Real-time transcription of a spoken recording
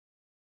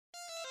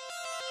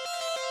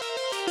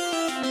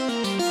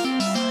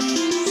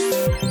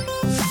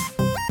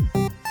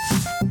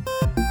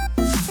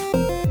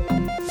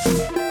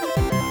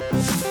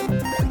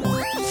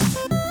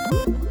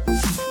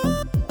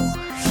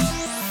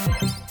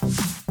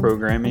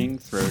Programming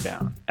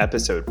Throwdown,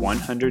 episode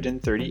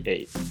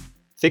 138,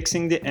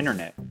 Fixing the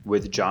Internet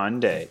with John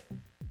Day.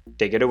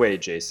 Take it away,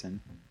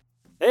 Jason.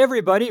 Hey,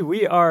 everybody.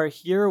 We are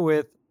here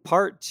with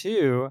part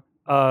 2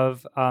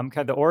 of kind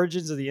of the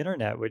origins of the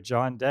internet with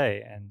John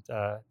Day. And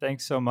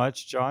thanks so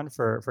much, John,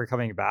 for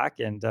coming back.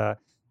 And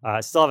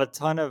still have a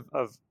ton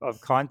of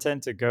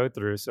content to go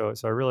through. So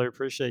I really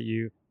appreciate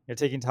you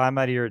taking time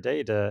out of your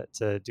day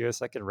to do a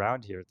second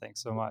round here.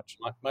 Thanks so much.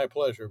 My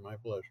pleasure. My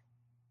pleasure.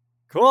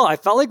 Cool. I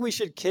felt like we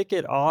should kick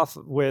it off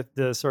with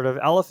the sort of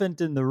elephant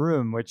in the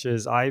room, which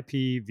is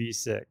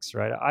IPv6,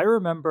 right? I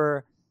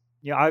remember,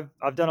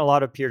 I've done a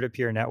lot of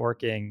peer-to-peer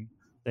networking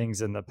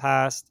things in the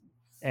past.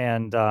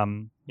 And,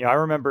 I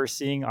remember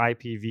seeing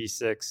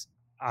IPv6,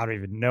 I don't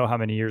even know how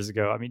many years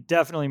ago. I mean,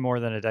 definitely more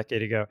than a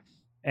decade ago.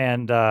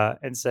 And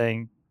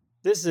saying,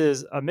 this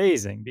is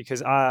amazing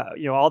because,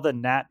 all the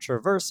NAT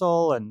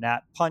traversal and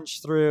NAT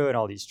punch through and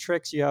all these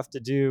tricks you have to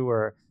do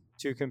where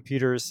two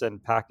computers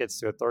send packets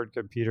to a third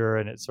computer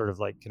and it sort of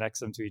like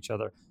connects them to each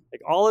other.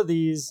 Like all of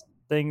these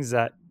things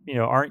that,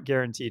 aren't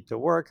guaranteed to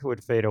work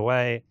would fade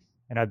away.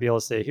 And I'd be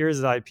able to say, here's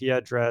the IP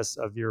address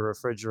of your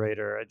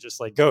refrigerator and just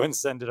like go and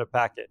send it a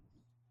packet.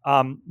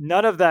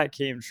 None of that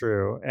came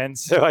true. And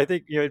so I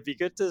think, it'd be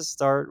good to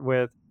start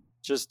with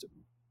just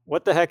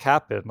what the heck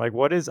happened? Like,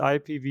 what is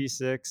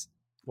IPv6?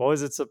 What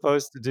was it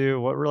supposed to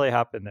do? What really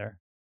happened there?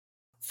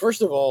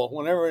 First of all,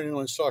 whenever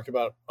anyone's talked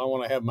about, I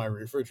want to have my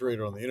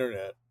refrigerator on the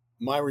internet,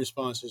 my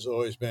response has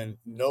always been,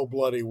 no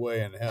bloody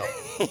way in hell.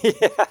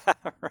 Yeah,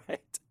 right.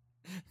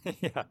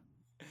 Yeah.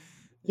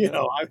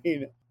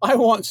 I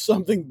want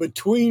something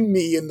between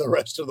me and the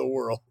rest of the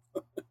world.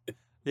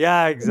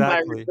 Yeah,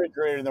 exactly. My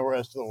refrigerator and the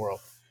rest of the world.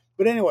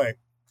 But anyway,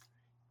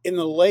 in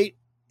the late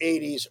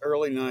 80s,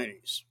 early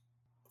 90s,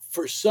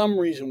 for some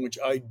reason, which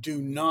I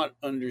do not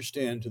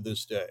understand to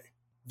this day,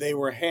 they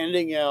were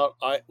handing out,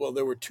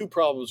 there were two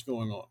problems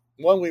going on.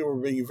 One, we were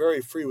being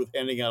very free with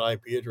handing out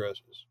IP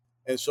addresses.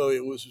 And so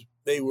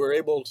they were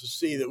able to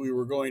see that we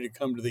were going to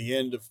come to the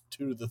end of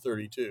 2 to the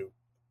 32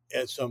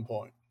 at some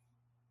point.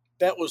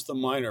 That was the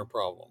minor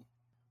problem.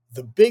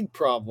 The big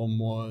problem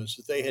was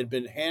that they had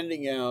been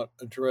handing out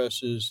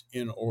addresses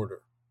in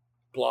order,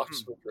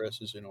 blocks of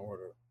addresses in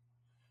order,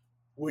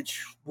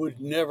 which would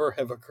never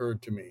have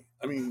occurred to me.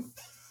 I mean,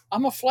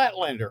 I'm a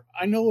flatlander.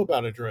 I know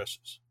about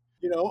addresses.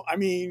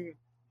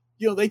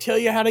 They tell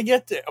you how to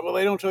get there. Well,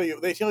 they don't tell you.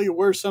 They tell you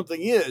where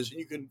something is, and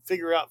you can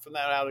figure out from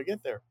that how to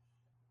get there.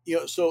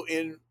 So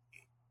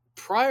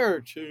prior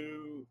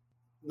to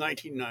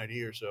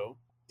 1990 or so,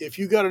 if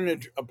you got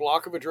a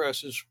block of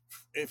addresses,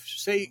 if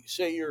say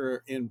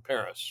you're in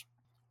Paris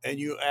and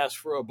you ask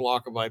for a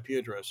block of IP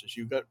addresses,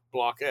 you got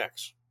block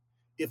X.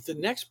 If the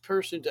next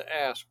person to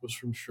ask was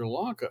from Sri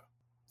Lanka,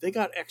 they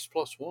got X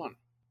plus 1.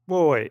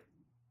 Whoa, wait,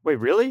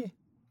 really?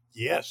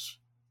 Yes.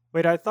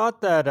 Wait, I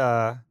thought that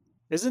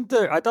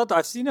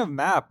I've seen a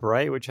map,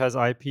 right, which has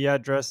IP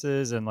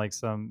addresses and like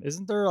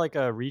isn't there like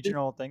a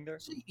regional thing there?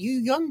 You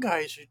young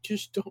guys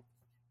just don't.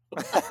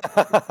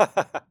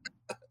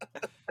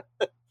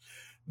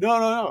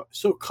 No.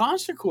 So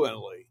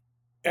consequently,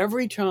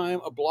 every time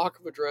a block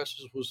of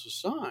addresses was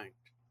assigned,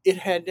 it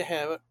had to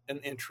have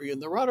an entry in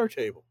the router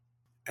table.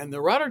 And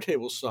the router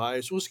table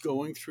size was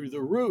going through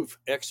the roof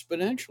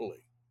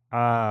exponentially.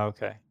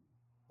 Okay.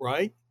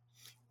 Right?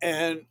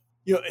 And,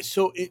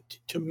 so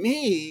to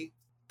me,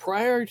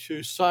 prior to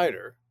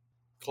CIDR,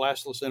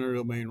 classless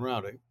interdomain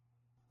routing,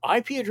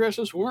 IP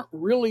addresses weren't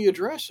really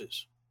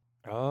addresses.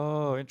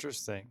 Oh,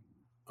 interesting.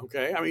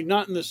 Okay. I mean,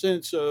 not in the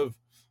sense of,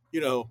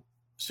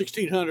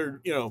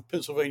 1600,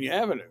 Pennsylvania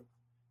Avenue.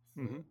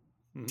 Mm-hmm.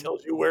 Mm-hmm.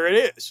 Tells you where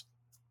it is.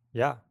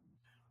 Yeah.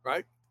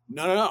 Right?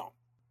 No.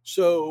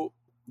 So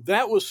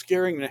that was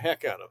scaring the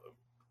heck out of them.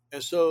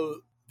 And so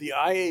the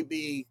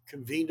IAB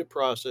convened a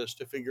process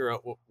to figure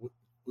out what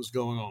was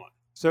going on.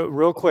 So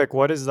real quick,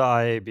 what is the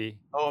IAB?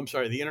 Oh, I'm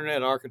sorry. The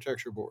Internet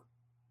Architecture Board.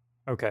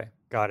 Okay.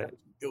 Got it.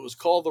 It was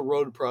called the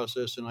ROAD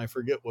process, and I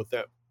forget what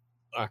that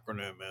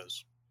acronym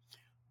is.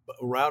 But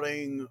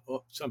routing,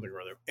 something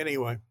or other.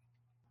 Anyway,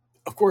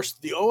 of course,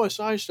 the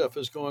OSI stuff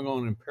is going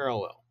on in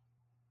parallel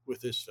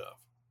with this stuff.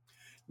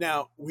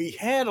 Now, we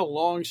had a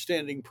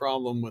long-standing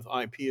problem with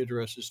IP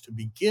addresses to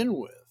begin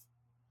with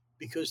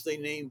because they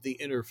named the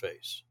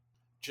interface,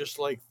 just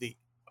like the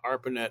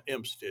ARPANET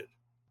IMPS did,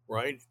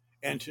 right?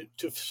 And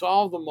to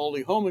solve the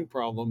multi-homing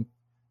problem,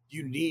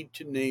 you need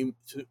to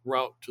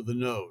route to the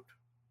node.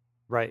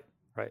 Right.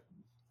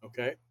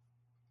 Okay?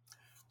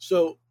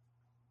 So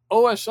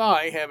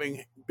OSI,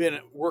 having been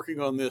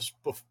working on this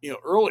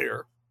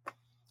earlier,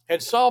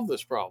 had solved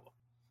this problem.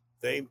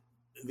 A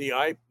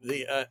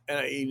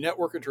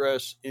network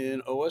address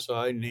in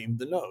OSI named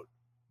the node.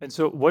 And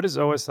so what is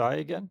OSI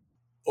again?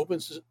 Open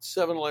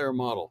 7-layer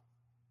model.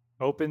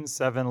 Open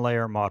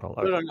 7-layer model.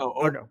 Okay.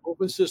 No.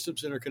 Open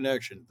Systems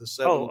Interconnection. The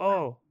 7.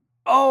 Oh.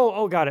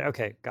 Oh, got it.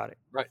 Okay, got it.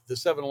 Right, the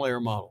 7-layer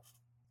model.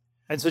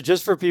 And so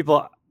just for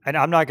people, and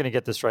I'm not going to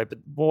get this right, but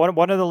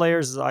one of the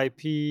layers is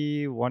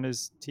IP, one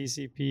is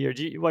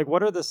TCP, or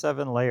what are the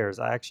 7 layers?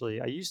 I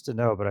used to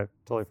know, but I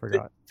totally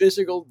forgot.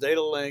 Physical,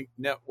 data link,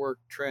 network,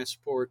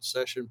 transport,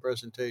 session,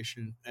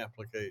 presentation,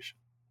 application.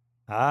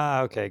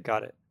 Okay,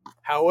 got it.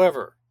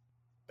 However,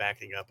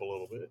 backing up a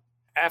little bit,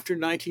 after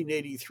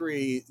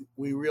 1983,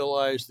 we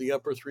realized the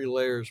upper 3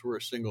 layers were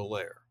a single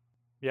layer.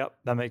 Yep,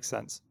 that makes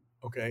sense.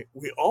 Okay.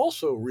 We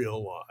also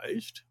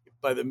realized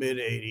by the mid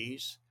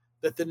 80s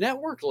that the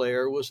network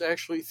layer was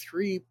actually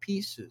 3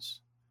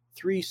 pieces,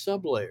 3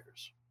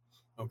 sublayers.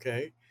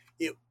 Okay.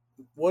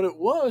 What it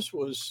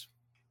was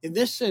in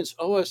this sense,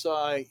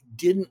 OSI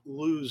didn't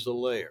lose a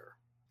layer.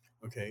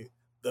 Okay.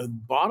 The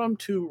bottom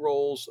 2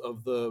 rows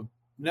of the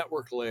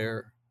network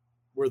layer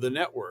were the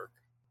network.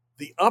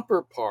 The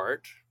upper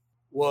part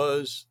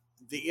was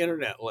the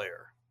internet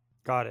layer.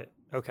 Got it.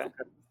 Okay.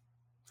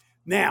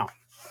 Now,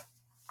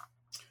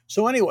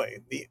 so anyway,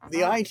 the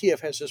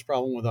IETF has this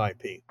problem with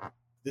IP.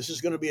 This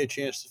is going to be a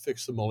chance to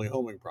fix the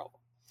multi-homing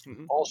problem.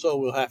 Mm-hmm. Also,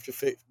 we'll have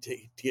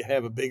to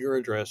have a bigger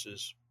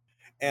addresses,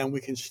 and we're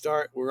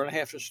going to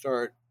have to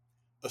start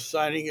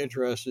assigning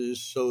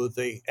addresses so that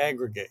they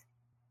aggregate,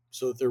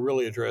 so that they're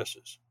really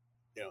addresses.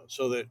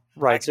 So that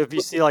right. So if you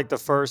see like the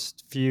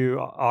first few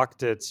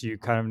octets, you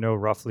kind of know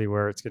roughly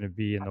where it's going to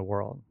be in the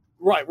world.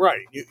 Right.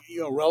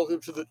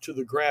 Relative to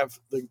the graph,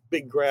 the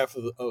big graph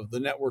of the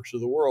networks of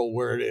the world,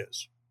 where it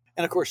is.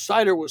 And of course,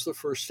 CIDR was the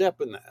first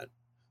step in that.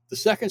 The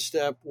second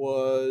step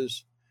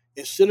was,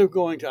 instead of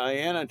going to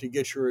IANA to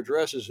get your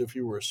addresses if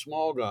you were a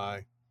small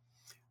guy,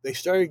 they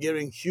started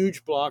giving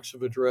huge blocks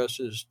of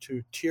addresses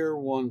to tier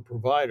 1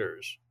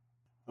 providers.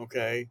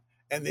 Okay.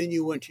 And then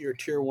you went to your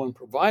tier 1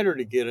 provider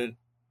to get an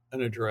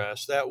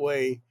address. That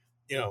way,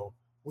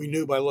 we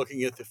knew by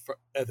looking at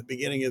the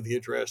beginning of the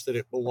address that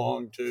it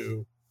belonged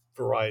to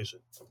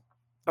Verizon.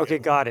 Okay,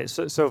 got it.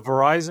 So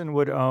Verizon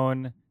would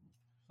own,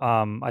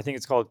 I think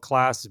it's called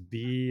Class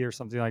B or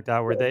something like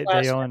that, where they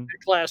own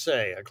Class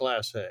A.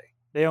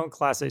 They own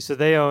Class A, so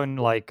they own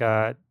like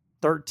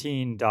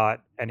 13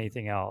 dot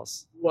anything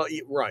else. Well,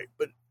 right,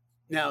 but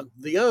now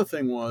the other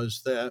thing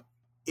was that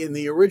in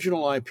the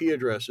original IP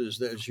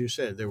addresses, as you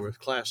said, there were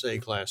Class A,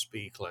 Class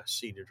B, Class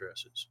C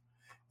addresses,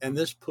 and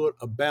this put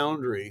a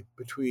boundary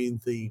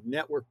between the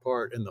network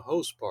part and the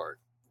host part.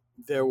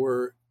 There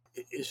were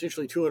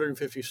essentially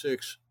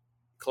 256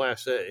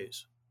 Class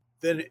A's.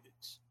 Then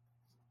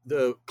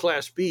the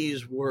Class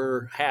B's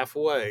were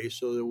halfway,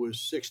 so there was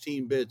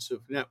 16 bits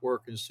of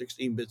network and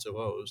 16 bits of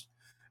host.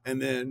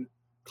 And then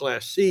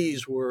Class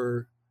C's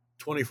were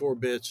 24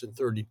 bits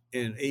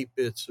and 8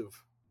 bits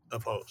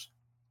of host.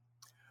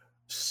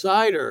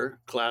 CIDR,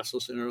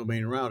 classless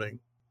interdomain routing,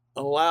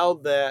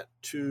 allowed that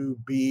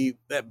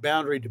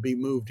boundary to be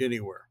moved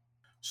anywhere.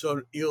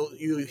 So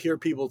you hear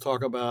people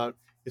talk about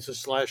it's a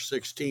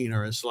 /16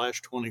 or a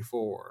 /24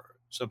 or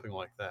something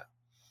like that.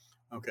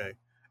 Okay.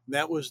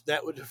 That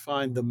would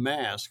define the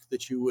mask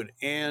that you would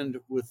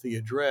end with the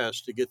address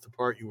to get the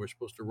part you were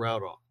supposed to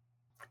route on.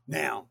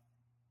 Now,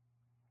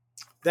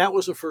 that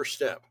was the first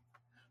step.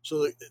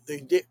 So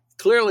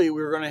clearly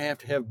we were going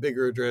to have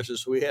bigger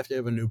addresses, so we have to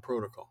have a new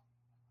protocol.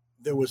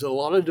 There was a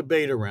lot of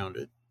debate around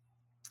it.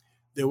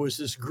 There was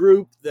this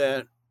group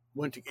that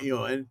went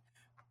to, and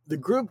the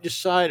group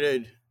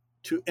decided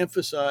to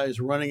emphasize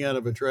running out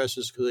of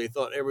addresses because they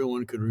thought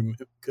everyone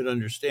could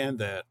understand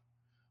that.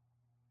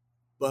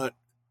 But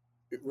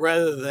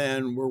rather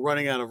than we're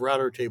running out of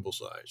router table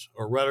size,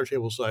 or router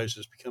table size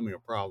is becoming a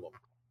problem.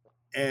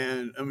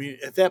 And I mean,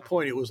 at that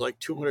point, it was like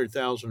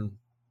 200,000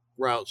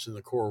 routes in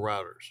the core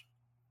routers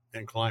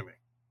and climbing.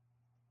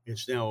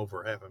 It's now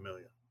over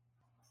 500,000.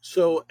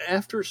 So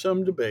after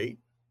some debate,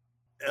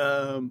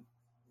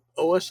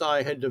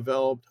 OSI had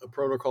developed a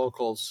protocol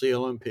called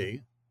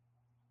CLMP,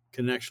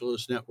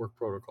 Connectionless Network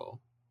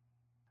Protocol,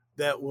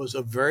 that was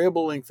a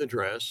variable length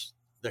address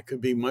that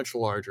could be much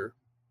larger.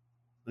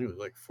 I think it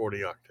was like 40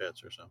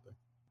 octets or something.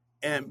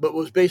 But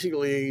was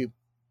basically,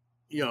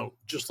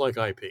 just like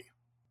IP,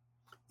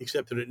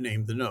 except that it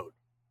named the node.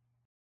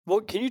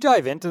 Well, can you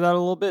dive into that a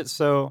little bit?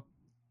 So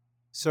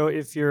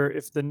if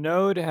the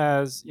node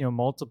has,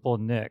 multiple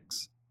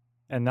NICs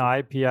and the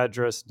IP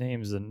address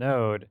names the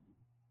node,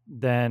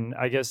 then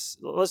I guess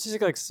let's just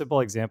take like a simple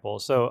example.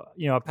 So,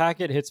 a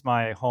packet hits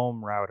my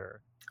home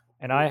router,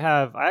 and I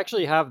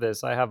actually have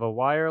this. I have a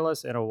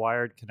wireless and a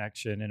wired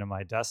connection into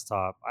my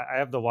desktop. I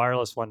have the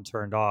wireless one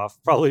turned off,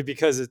 probably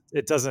because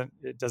it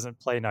doesn't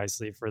play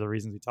nicely for the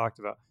reasons we talked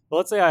about. But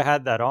let's say I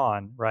had that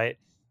on, right?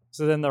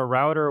 So then the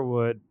router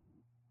would,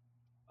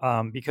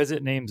 because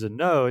it names a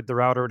node, the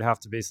router would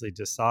have to basically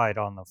decide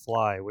on the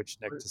fly which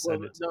NIC to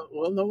send it to.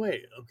 No,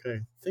 wait.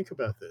 Okay, think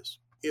about this.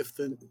 If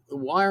the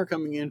wire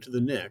coming into the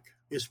NIC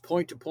is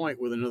point to point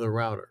with another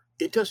router,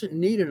 it doesn't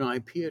need an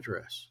IP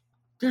address.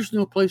 There's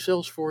no place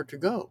else for it to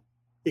go.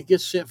 It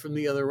gets sent from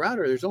the other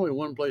router. There's only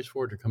one place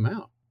for it to come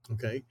out.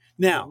 Okay.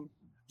 Now,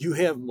 you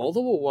have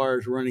multiple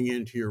wires running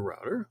into your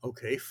router.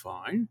 Okay,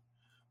 fine.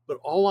 But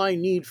all I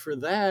need for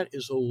that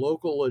is a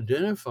local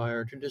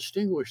identifier to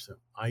distinguish them.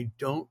 I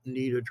don't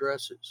need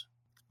addresses.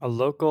 A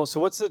local. So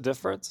what's the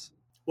difference?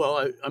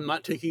 Well, I'm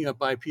not taking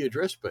up IP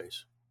address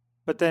space.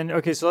 But then,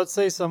 okay, so let's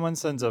say someone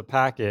sends a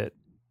packet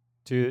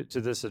to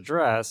this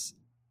address.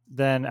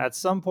 Then at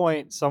some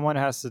point, someone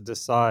has to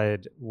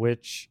decide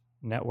which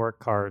network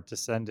card to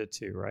send it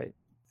to, right?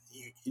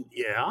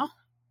 Yeah.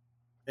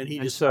 And he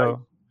And decides.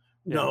 so,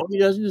 No, he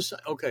doesn't decide.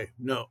 Okay,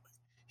 no.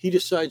 He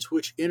decides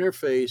which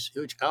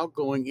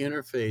outgoing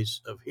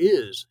interface of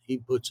his he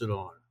puts it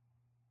on.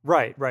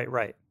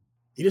 right.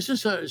 He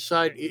doesn't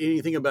decide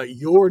anything about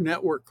your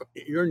network,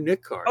 your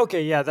NIC card.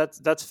 Okay, yeah,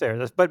 that's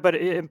fair. But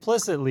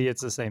implicitly,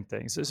 it's the same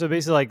thing. So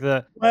basically, like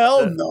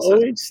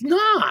It's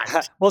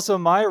not. well, so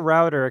my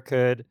router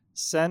could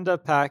send a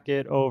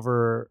packet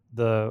over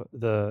the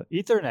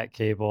Ethernet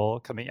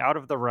cable coming out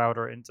of the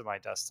router into my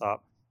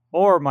desktop,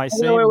 or my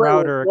same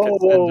router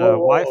could send a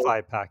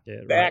Wi-Fi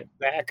packet.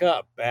 Back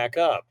up.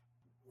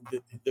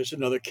 There's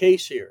another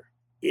case here.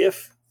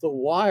 If the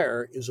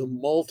wire is a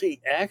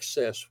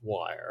multi-access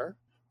wire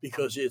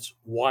because it's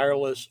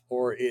wireless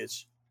or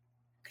it's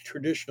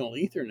traditional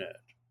Ethernet,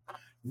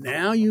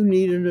 now you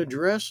need an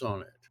address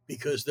on it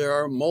because there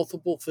are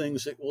multiple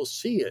things that will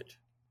see it.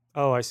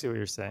 Oh, I see what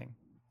you're saying.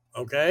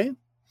 Okay?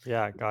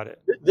 Yeah, got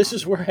it. This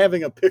is where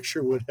having a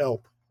picture would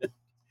help.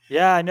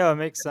 Yeah, I know, it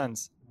makes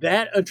sense.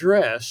 That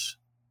address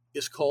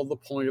is called the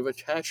point of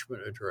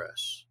attachment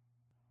address.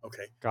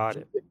 Okay. Got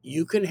it.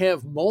 You can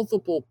have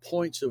multiple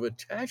points of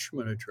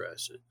attachment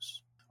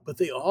addresses, but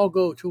they all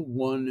go to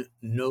one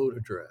node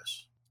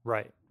address.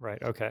 Right.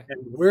 Okay.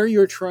 And where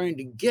you're trying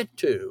to get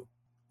to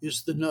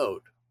is the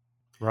node.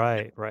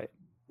 Right.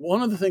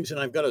 One of the things,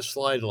 and I've got a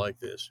slide like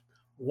this,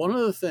 one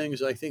of the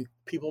things I think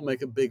people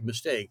make a big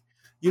mistake,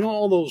 you know,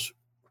 all those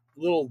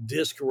little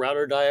disk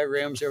router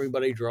diagrams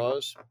everybody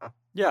draws?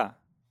 Yeah.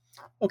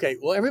 Okay,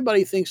 well,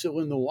 everybody thinks that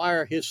when the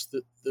wire hits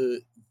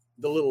the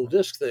little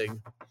disk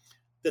thing,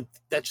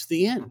 that's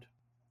the end.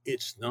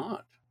 It's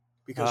not,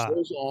 because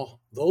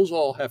those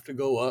all have to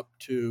go up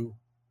to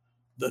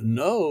the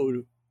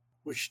node,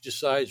 which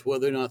decides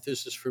whether or not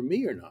this is for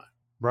me or not.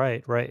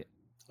 Right.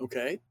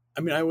 Okay.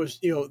 I mean,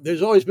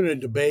 there's always been a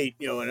debate,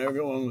 and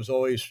everyone was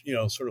always,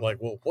 sort of like,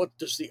 well, what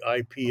does the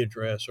IP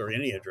address or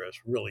any address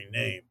really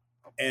name?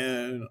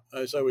 And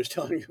as I was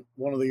telling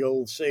one of the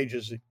old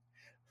sages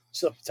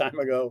some time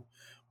ago,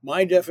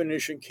 my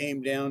definition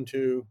came down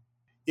to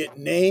it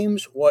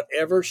names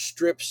whatever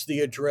strips the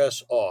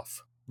address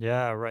off.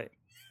 Yeah, right.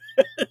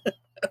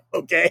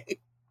 Okay.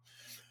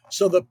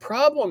 So the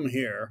problem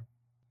here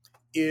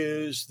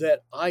is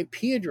that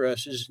IP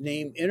addresses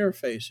name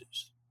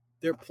interfaces.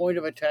 They're point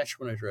of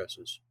attachment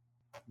addresses.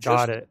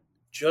 Got it.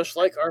 Just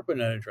like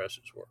ARPANET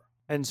addresses were.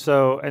 And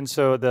so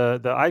the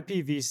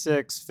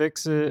IPv6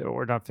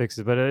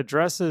 fixes, but it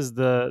addresses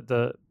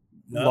the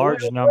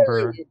large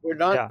number. We're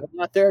not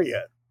there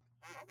yet.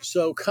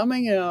 So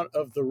coming out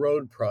of the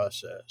road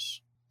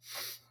process,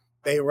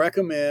 they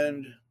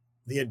recommend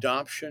the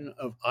adoption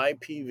of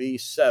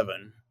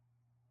IPv7,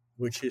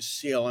 which is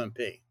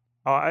CLMP.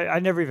 Oh, I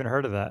never even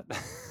heard of that.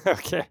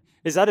 Okay.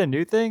 Is that a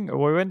new thing?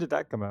 Or when did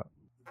that come out?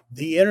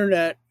 The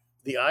internet,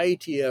 the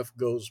IETF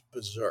goes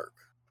berserk.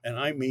 And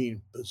I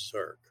mean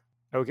berserk.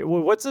 Okay.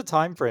 Well, what's the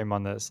time frame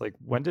on this? Like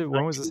when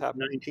was this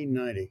happening?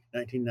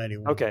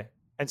 1991. Okay.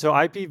 And so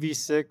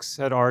IPv6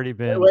 had already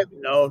been...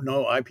 No,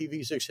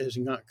 IPv6 has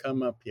not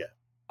come up yet.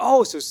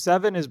 Oh, so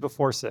 7 is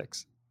before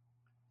 6.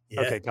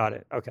 Yeah. Okay, got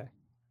it. Okay.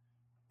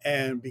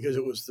 And because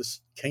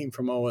came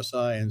from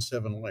OSI and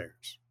 7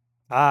 layers.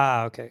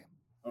 Ah, okay.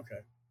 Okay.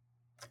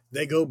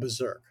 They go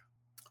berserk.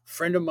 A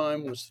friend of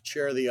mine was the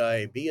chair of the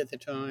IAB at the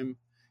time.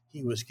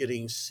 He was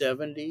getting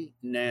 70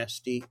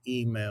 nasty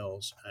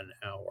emails an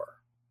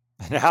hour.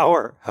 An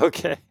hour?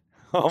 Okay.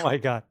 Oh my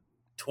God.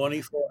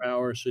 24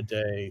 hours a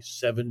day,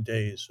 7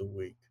 days a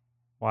week.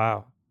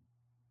 Wow.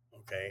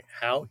 Okay.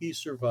 How he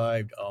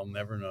survived, I'll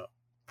never know.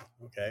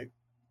 Okay.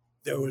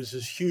 There was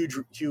this huge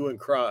hue and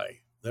cry.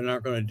 They're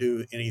not going to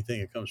do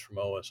anything that comes from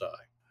OSI.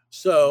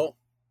 So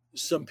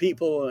some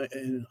people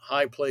in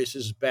high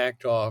places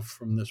backed off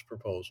from this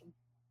proposal.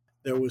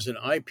 There was an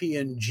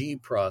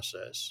IPNG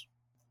process,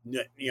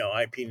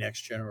 IP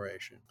Next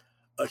Generation,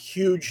 a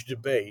huge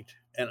debate.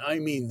 And I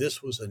mean,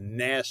 this was a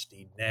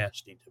nasty,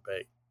 nasty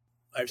debate.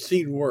 I've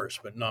seen worse,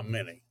 but not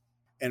many.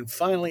 And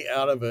finally,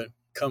 out of it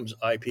comes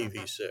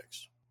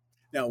IPv6.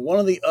 Now, one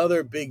of the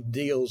other big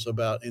deals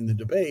in the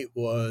debate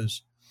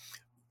was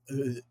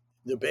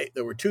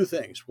there were two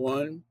things.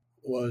 One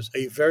was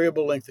a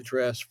variable length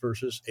address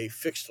versus a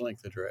fixed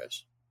length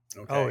address.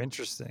 Okay? Oh,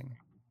 interesting.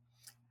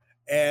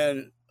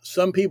 And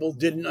some people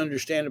didn't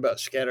understand about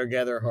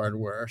scatter-gather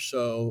hardware,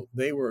 so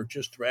they were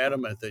just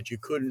adamant that you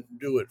couldn't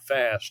do it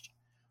fast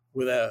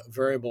with a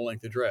variable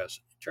length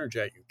address. It turns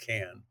out you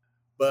can.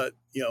 But,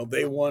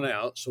 they won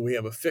out, so we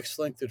have a fixed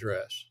length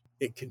address.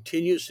 It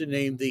continues to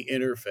name the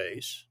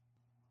interface.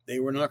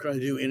 They were not going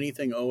to do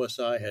anything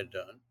OSI had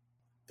done.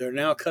 They're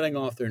now cutting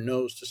off their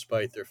nose to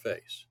spite their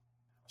face.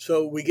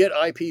 So we get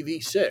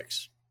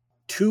IPv6.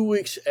 2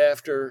 weeks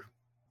after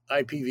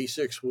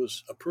IPv6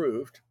 was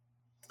approved,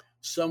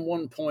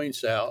 someone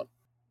points out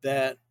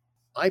that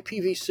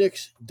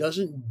IPv6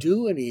 doesn't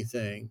do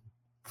anything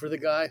for the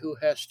guy who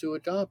has to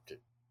adopt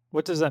it.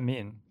 What does that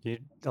mean? Can you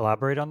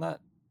elaborate on that?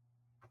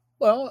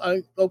 Well,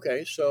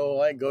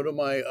 so I go to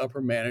my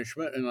upper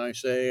management and I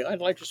say,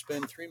 I'd like to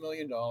spend $3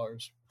 million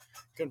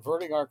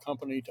converting our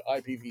company to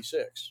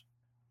IPv6.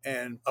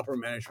 And upper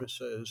management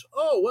says,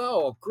 oh,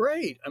 well,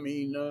 great. I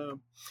mean,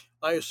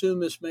 I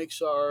assume this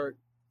makes our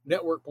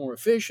network more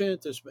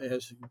efficient. This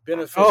has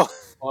benefits to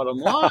the bottom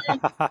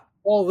line,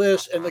 all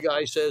this. And the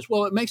guy says,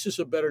 well, it makes us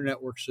a better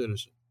network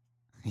citizen.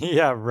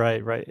 Yeah,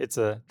 right. It's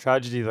a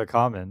tragedy of the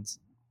commons.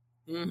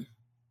 Mm.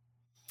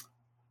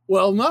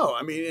 Well, no.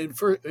 I mean,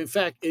 in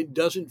fact, it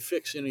doesn't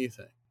fix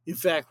anything. In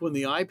fact, when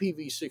the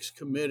IPv6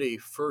 committee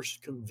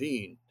first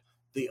convened,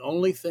 the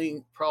only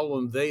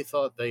problem they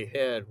thought they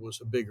had was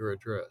a bigger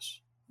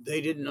address.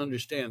 They didn't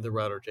understand the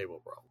router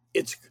table problem.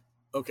 It's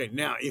okay.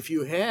 Now, if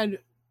you had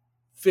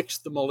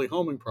fixed the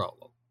multi-homing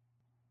problem,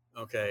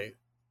 okay,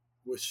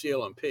 with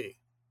CLMP,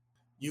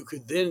 you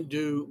could then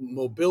do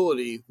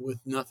mobility with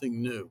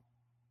nothing new.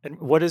 And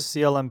what is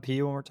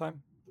CLMP one more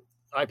time?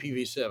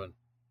 IPv7.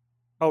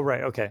 Oh,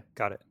 right. Okay.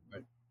 Got it.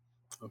 Right.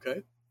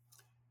 Okay.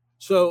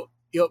 So,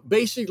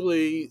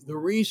 basically, the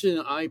reason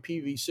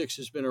IPv6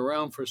 has been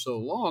around for so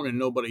long and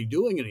nobody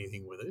doing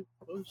anything with it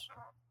was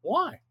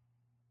why?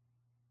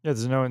 Yeah,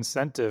 there's no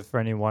incentive for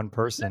any one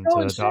person to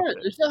adopt it.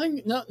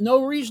 There's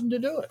no reason to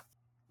do it.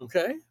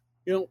 Okay,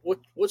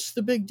 what's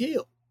the big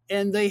deal?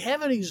 And they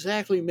haven't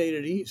exactly made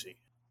it easy.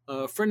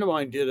 A friend of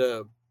mine did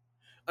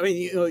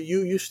you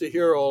used to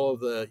hear all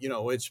of the,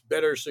 it's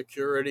better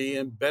security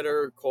and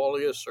better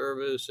quality of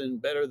service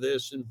and better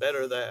this and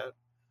better that.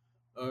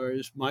 Or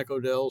as Mike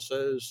Odell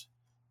says,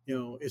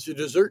 it's a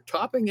dessert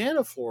topping and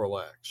a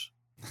Floralax.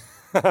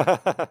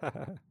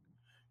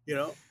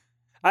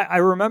 I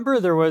remember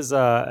there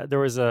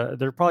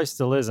probably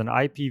still is an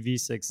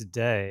IPv6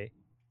 day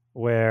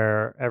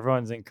where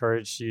everyone's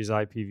encouraged to use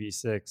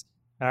IPv6.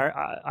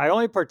 I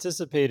only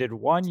participated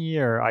 1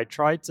 year. I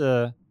tried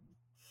to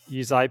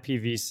use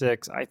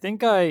IPv6. I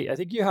think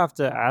you have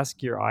to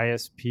ask your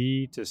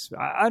ISP to.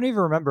 I don't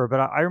even remember, but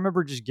I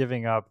remember just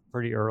giving up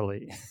pretty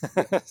early.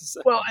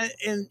 So. Well,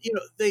 and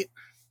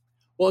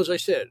as I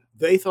said,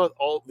 they thought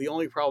the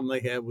only problem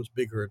they had was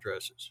bigger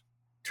addresses.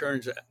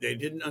 Turns out they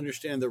didn't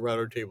understand the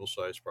router table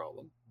size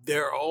problem.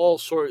 They're all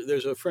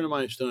there's a friend of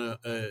mine who's done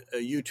a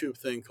YouTube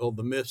thing called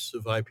The Myths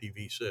of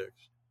IPv6.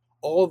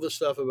 All of the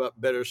stuff about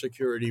better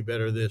security,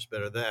 better this,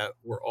 better that,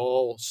 were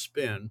all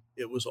spin.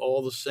 It was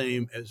all the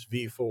same as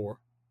V4.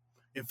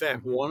 In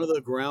fact, one of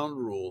the ground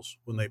rules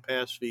when they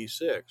passed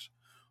V6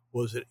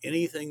 was that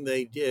anything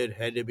they did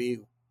had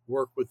to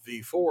work with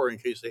V4 in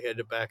case they had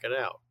to back it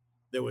out.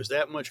 There was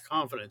that much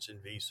confidence in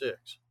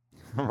V6.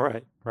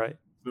 Right.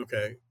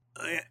 Okay.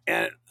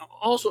 And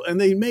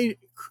they made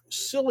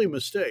silly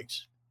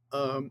mistakes.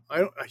 I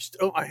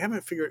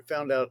haven't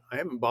found out. I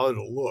haven't bothered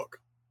to look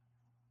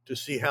to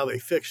see how they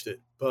fixed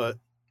it, but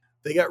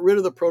they got rid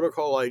of the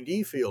protocol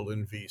ID field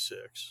in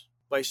V6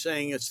 by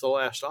saying it's the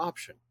last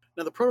option.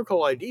 Now, the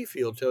protocol ID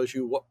field tells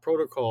you what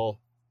protocol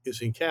is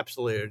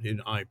encapsulated in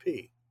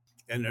IP,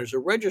 and there's a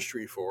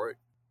registry for it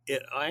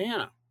at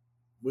IANA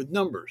with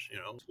numbers.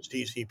 This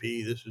is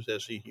TCP, this is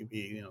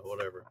SCTP,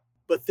 whatever.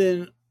 But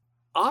then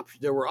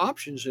there were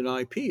options in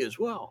IP as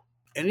well,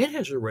 and it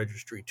has a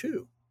registry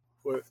too,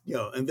 where,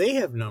 and they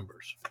have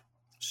numbers.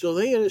 So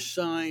they had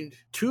assigned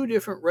two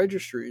different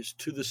registries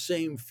to the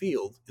same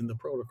field in the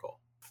protocol.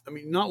 I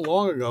mean, not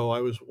long ago,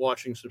 I was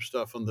watching some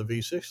stuff on the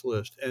V6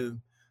 list,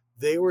 and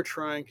they were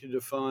trying to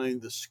define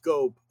the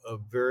scope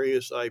of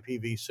various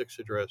IPv6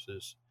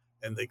 addresses,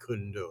 and they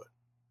couldn't do it.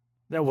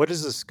 Now, what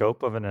does the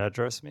scope of an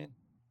address mean?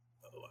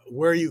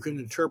 Where you can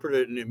interpret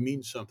it and it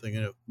means something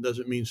and it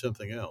doesn't mean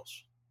something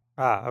else.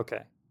 Ah,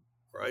 okay.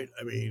 Right?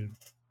 I mean,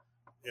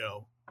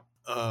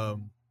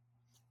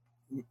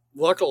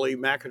 luckily,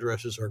 MAC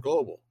addresses are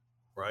global,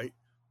 right?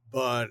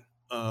 But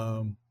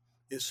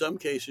in some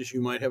cases,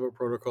 you might have a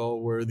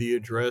protocol where the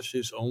address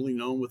is only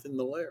known within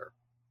the layer.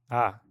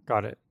 Ah,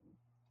 got it.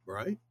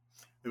 Right?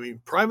 I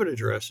mean, private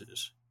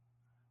addresses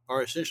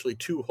are essentially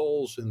two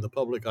holes in the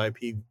public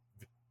IP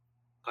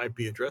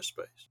address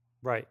space.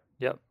 Right.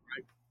 Yep.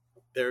 Right.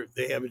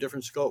 They have a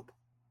different scope.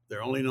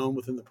 They're only known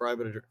within the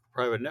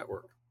private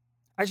network.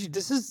 Actually,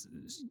 this is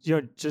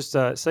just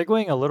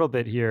segueing a little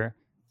bit here.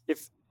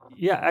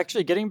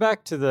 Actually, getting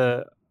back to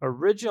the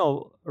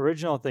original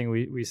thing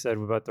we said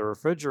about the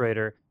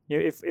refrigerator.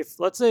 If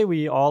let's say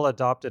we all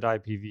adopted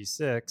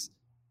IPv6,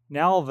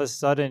 now all of a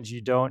sudden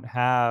you don't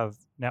have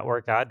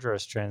network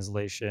address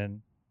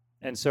translation,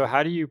 and so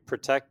how do you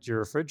protect your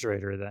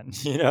refrigerator then?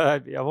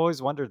 I've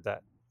always wondered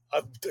that.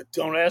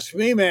 Don't ask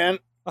me, man.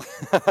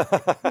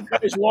 You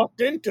guys walked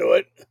into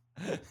it.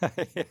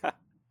 Yeah.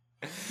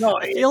 No,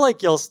 I feel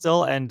like you'll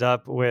still end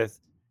up with,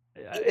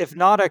 if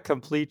not a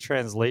complete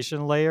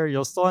translation layer,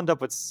 you'll still end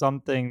up with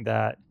something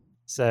that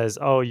says,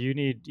 "Oh, you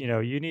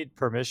need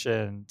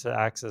permission to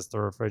access the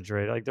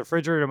refrigerator." Like the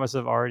refrigerator must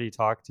have already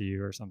talked to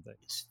you or something.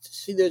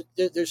 See,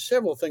 there's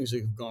several things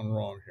that have gone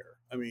wrong here.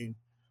 I mean,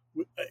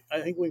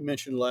 I think we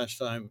mentioned last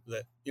time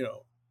that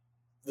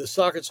the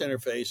sockets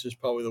interface is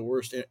probably the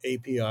worst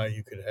API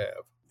you could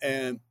have,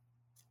 and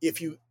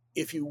if you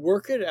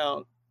work it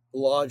out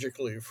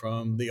logically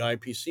from the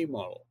IPC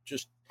model,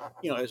 just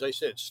as I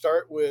said,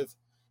 start with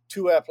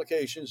 2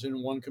 applications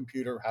in one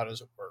computer. How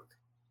does it work?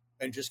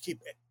 And just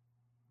keep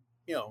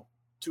 2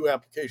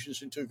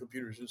 applications in 2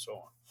 computers and so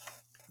on.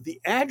 The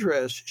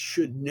address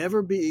should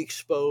never be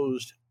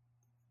exposed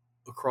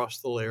across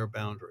the layer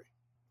boundary.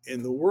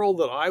 In the world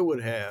that I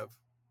would have,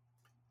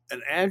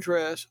 an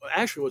address,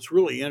 actually what's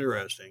really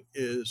interesting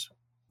is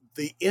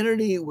the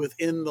entity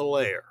within the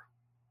layer,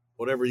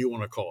 whatever you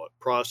want to call it,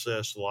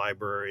 process,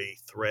 library,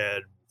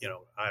 thread,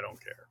 I don't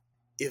care.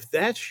 If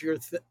that's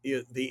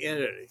the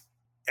entity,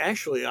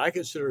 actually I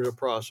consider it a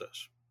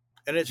process.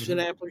 And it's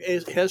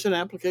it has an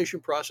application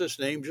process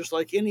name just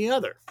like any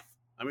other.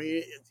 I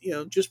mean,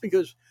 just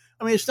because,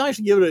 it's nice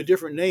to give it a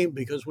different name,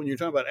 because when you're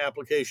talking about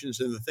applications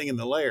and the thing in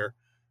the layer,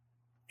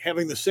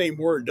 having the same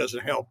word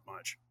doesn't help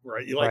much,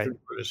 right? You like the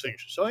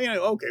distinction. So,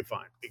 okay,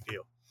 fine, big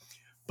deal.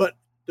 But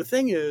the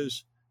thing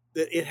is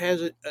that it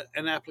has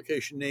an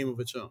application name of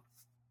its own.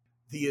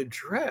 The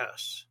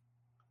address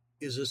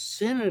is a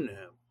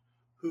synonym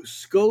whose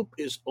scope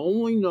is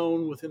only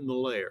known within the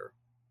layer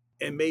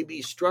and may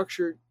be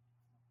structured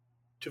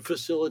to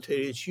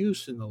facilitate its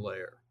use in the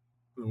layer.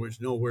 In other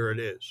words, know where it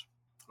is.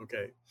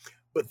 Okay.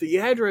 But the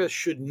address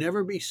should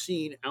never be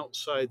seen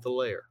outside the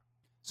layer.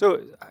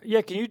 So,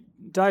 yeah, can you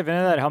dive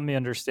into that and help me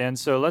understand?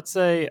 So let's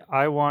say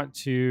I want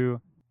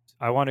to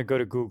go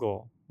to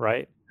Google,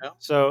 right? Yeah.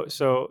 So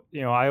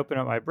I open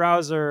up my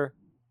browser,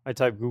 I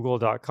type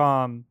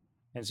google.com,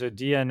 and so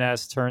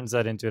DNS turns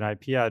that into an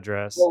IP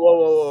address.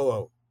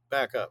 Whoa.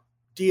 Back up.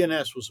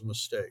 DNS was a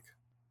mistake.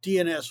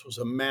 DNS was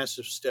a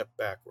massive step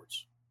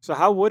backwards. So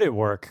how would it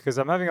work? Because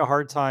I'm having a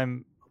hard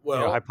time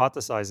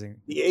hypothesizing.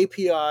 The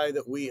API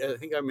that I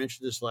think I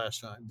mentioned this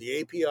last time,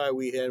 the API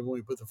we had when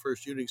we put the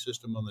first Unix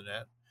system on the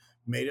net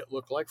made it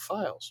look like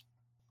files.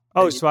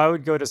 Oh, so I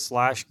would go to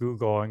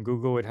 /Google and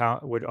Google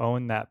would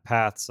own that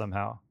path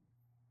somehow.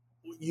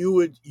 You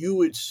would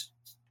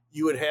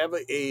have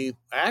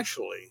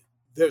actually,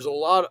 there's a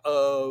lot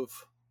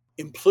of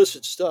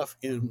implicit stuff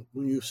in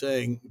when you're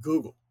saying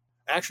Google.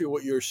 Actually,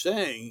 what you're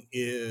saying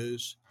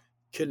is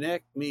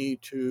connect me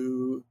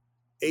to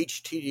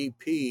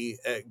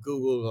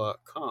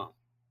http@google.com,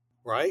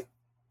 right?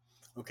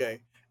 Okay.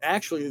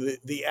 Actually,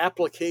 the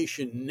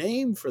application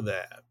name for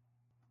that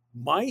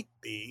might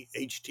be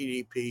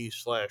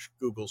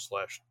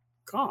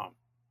http:/google/com.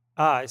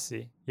 Ah, I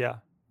see. Yeah.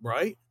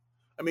 Right?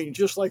 I mean,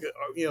 just like,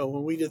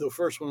 when we did the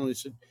first one, we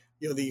said,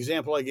 the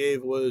example I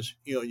gave was,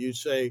 you'd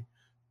say,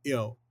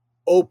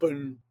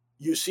 open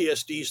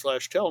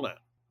UCSD/telnet,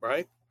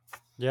 right?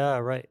 Yeah,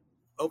 right.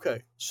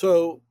 Okay.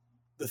 So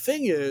the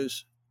thing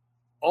is,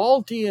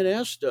 all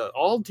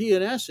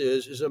DNS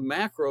is a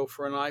macro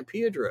for an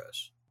IP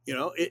address.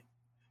 The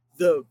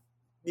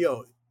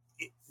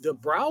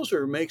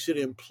browser makes it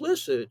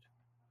implicit,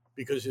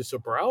 because it's a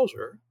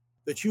browser,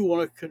 that you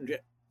want to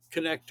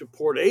connect to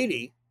port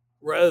 80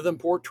 rather than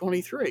port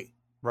 23.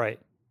 Right.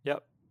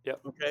 Yep.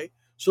 Okay.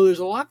 So there's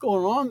a lot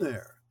going on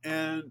there.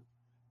 And,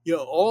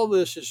 all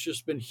this has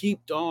just been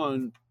heaped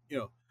on,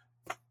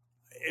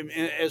 and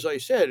as I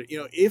said,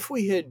 if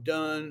we had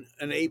done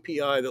an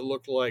API that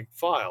looked like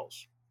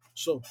files.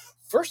 So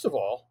first of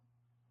all,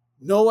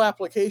 no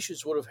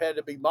applications would have had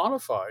to be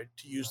modified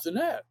to use the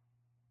net.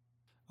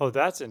 Oh,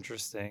 that's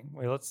interesting.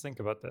 Wait, let's think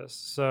about this.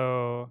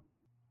 So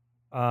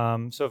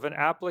if an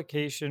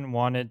application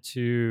wanted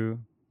to,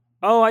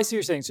 I see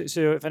what you're saying.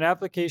 So if an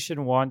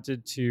application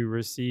wanted to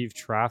receive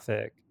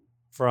traffic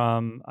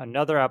from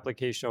another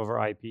application over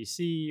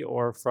IPC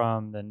or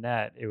from the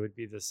net, it would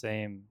be the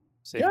same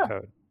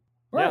code.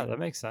 Right. Yeah, that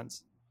makes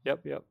sense.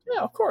 Yep. Yeah,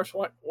 of course.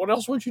 What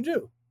else would you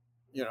do?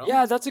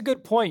 Yeah, that's a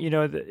good point.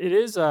 It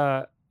is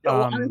why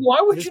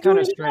would you do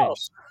anything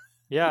else?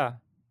 Yeah.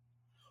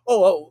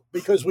 Oh,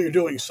 because we were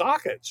doing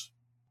sockets.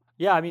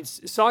 Yeah, I mean,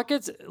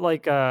 sockets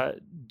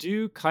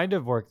do kind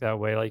of work that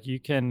way. Like you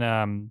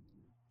can,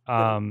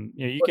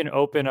 you can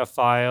open a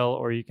file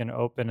or you can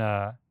open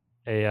a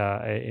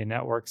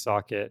network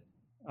socket.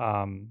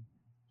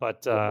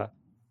 But they're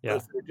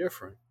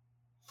different.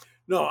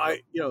 No,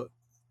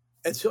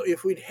 and so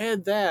if we'd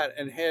had that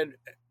and had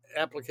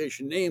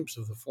application names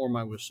of the form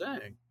I was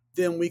saying,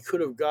 then we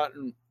could have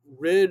gotten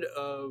rid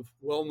of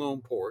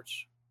well-known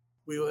ports.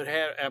 We would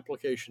have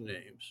application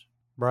names.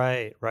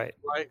 Right.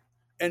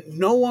 And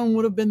no one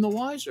would have been the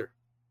wiser.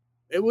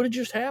 It would have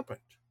just happened.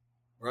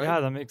 Right? Yeah,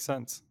 that makes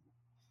sense.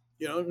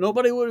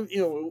 Nobody would have,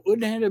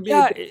 wouldn't have had to be.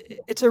 Yeah,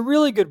 it's a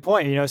really good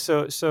point.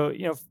 So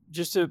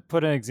just to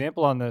put an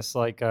example on this,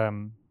 like,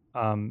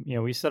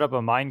 we set up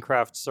a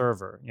Minecraft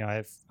server.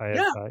 I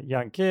have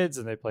young kids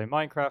and they play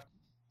Minecraft.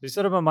 We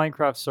set up a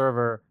Minecraft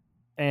server,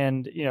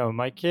 and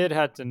my kid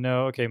had to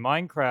know, okay,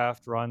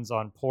 Minecraft runs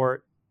on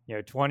port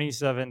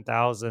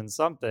 27,000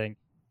 something.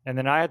 And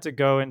then I had to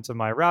go into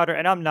my router,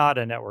 and I'm not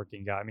a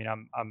networking guy. I mean,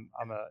 I'm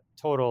a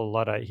total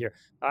Luddite here.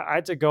 I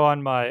had to go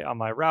on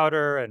my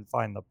router and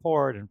find the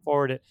port and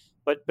forward it.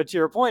 But to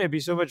your point, it'd be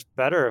so much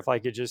better if I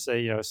could just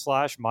say,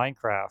 slash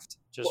Minecraft,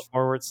 just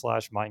forward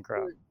slash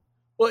Minecraft.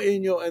 Well,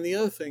 and the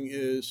other thing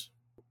is,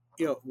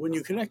 when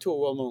you connect to a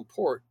well-known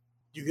port,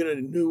 you get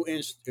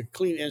a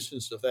clean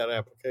instance of that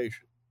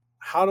application.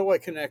 How do I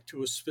connect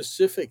to a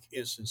specific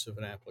instance of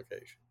an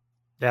application?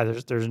 Yeah,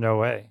 there's no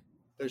way.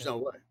 There's no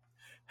way.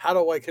 How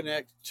do I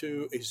connect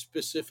to a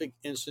specific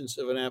instance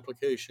of an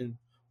application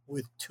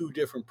with two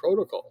different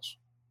protocols?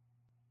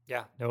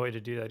 Yeah, no way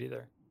to do that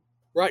either.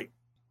 Right.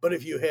 But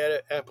if you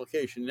had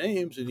application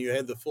names and you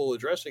had the full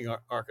addressing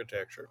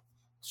architecture,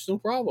 it's no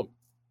problem.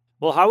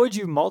 Well, how would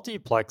you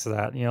multiplex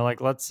that?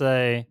 Like let's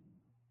say,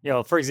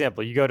 for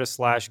example, you go to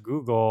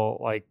 /Google,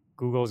 like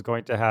Google is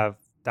going to have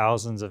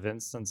thousands of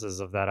instances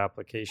of that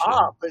application.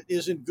 But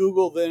isn't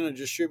Google then a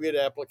distributed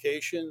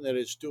application that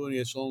it's doing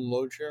its own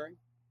load sharing?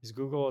 Is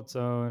Google its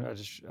own?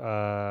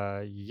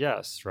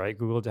 Yes, right.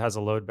 Google has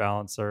a load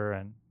balancer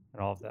and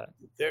all of that.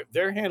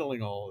 They're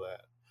handling all of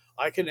that.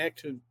 I connect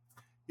to,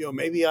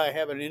 maybe I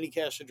have an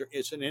Anycast address.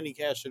 It's an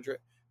Anycast address.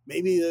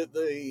 Maybe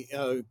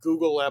the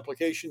Google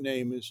application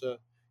name is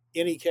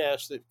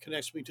Anycast that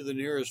connects me to the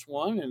nearest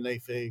one, and they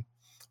say,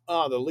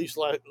 the least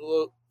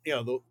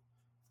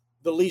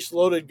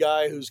loaded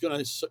guy who's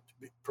going to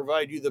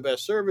provide you the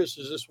best service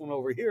is this one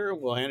over here, and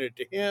we'll hand it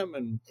to him.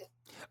 And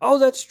oh,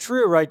 that's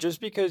true, right?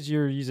 Just because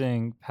you're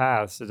using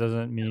paths, it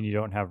doesn't mean you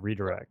don't have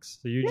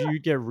redirects. So you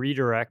get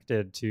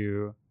redirected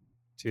to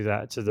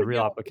the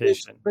real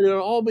application. But it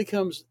all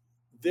becomes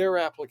their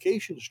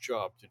application's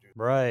job to do.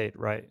 Right.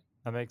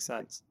 That makes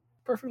sense.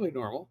 Perfectly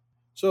normal.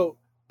 So,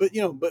 but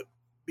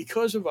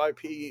because of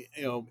IP,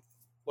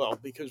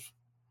 because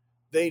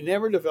they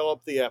never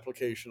developed the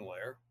application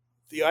layer.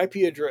 The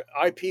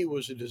IP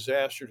was a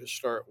disaster to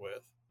start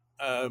with.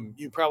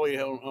 You probably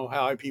don't know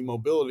how IP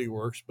mobility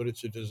works, but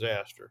it's a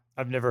disaster.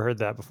 I've never heard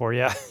that before.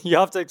 Yeah, you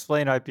have to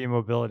explain IP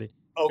mobility.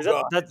 Oh,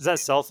 God. Is that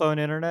cell phone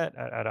internet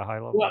at a high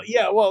level? Well,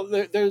 yeah. Well,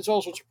 there's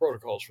all sorts of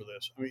protocols for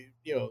this. I mean,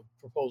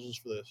 proposals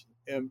for this.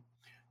 And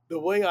the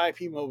way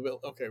IP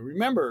mobility. Okay,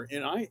 remember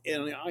in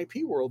the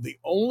IP world, the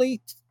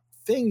only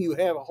thing you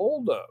have a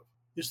hold of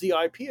is the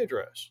IP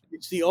address.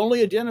 It's the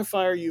only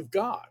identifier you've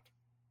got.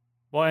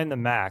 Well, and the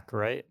MAC,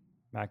 right?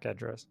 MAC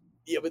address.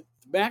 Yeah, but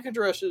MAC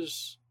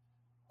addresses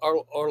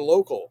are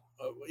local.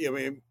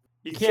 You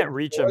can't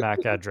reach a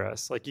MAC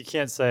address. Like you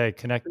can't say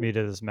connect me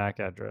to this MAC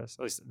address.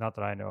 At least not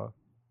that I know of.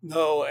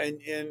 No,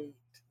 and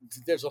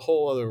there's a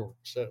whole other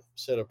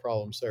set of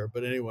problems there.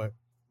 But anyway,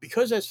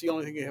 because that's the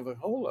only thing you have a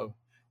hold of,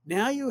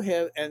 now you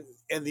have and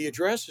the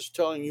address is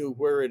telling you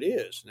where it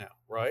is now,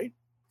 right?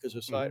 Because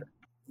it's CIDR. Mm-hmm.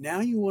 Now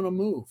you want to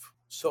move.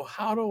 So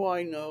how do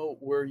I know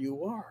where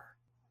you are?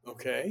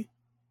 Okay.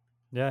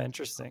 Yeah,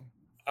 interesting.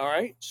 All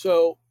right.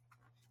 So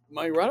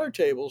my router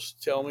tables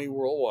tell me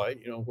worldwide,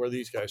 where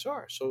these guys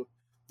are. So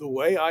the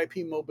way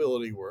IP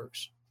mobility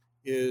works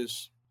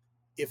is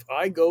if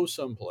I go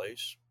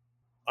someplace,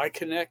 I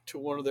connect to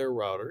one of their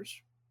routers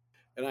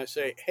and I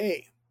say,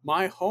 hey,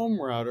 my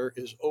home router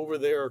is over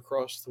there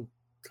across the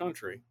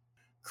country.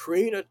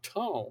 Create a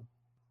tunnel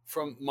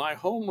from my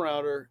home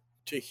router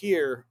to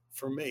here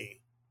for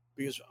me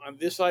because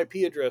this IP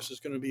address is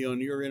going to be on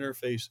your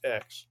interface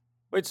X.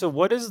 Wait, so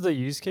what is the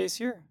use case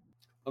here?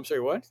 I'm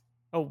sorry, what?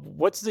 Oh,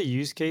 what's the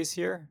use case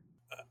here?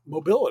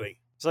 Mobility.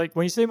 It's like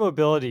when you say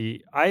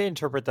mobility, I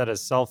interpret that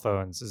as cell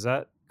phones. Is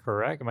that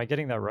correct? Am I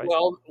getting that right?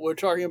 Well, we're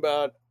talking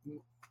about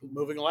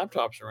moving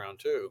laptops around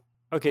too.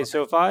 Okay,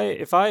 so if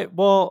I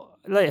well,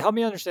 help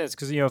me understand this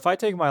because if I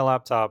take my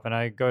laptop and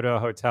I go to a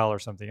hotel or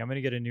something, I'm going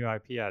to get a new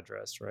IP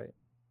address, right?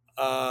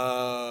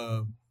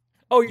 Oh,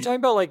 you're talking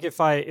about like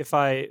if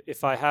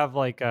I have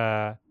like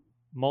a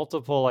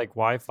multiple like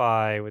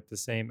Wi-Fi with the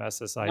same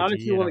SSID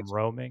and I'm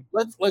roaming.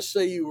 Let's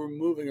say you were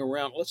moving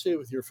around. Let's say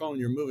with your phone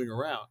you're moving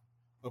around.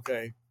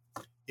 Okay,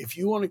 if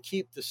you want to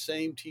keep the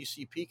same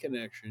TCP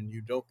connection,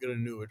 you don't get a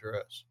new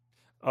address.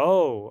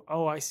 Oh,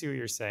 I see what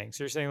you're saying.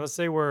 So you're saying let's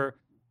say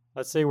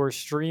we're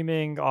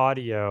streaming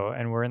audio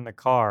and we're in the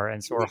car,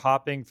 and so we're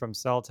hopping from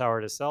cell tower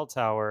to cell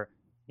tower.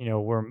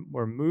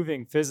 We're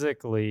moving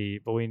physically,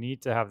 but we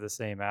need to have the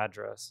same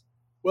address.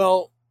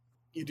 Well,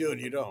 you do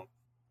and you don't.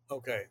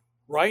 Okay.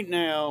 Right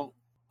now,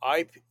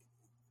 IP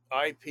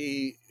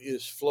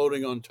is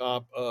floating on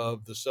top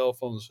of the cell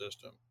phone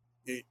system,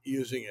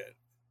 using it,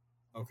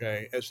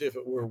 okay, as if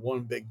it were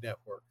one big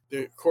network.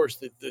 Of course,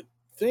 the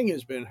thing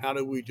has been, how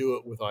do we do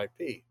it with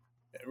IP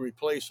and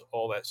replace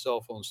all that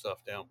cell phone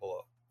stuff down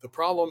below? The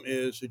problem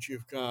is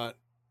that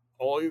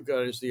all you've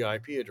got is the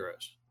IP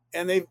address.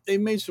 And they've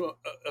made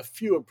a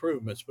few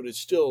improvements, but it's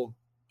still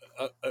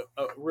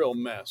a real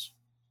mess.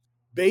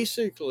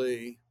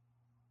 Basically,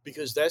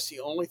 because that's the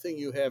only thing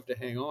you have to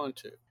hang on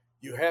to,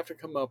 you have to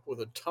come up with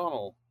a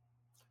tunnel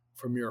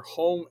from your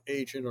home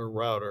agent or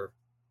router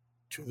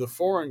to the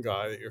foreign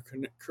guy that you're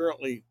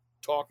currently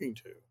talking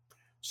to.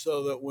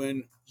 so that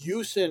when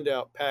you send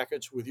out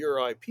packets with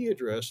your IP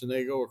address and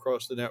they go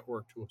across the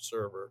network to a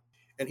server,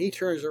 and he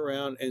turns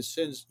around and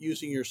sends,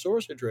 using your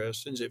source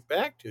address, sends it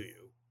back to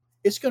you,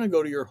 it's going to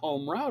go to your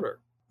home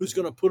router, who's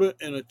going to put it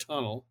in a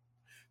tunnel,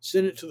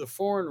 send it to the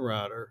foreign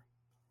router,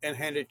 and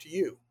hand it to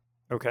you.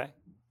 Okay.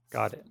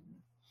 Got it.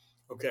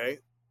 Okay.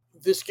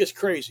 This gets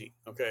crazy.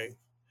 Okay.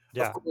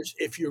 Yeah. Of course,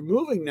 if you're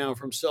moving now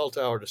from cell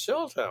tower to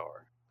cell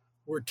tower,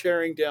 we're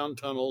tearing down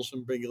tunnels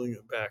and bringing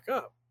it back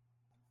up.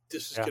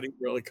 This is getting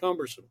really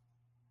cumbersome.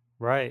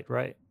 Right.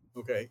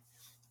 Okay.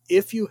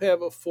 If you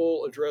have a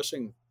full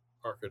addressing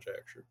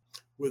architecture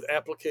with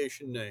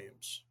application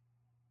names,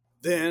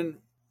 then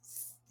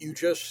you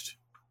just,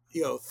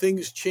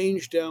 things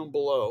change down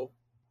below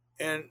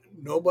and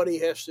nobody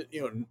has to,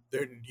 you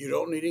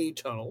don't need any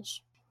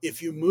tunnels.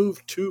 If you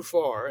move too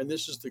far, and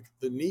this is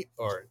the neat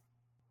part,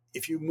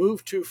 if you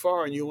move too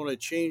far and you want to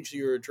change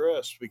your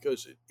address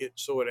because it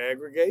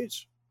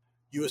aggregates,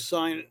 you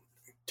assign,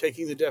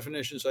 taking the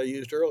definitions I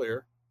used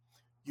earlier,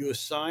 you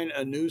assign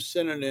a new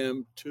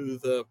synonym to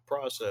the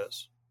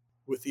process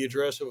with the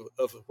address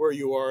of where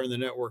you are in the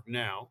network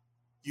now.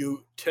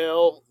 You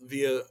tell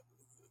via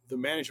the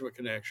management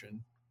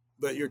connection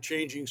that you're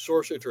changing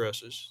source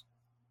addresses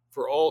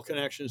for all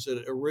connections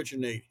that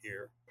originate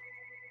here.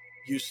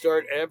 You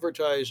start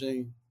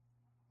advertising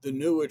the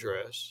new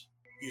address.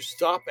 You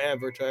stop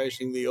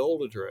advertising the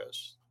old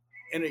address,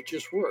 and it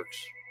just works.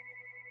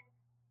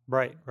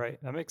 Right.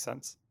 That makes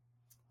sense.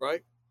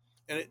 Right.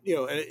 And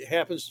it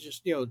happens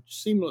just,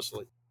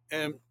 seamlessly.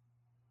 And,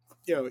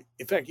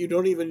 in fact, you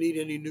don't even need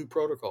any new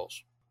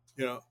protocols,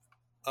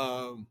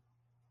 and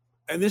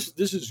this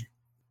is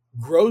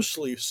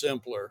grossly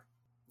simpler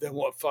than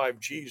what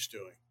 5G is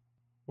doing.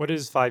 What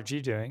is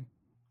 5G doing?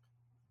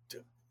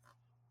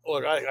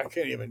 Look, I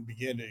can't even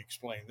begin to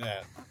explain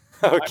that.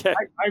 Okay.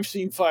 I've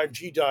seen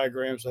 5G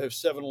diagrams that have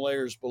 7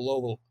 layers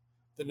below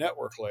the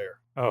network layer.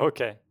 Oh,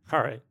 okay.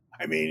 All right.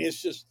 I mean,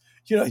 it's just,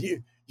 you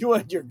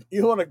want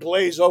to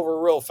glaze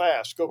over real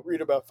fast. Go read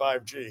about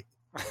 5G.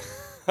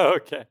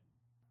 Okay.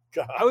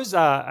 God. I was,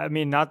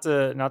 not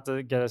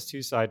to get us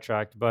too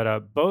sidetracked,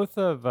 but both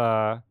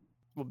of,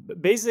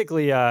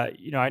 basically,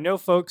 I know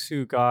folks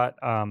who got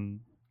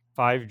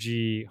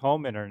 5G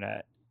home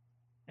internet,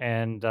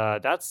 and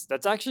that's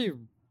actually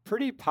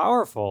pretty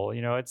powerful.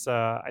 It's,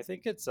 I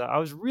think it's, I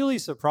was really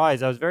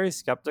surprised. I was very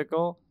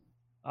skeptical,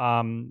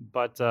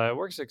 but it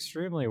works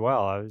extremely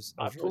well. I was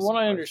really From what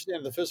surprised. I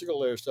understand, the physical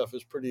layer stuff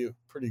is pretty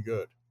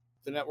good.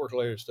 The network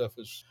layer stuff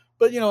is,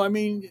 but you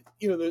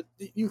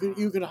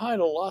can hide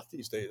a lot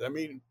these days. I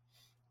mean,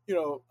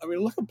 look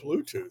at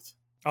Bluetooth.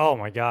 Oh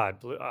my God.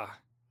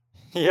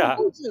 Yeah.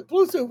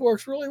 Bluetooth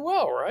works really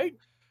well, right?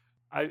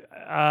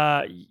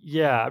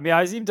 Yeah. I mean,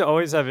 I seem to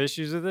always have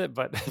issues with it,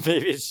 but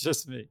maybe it's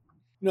just me.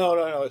 No,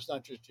 it's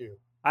not just you.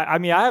 I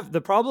mean, I have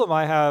the problem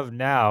I have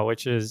now,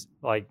 which is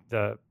like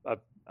the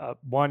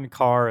one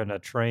car and a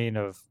train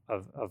of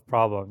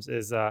problems.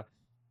 Is I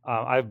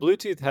have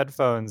Bluetooth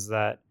headphones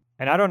that,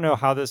 and I don't know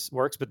how this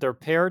works, but they're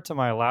paired to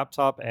my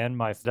laptop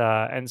and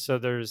and so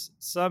there's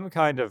some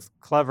kind of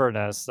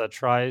cleverness that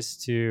tries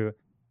to,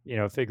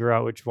 figure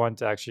out which one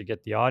to actually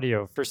get the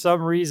audio. For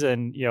some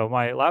reason,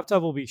 my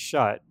laptop will be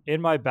shut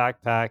in my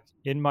backpack,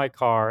 in my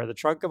car, the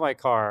trunk of my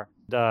car.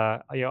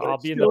 I'll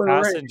be in the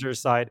passenger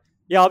side.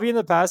 Yeah, I'll be in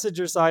the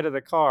passenger side of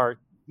the car.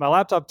 My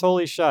laptop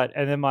totally shut,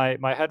 and then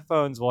my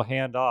headphones will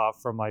hand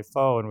off from my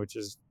phone, which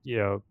is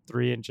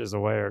 3 inches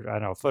away, or I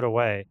don't know, a foot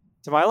away,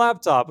 to my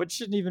laptop, which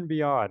shouldn't even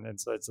be on. And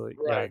so it's like,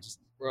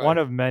 one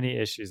of many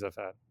issues I've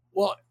had.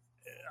 Well,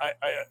 I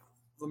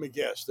let me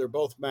guess, they're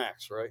both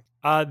Macs, right?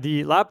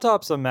 The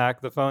laptop's a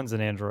Mac, the phone's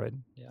an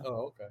Android. Yeah.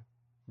 Oh, okay.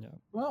 Yeah.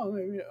 Well,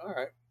 maybe all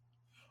right.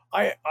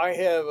 I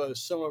have a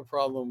similar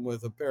problem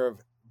with a pair of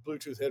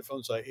Bluetooth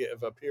headphones I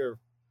have up here,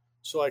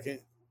 so I can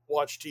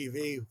watch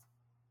TV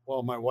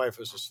while my wife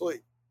is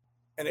asleep,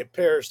 and it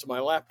pairs to my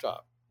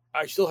laptop.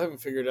 I still haven't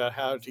figured out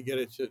how to get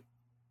it to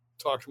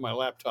talk to my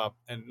laptop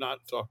and not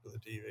talk to the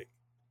TV.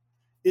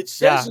 It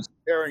says it's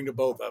pairing to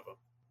both of them,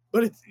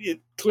 but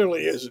it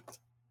clearly isn't.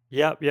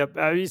 Yep.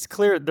 I mean, it's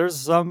clear there's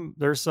some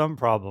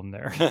problem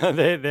there.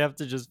 they have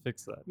to just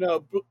fix that.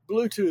 No,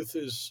 Bluetooth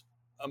is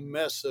a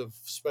mess of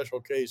special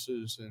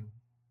cases, and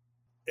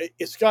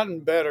it's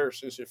gotten better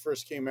since it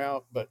first came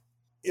out, but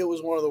it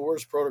was one of the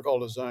worst protocol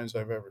designs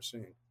I've ever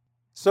seen.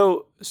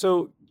 So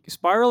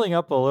spiraling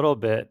up a little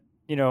bit,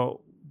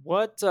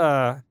 what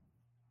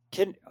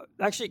can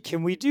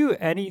we do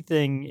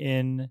anything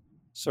in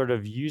sort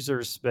of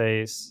user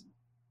space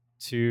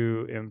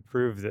to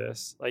improve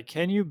this? Like,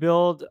 can you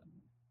build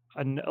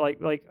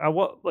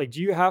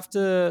do you have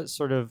to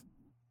sort of,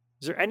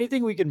 is there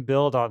anything we can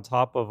build on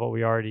top of what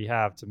we already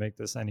have to make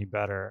this any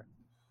better?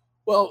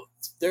 Well,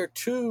 there are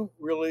 2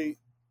 really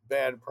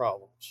bad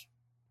problems.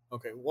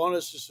 Okay, one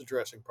is this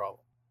addressing problem.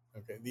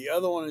 Okay, the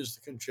other one is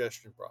the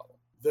congestion problem.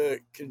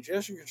 The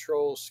congestion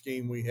control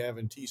scheme we have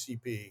in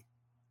TCP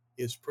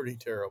is pretty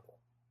terrible,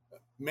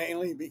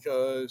 mainly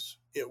because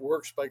it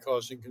works by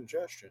causing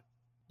congestion.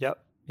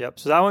 Yep. Yep.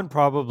 So that one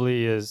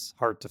probably is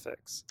hard to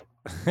fix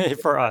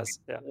for us.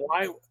 Yeah.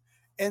 Why?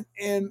 And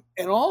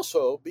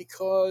also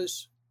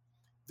because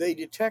they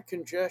detect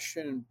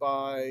congestion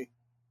by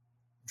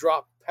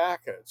drop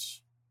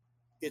packets,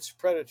 it's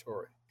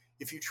predatory.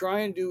 If you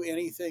try and do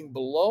anything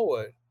below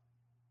it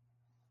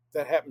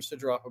that happens to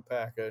drop a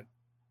packet,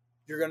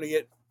 you're going to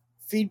get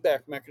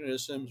feedback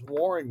mechanisms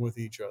warring with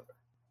each other.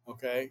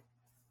 Okay.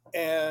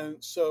 And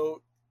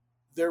so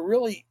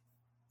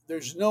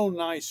there's no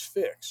nice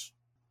fix.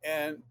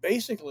 And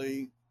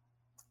basically,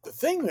 the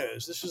thing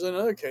is, this is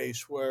another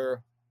case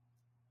where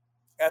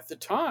at the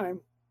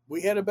time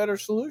we had a better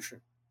solution.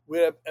 We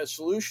had a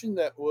solution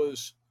that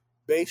was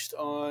based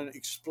on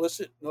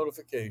explicit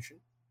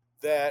notification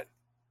that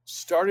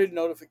started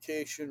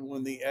notification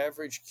when the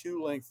average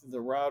queue length in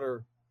the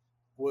router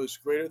was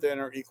greater than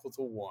or equal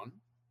to 1.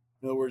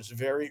 In other words,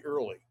 very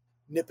early.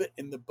 Nip it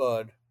in the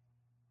bud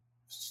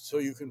so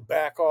you can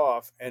back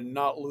off and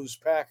not lose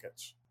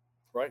packets,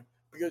 right?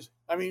 Because,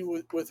 I mean,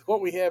 with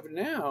what we have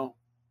now,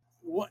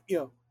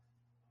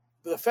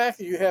 the fact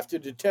that you have to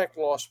detect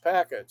lost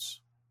packets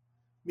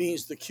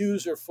means the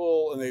queues are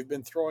full and they've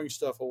been throwing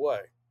stuff away.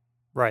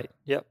 Right.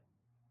 Yep.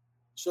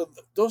 So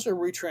those are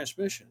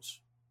retransmissions.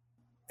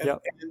 And,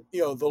 Yep. and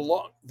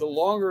the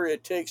longer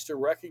it takes to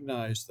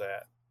recognize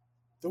that,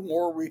 the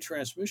more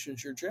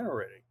retransmissions you're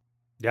generating.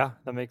 Yeah,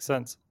 that makes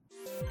sense.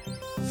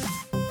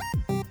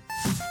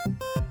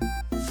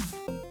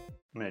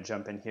 I'm going to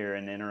jump in here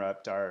and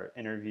interrupt our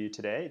interview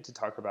today to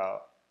talk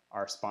about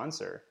our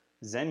sponsor,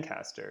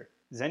 Zencastr.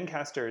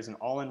 Zencastr is an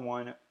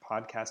all-in-one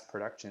podcast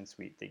production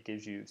suite that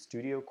gives you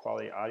studio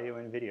quality audio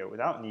and video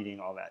without needing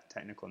all that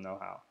technical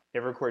know-how. It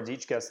records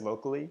each guest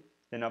locally,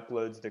 then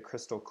uploads the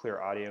crystal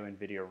clear audio and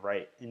video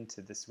right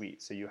into the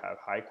suite so you have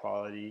high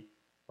quality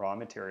raw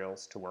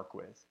materials to work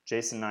with.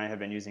 Jason and I have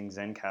been using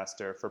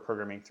Zencastr for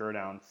Programming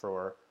Throwdown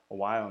for a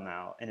while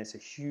now, and it's a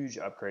huge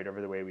upgrade over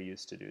the way we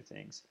used to do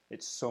things.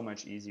 It's so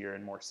much easier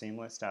and more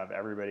seamless to have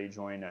everybody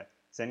join a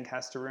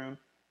Zencastr room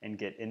and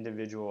get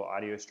individual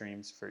audio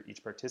streams for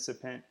each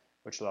participant,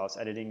 which allows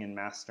editing and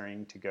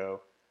mastering to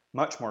go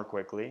much more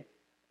quickly.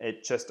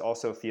 It just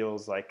also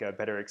feels like a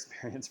better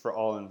experience for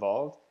all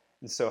involved.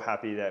 I'm so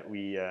happy that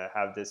we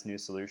have this new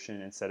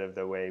solution instead of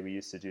the way we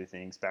used to do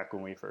things back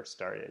when we first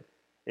started.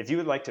 If you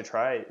would like to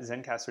try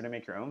Zencastr to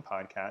make your own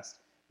podcast,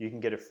 you can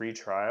get a free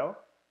trial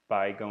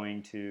by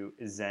going to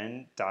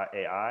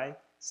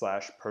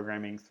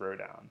zen.ai/programming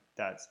throwdown.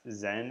 That's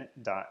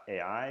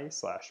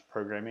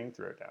zen.ai/programming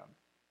throwdown.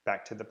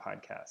 Back to the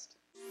podcast.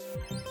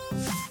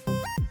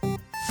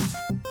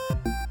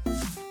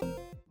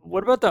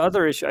 What about the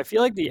other issue? I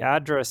feel like the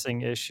addressing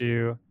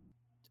issue,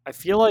 I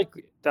feel like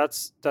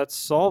that's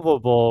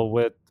solvable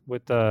with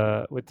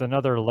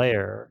another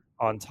layer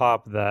on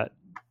top that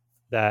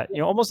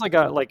almost like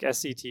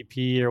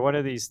SCTP or one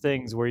of these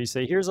things where you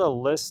say, here's a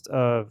list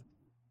of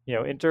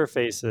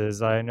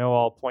interfaces I know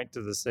all point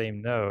to the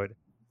same node,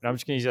 and I'm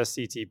just going to use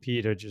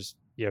SCTP to just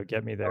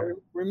get me there.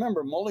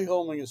 Remember,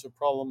 multi-homing is a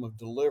problem of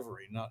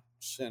delivery, not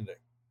sending.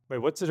 Wait,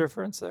 what's the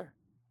difference there?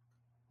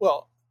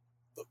 Well,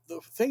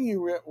 the thing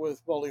you read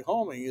with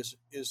multi-homing is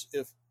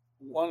if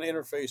one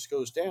interface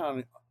goes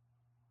down,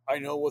 I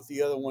know what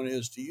the other one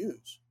is to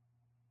use.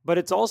 But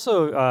it's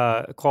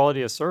also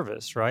quality of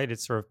service, right?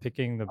 It's sort of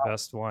picking the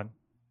best one.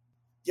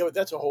 Yeah, but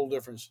that's a whole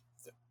different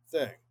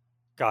thing.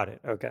 Got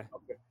it. Okay.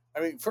 I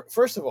mean,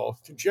 first of all,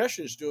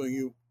 congestion is doing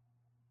you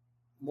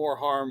more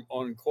harm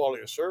on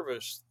quality of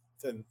service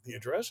than the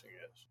addressing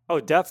is.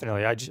 Oh,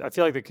 definitely. I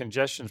feel like the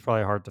congestion is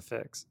probably hard to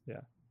fix.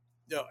 Yeah.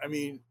 No, I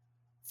mean,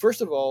 first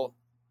of all,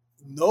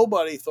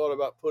 nobody thought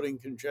about putting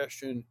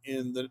congestion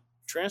in the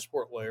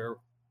transport layer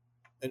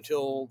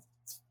until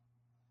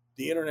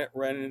the internet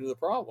ran into the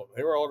problem.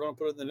 They were all going to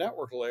put it in the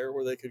network layer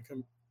where they could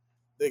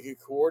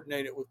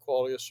coordinate it with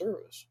quality of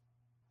service.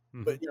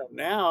 Mm-hmm. But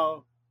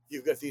now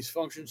you've got these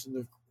functions in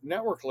the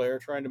network layer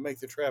trying to make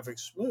the traffic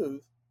smooth,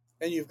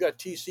 and you've got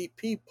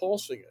TCP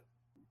pulsing it,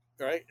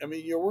 right? I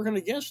mean, you're working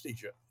against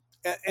each other.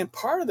 And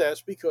part of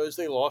that's because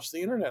they lost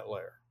the internet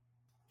layer.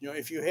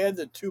 If you had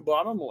the two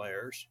bottom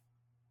layers,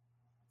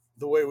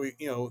 the way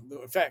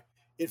in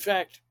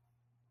fact,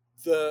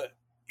 the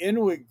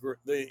INWG,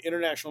 the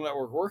International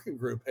Network Working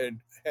Group,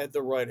 had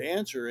the right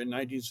answer in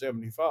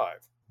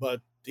 1975,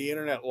 but the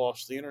internet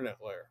lost the internet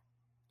layer.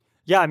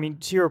 Yeah, I mean,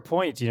 to your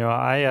point,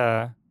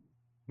 I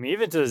mean,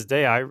 even to this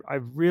day, I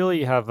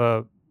really have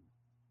a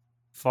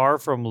far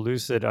from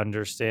lucid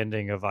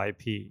understanding of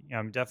IP.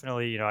 I'm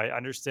definitely, I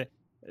understand,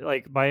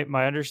 like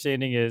my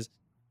understanding is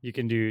you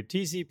can do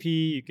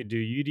TCP, you can do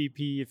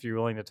UDP if you're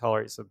willing to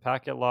tolerate some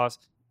packet loss.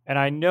 And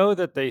I know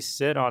that they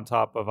sit on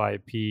top of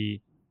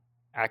IP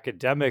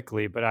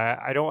academically, but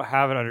I don't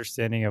have an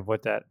understanding of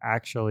what that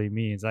actually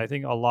means. I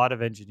think a lot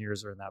of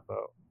engineers are in that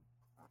boat.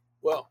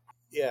 Well,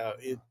 yeah,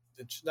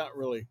 it's not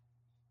really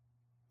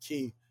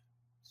key.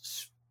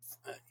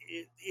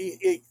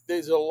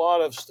 There's a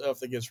lot of stuff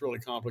that gets really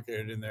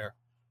complicated in there.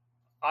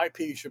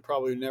 IP should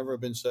probably never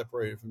have been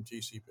separated from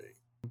TCP.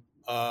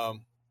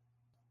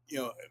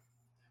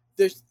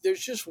 There's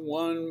just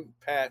one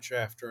patch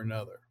after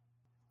another.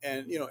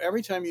 And,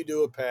 every time you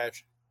do a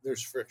patch,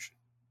 there's friction.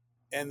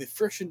 And the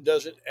friction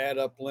doesn't add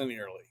up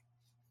linearly.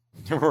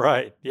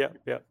 Right. Yep.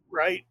 Yep.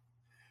 Right.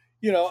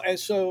 And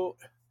so,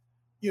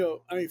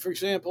 for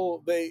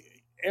example,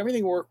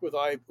 everything worked with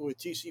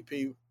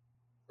TCP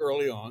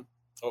early on.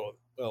 Oh,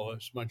 well,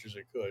 as much as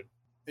it could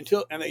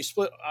and they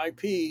split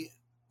IP,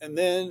 and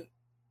then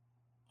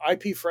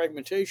IP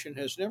fragmentation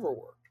has never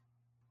worked.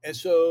 And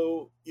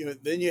so,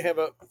 then you have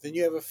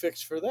a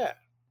fix for that.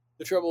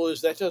 The trouble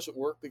is that doesn't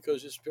work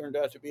because it's turned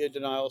out to be a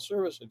denial of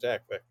service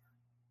attack vector,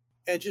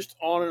 and just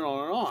on and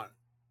on and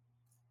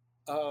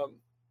on.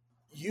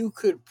 You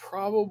could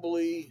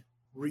probably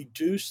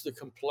reduce the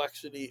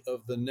complexity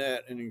of the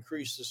net and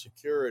increase the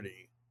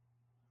security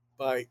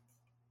by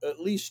at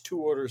least 2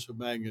 orders of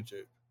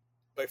magnitude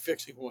by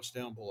fixing what's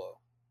down below,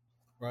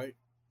 right?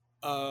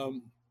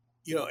 And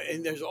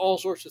there's all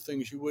sorts of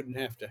things you wouldn't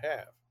have to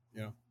have.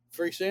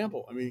 For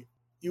example,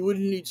 you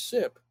wouldn't need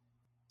SIP.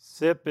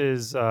 SIP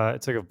is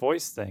it's like a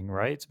voice thing,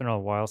 right? It's been a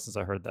while since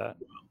I heard that.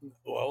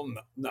 Well,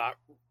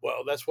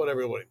 that's what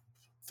everybody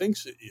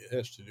thinks it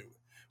has to do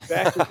with.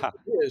 Back to what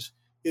it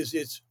is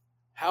it's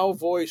how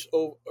voice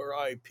over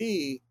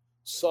IP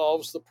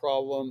solves the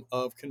problem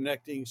of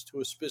connecting to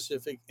a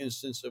specific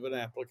instance of an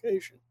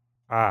application.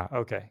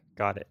 Okay.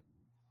 Got it.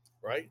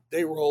 Right?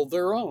 They rolled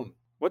their own.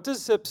 What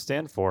does SIP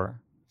stand for?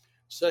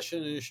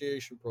 Session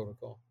Initiation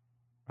Protocol.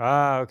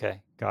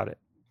 Okay. Got it.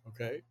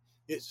 Okay.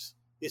 It's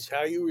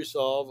how you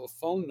resolve a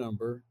phone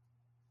number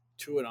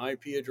to an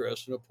IP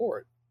address and a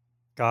port.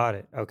 Got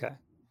it. Okay.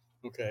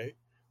 Okay.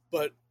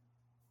 But,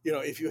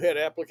 if you had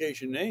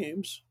application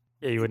names,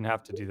 yeah, you wouldn't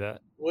have to do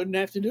that. Wouldn't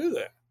have to do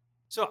that.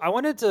 So I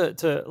wanted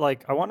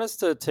to I want us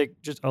to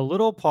take just a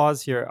little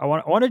pause here. I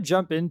want to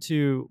jump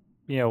into,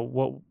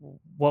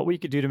 what we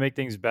could do to make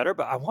things better,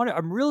 but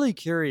I'm really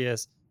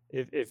curious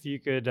if you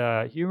could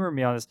humor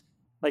me on this.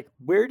 Like,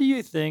 where do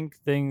you think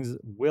things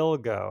will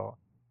go?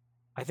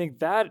 I think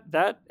that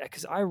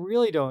because I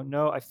really don't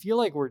know. I feel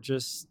like we're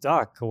just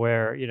stuck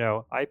where,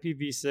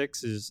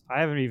 IPv6 is, I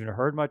haven't even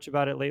heard much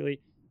about it lately.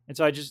 And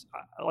so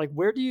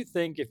where do you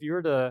think, if you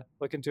were to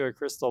look into a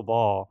crystal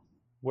ball,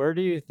 where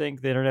do you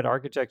think the internet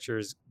architecture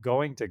is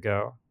going to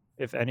go,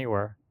 if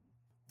anywhere?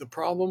 The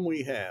problem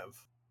we have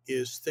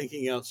is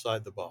thinking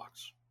outside the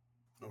box,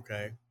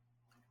 okay?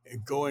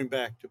 And going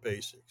back to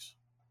basics.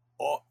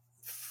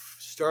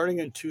 Starting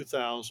in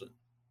 2000,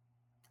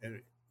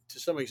 and to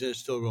some extent it's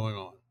still going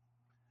on,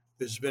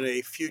 there's been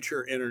a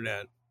future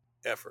internet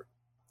effort.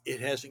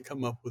 It hasn't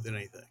come up with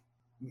anything.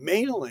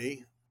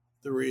 Mainly,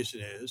 the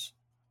reason is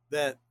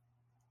that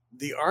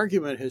the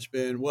argument has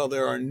been, well,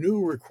 there are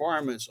new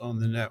requirements on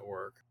the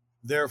network,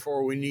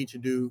 therefore we need to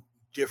do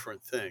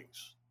different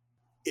things.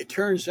 It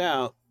turns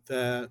out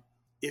that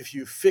if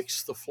you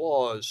fix the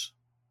flaws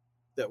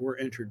that were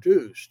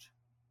introduced,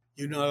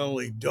 you not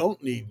only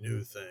don't need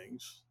new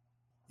things,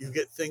 you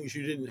get things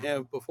you didn't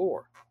have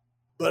before.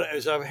 But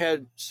as I've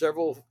had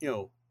several,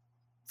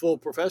 full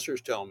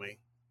professors tell me,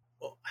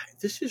 well,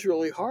 this is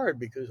really hard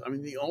because,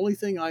 the only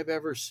thing I've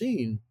ever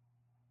seen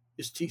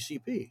is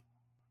TCP.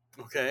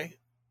 Okay?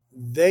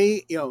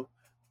 But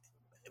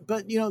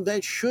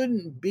that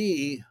shouldn't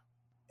be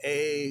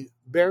a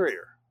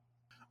barrier.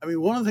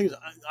 One of the things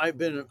I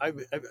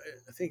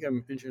think I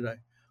mentioned,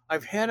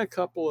 I've had a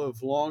couple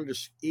of long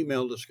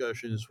email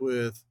discussions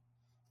with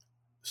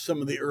some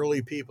of the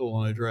early people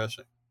on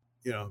addressing,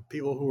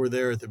 people who were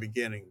there at the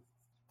beginning,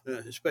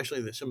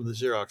 especially some of the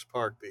Xerox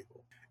PARC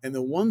people. And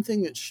the one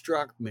thing that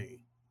struck me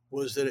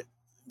was that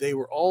they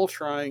were all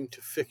trying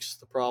to fix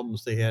the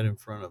problems they had in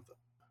front of them.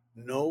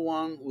 No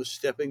one was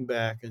stepping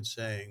back and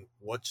saying,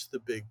 what's the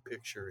big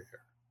picture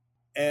here?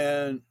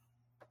 And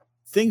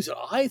things that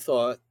I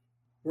thought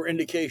were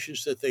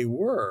indications that they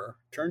were,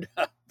 turned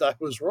out I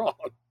was wrong.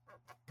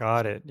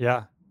 Got it.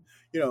 Yeah.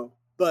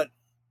 But,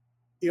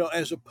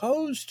 as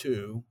opposed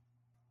to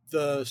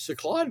the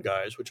Cyclad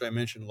guys, which I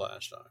mentioned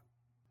last time,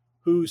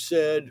 who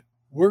said,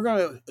 we're going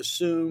to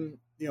assume,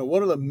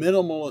 what are the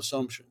minimal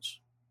assumptions,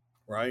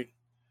 right?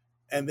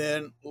 And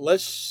then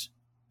let's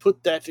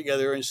put that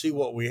together and see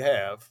what we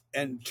have.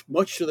 And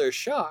much to their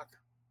shock,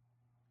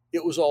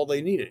 it was all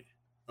they needed.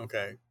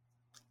 Okay.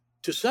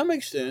 To some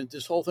extent,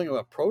 this whole thing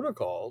about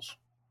protocols,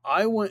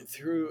 I went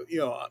through,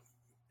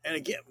 and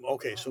again,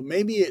 okay, so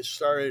maybe it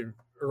started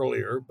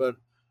earlier, but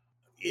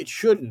it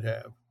shouldn't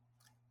have.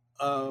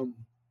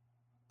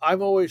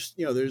 I've always,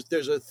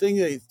 there's a thing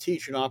they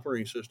teach in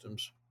operating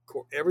systems.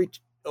 Every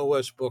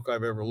OS book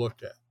I've ever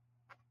looked at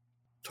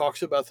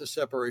talks about the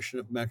separation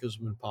of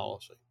mechanism and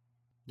policy.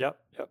 Yep.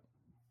 All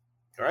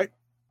right.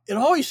 It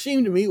always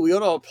seemed to me we ought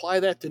to apply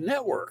that to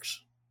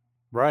networks.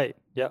 Right.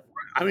 Yep.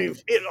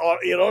 It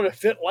ought to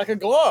fit like a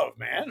glove,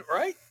 man.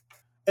 Right.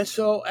 And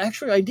so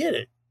actually I did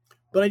it,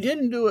 but I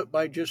didn't do it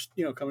by just,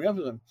 coming up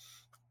with them.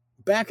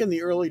 Back in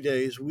the early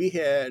days, we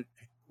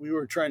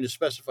were trying to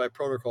specify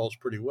protocols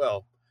pretty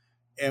well.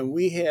 And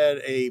we had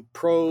a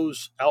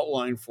pros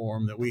outline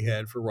form that we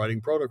had for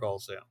writing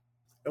protocols down.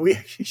 And we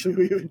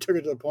even took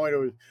it to the point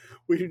of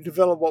we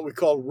developed what we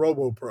called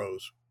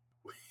RoboPros.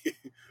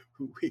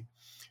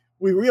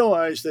 we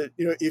realized that,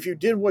 if you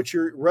did what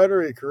your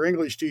rhetoric or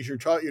English teacher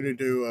taught you to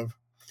do of,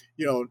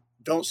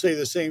 don't say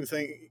the same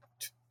thing,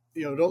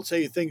 don't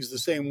say things the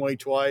same way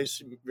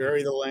twice,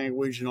 vary the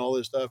language and all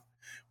this stuff,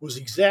 was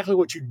exactly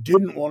what you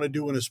didn't want to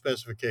do in a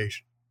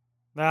specification.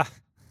 Ah.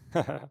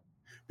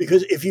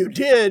 Because if you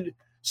did,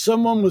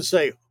 someone would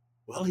say,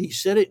 well, he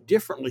said it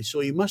differently, so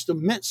he must have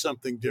meant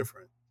something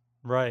different.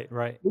 Right.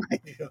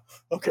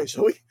 Okay,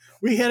 so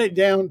we had it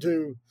down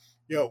to,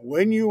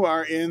 when you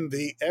are in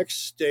the X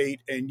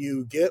state and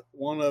you get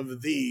one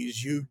of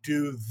these, you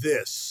do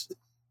this.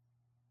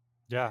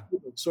 Yeah.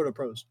 Sort of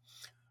pros.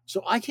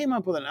 So I came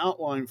up with an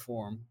outline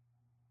form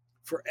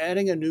for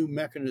adding a new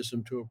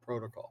mechanism to a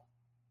protocol.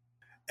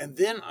 And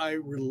then I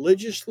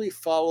religiously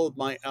followed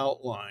my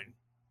outline,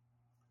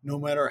 no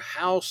matter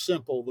how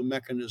simple the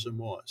mechanism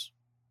was.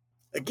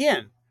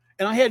 Again,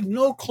 and I had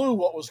no clue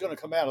what was going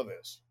to come out of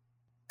this.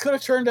 Could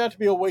have turned out to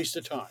be a waste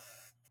of time.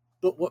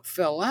 But what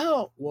fell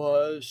out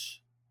was,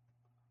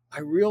 I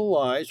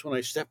realized when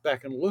I stepped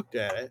back and looked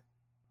at it,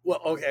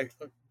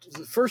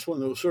 the first one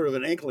that was sort of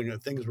an inkling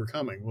that things were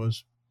coming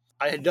was,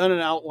 I had done an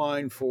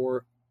outline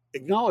for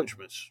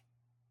acknowledgments,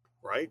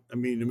 right? I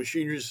mean, the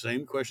machinery is the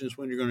same. Question is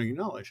when you're going to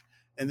acknowledge.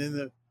 And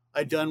then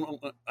I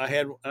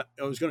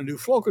was going to do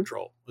flow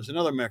control as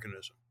another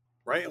mechanism,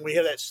 right? And we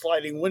had that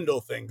sliding window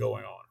thing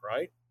going on,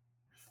 right?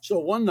 So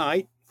one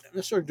night,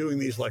 I started doing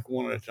these like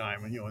one at a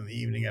time, and in the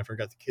evening after I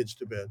got the kids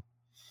to bed.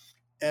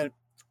 And,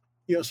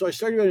 so I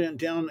started writing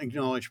down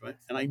acknowledgement,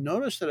 and I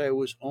noticed that I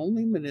was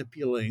only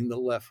manipulating the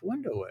left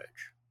window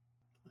edge.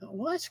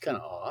 Well, that's kind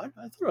of odd.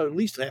 I thought I'd at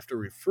least have to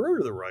refer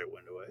to the right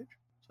window edge.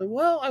 So,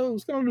 I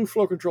was going to do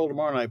flow control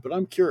tomorrow night, but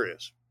I'm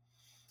curious.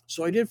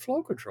 So I did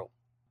flow control,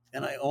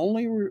 and I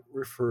only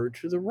referred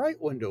to the right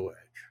window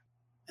edge.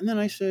 And then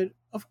I said,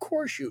 of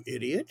course, you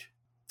idiot.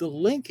 The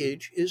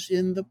linkage is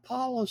in the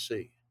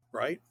policy,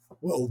 right?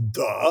 Well,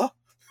 duh.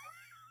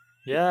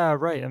 Yeah,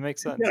 right. That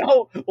makes sense.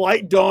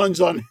 Light dawns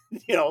on,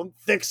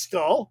 thick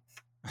skull.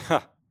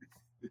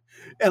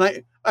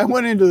 And I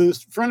went into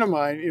this friend of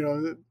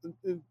mine,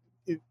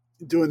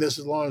 doing this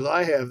as long as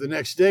I have, the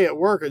next day at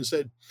work, and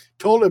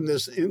told him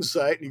this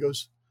insight. And he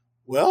goes,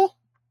 well,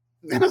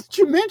 now that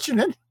you mention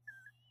it,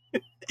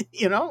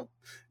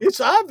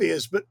 it's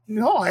obvious, but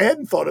no, I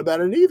hadn't thought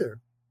about it either.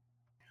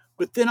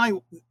 But then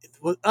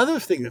the other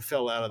thing that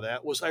fell out of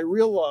that was I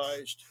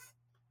realized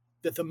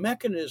that the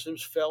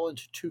mechanisms fell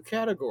into two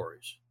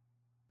categories.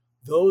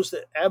 Those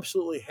that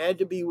absolutely had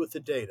to be with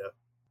the data,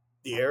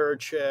 the error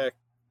check,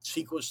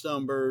 sequence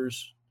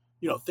numbers,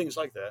 things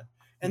like that.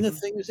 And the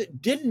things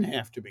that didn't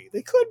have to be.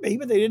 They could be,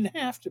 but they didn't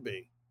have to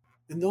be.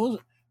 And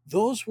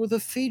those were the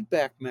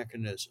feedback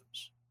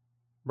mechanisms.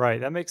 Right,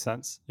 that makes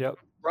sense. Yep.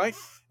 Right?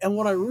 And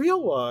what I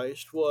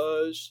realized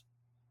was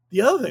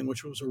the other thing,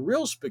 which was a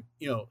real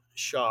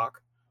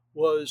shock,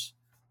 was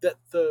that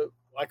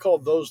I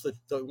called those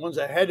the ones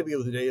that had to be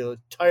with the data,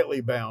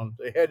 tightly bound.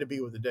 They had to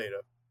be with the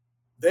data.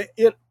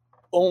 It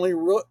only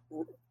wrote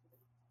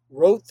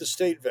the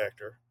state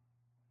vector,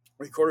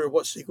 recorded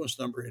what sequence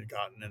number it had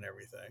gotten and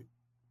everything.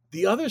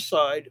 The other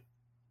side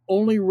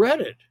only read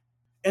it.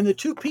 And the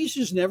two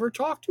pieces never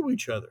talked to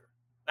each other.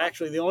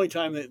 Actually, the only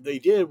time that they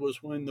did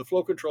was when the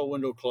flow control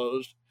window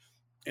closed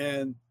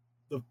and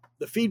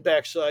the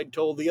feedback side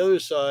told the other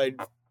side,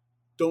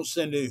 don't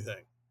send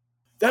anything.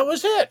 That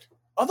was it.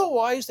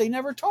 Otherwise, they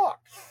never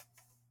talked.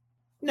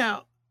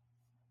 Now,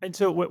 and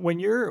so when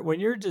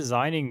you're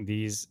designing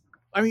these,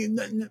 I mean,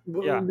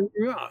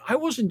 I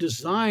wasn't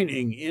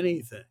designing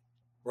anything,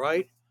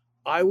 right?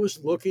 I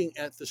was looking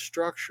at the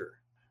structure,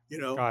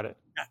 Got it.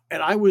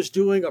 And I was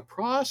doing a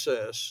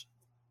process,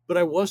 but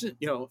I wasn't,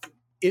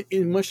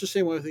 in much the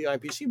same way with the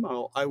IPC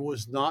model, I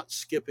was not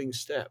skipping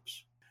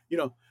steps.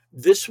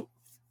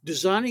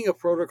 Designing a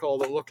protocol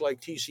that looked like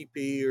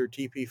TCP or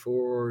TP4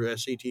 or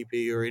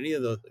SCTP or any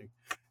of those things,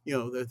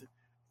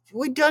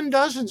 we'd done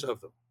dozens of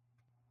them,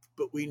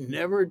 but we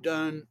never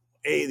done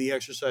the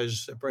exercise of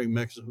separating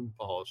mechanism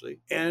policy.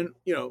 And,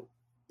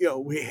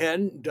 we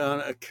hadn't done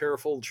a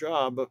careful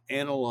job of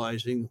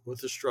analyzing what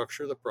the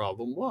structure of the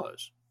problem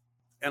was.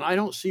 And I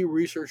don't see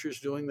researchers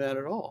doing that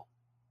at all.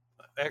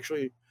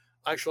 Actually,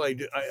 I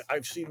do.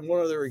 I've seen one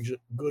other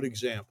good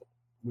example,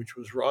 which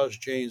was Roz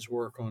Jane's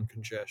work on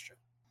congestion.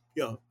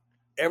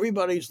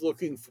 Everybody's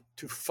looking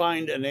to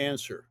find an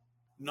answer,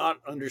 not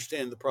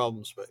understand the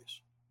problem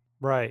space.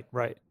 Right.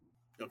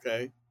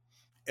 Okay.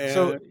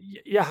 So,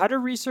 how do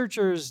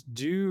researchers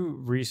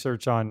do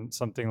research on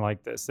something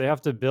like this? They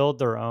have to build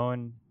their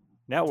own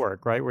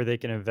network, right? Where they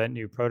can invent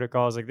new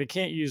protocols. Like they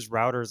can't use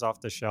routers off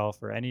the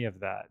shelf or any of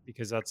that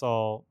because that's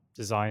all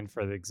designed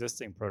for the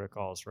existing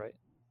protocols, right?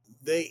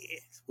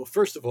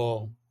 First of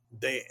all,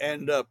 they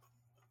end up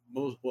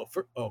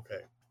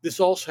this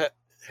also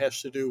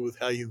has to do with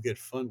how you get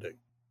funding.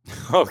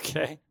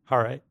 Okay. All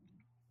right.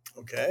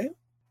 Okay.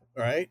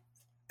 All right.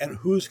 And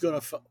who's going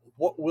to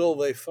what will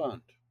they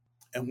fund?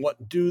 And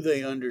what do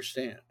they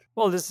understand?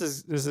 Well, this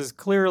is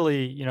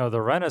clearly,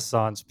 the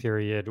Renaissance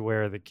period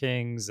where the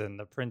kings and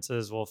the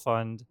princes will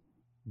fund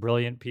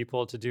brilliant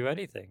people to do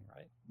anything,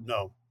 right?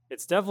 No.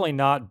 It's definitely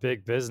not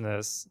big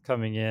business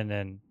coming in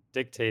and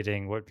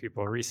dictating what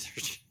people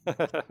research.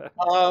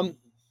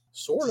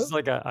 Sort Just of.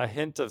 like a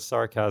hint of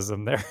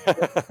sarcasm there.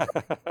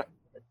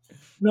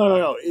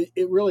 No.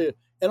 It really is.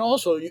 And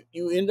also,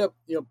 you end up,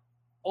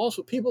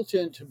 also people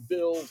tend to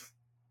build,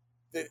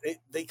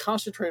 they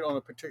concentrate on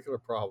a particular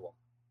problem,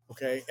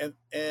 okay?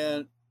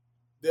 And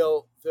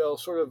they'll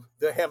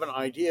have an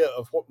idea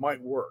of what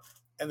might work,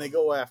 and they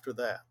go after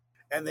that.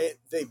 And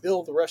they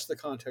build the rest of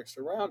the context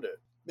around it.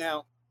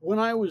 Now, when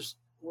I was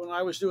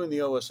doing the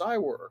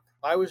OSI work,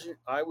 I was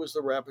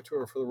the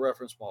rapporteur for the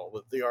reference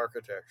model, the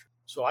architecture.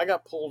 So I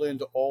got pulled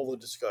into all the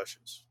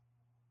discussions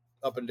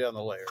up and down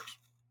the layers.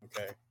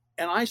 Okay.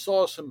 And I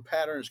saw some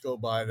patterns go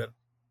by that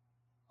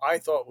I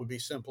thought would be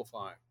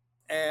simplifying.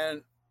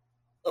 And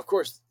of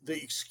course,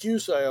 the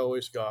excuse I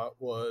always got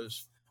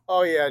was,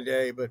 oh yeah,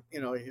 Dave, but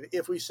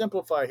if we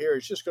simplify here,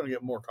 it's just going to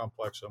get more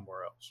complex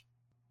somewhere else.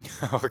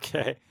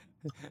 Okay.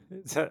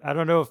 I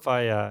don't know if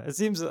it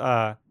seems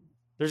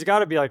there's got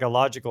to be like a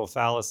logical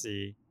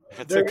fallacy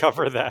to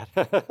cover that.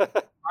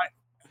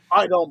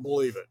 I don't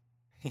believe it.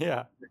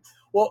 Yeah.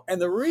 Well,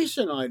 and the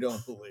reason I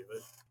don't believe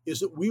it is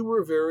that we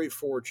were very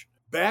fortunate.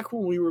 Back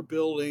when we were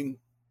building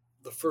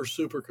the first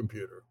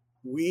supercomputer,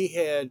 we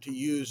had to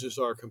use as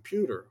our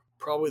computer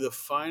probably the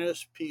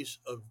finest piece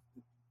of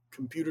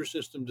computer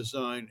system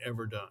design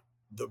ever done,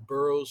 the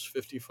Burroughs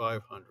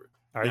 5500.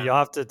 All right, you'll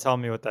have to tell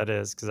me what that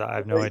is because I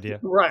have no idea.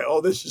 Right. Oh,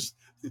 this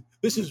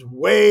is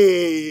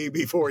way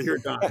before your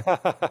time.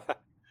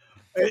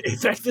 In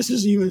fact, this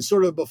is even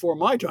sort of before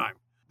my time.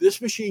 This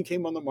machine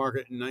came on the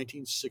market in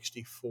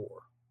 1964.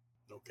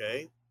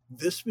 Okay.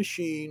 This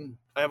machine,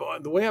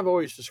 the way I've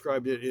always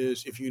described it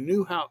is if you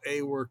knew how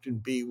A worked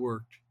and B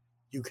worked,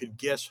 you could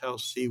guess how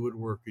C would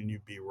work and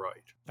you'd be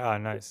right. Ah,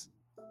 nice.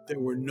 There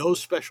were no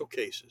special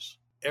cases.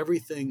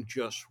 Everything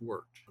just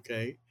worked.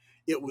 Okay.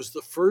 It was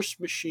the first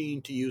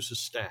machine to use a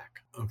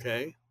stack.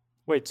 Okay.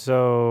 Wait,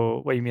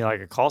 you mean like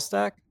a call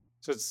stack?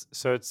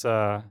 So it's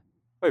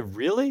wait,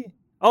 really?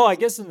 Oh, I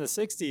guess in the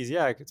 60s,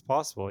 yeah, it's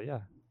possible.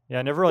 Yeah. Yeah,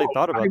 I never really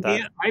thought about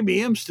that.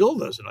 IBM still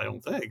does it, I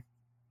don't think.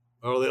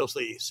 Or else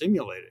they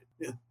simulate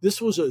it.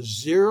 This was a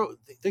zero,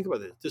 think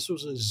about this. This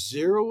was a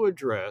zero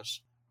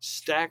address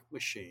stack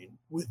machine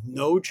with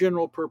no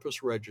general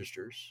purpose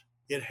registers.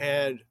 It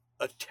had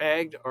a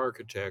tagged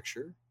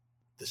architecture.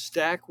 The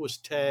stack was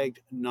tagged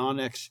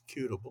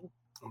non-executable,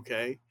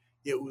 okay?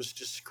 It was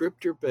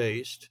descriptor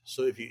based,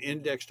 so if you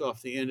indexed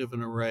off the end of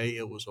an array,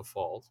 it was a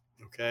fault,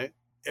 okay?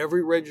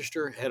 Every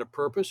register had a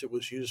purpose. It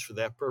was used for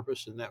that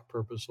purpose and that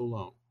purpose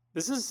alone.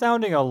 This is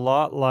sounding a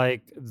lot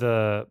like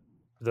the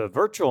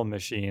virtual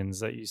machines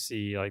that you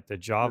see, like the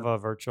Java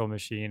virtual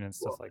machine and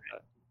stuff like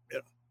that.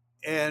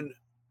 Yeah. And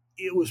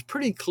it was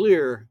pretty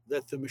clear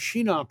that the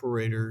machine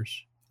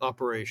operations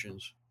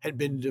had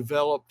been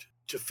developed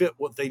to fit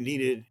what they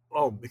needed.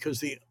 Oh, because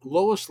the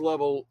lowest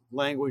level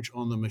language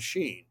on the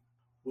machine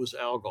was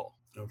ALGOL,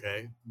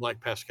 okay, like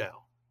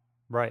Pascal.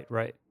 Right.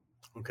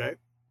 Okay.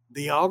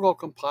 The ALGOL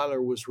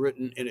compiler was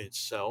written in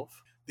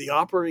itself. The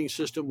operating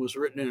system was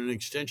written in an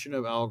extension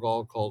of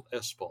ALGOL called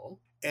SPAL.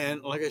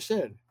 And like I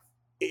said,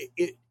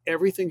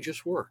 everything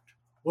just worked.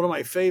 One of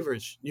my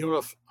favorites,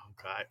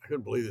 I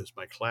couldn't believe this,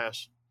 my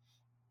class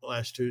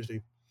last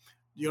Tuesday.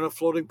 You know what a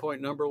floating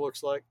point number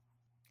looks like?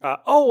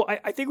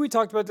 I think we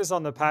talked about this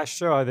on the past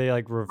show. Are they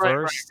like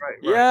reversed?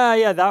 Right.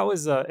 Yeah, that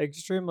was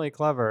extremely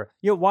clever.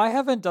 Why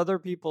haven't other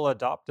people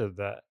adopted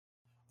that?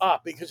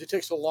 Because it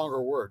takes a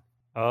longer word.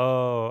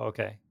 Oh,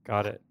 okay.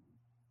 Got it.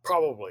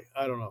 Probably.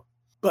 I don't know.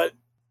 But,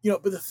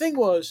 but the thing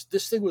was,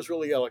 this thing was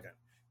really elegant.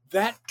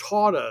 That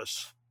taught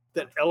us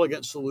that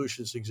elegant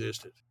solutions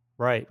existed.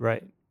 Right.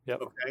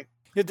 Yep. Okay.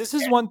 Yeah, this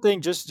is one thing,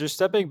 just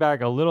stepping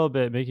back a little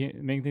bit,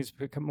 making things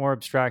become more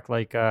abstract.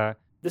 Like,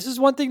 this is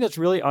one thing that's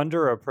really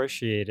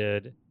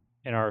underappreciated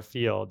in our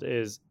field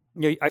is,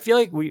 I feel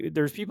like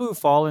there's people who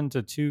fall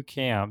into two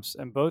camps,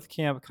 and both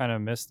camp kind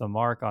of miss the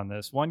mark on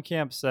this. One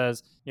camp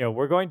says,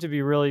 we're going to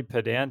be really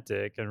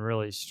pedantic and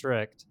really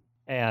strict,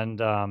 and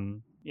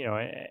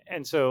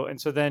and so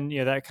then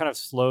that kind of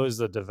slows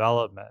the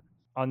development.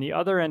 On the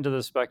other end of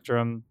the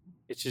spectrum,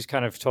 it's just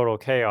kind of total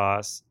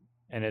chaos,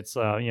 and it's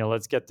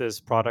let's get this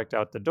product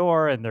out the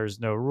door, and there's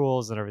no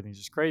rules, and everything's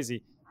just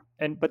crazy.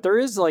 But there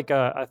is like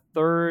a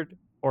third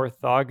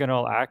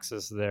orthogonal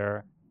axis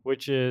there,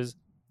 which is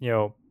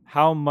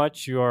how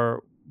much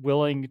you're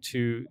willing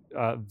to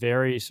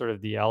vary sort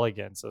of the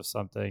elegance of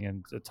something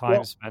and the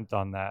time spent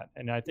on that.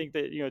 And I think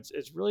that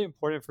it's really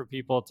important for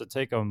people to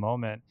take a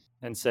moment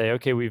and say,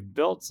 okay, we've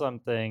built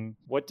something.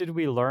 What did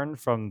we learn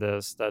from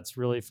this that's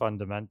really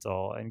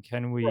fundamental? And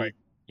can we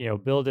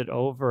build it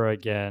over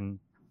again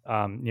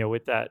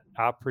with that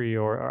a priori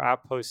or a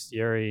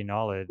posteriori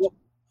knowledge? Well,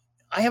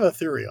 I have a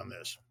theory on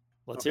this.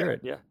 Let's hear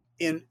it. Yeah.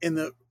 In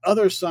the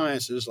other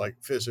sciences like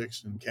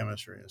physics and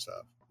chemistry and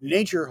stuff,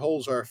 nature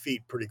holds our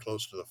feet pretty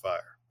close to the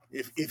fire.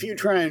 If you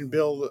try and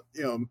build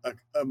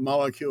a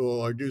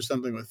molecule or do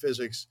something with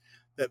physics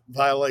that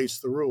violates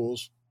the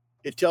rules,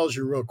 it tells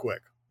you real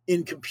quick.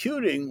 In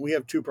computing, we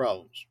have two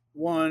problems.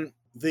 One,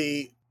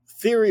 the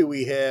theory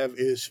we have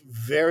is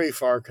very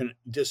far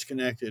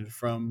disconnected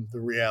from the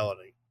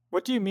reality.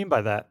 What do you mean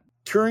by that?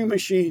 Turing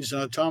machines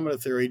and automata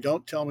theory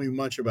don't tell me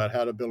much about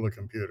how to build a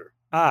computer.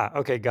 Ah,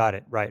 okay, got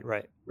it. Right.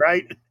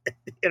 Right?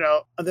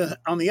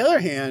 On the other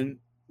hand,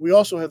 we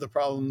also have the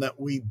problem that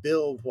we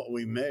build what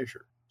we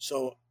measure.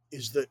 So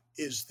is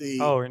the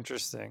Oh,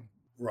 interesting.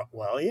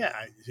 well,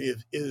 yeah,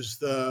 is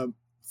the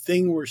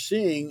thing we're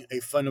seeing a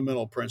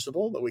fundamental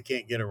principle that we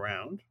can't get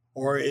around,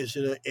 or is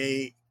it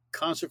a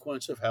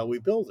consequence of how we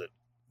build it?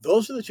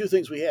 Those are the two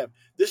things we have.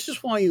 This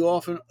is why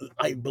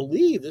I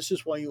believe this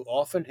is why you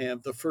often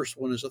have the first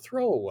one as a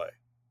throwaway,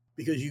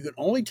 because you can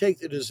only take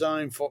the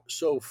design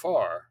so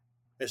far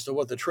as to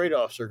what the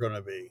trade-offs are going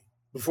to be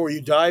before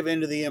you dive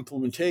into the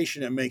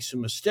implementation and make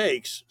some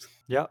mistakes.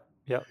 Yep.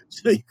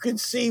 So you can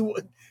see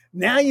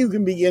now you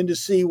can begin to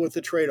see what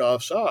the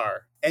trade-offs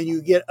are, and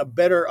you get a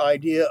better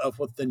idea of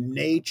what the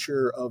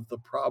nature of the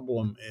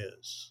problem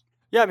is.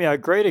 Yeah, I mean, a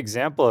great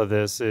example of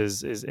this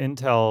is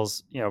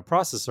Intel's,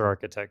 processor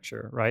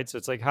architecture, right? So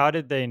it's like, how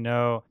did they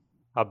know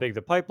how big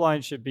the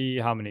pipeline should be,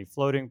 how many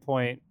floating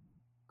point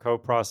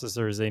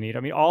co-processors they need? I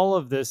mean, all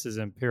of this is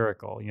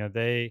empirical.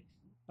 They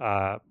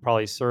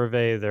probably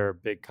survey their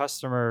big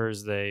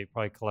customers, they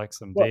probably collect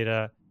some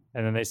data,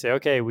 and then they say,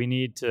 okay, we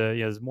need to,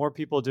 there's more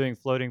people doing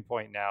floating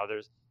point now.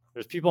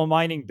 There's people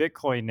mining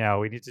Bitcoin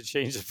now. We need to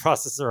change the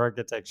processor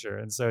architecture.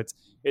 And so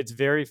it's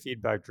very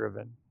feedback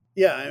driven.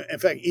 Yeah, in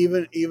fact,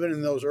 even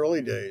in those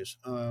early days,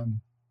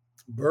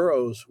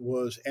 Burroughs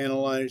was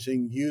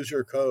analyzing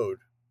user code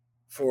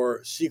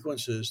for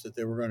sequences that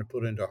they were going to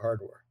put into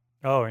hardware.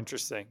 Oh,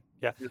 interesting.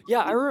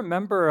 Yeah. I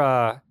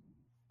remember.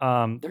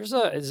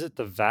 Is it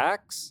the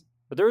VAX?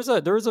 But there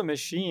was a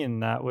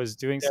machine that was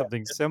doing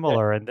something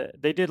similar, and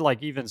they did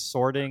like even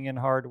sorting in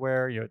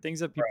hardware. Things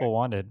that people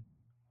wanted.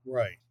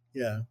 Right.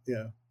 Yeah.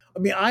 I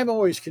mean, I've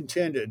always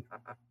contended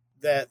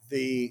that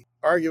the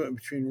argument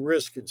between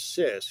RISC and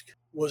CISC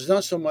was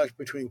not so much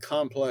between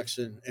complex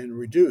and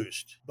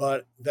reduced,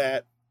 but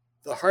that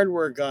the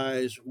hardware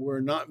guys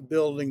were not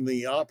building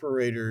the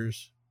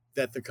operators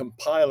that the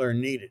compiler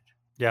needed.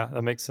 Yeah,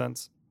 that makes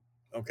sense.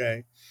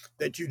 Okay,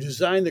 that you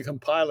design the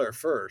compiler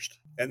first,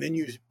 and then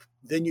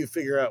you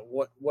figure out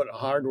what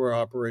hardware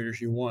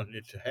operators you want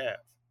it to have,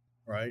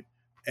 right?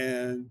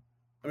 And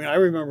I mean, I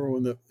remember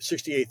when the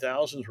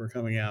 68000s were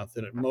coming out,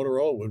 that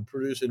Motorola would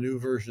produce a new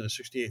version of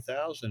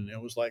 68000.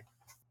 It was like,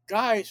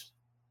 guys,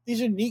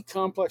 these are neat,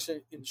 complex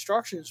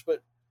instructions,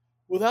 but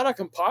without a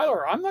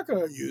compiler, I'm not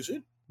going to use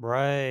it.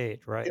 Right.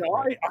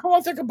 I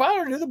want the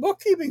compiler to do the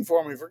bookkeeping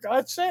for me, for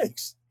God's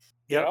sakes.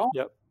 Yep.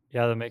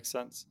 Yeah, that makes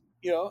sense.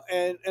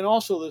 And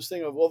also this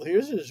thing of, well,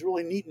 here's this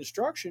really neat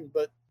instruction,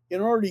 but in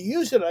order to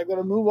use it, I've got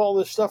to move all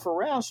this stuff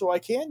around so I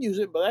can use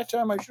it. By that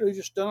time, I should have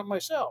just done it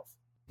myself.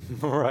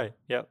 Right.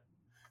 Yep.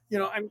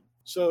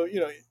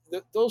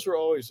 Those are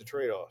always the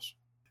trade-offs.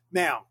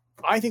 Now,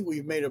 I think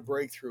we've made a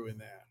breakthrough in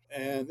that.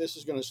 And this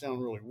is going to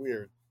sound really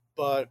weird,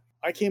 but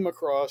I came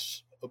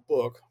across a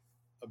book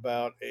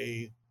about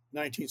a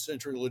 19th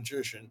century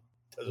logician,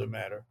 doesn't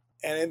matter.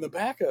 And in the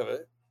back of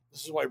it,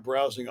 this is why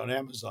browsing on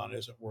Amazon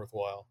isn't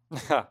worthwhile.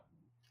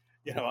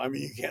 You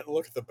can't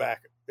look at the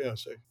back.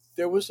 So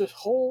there was this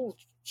whole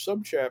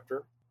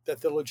subchapter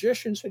that the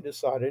logicians had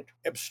decided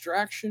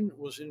abstraction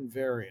was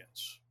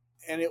invariance.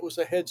 And it was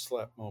a head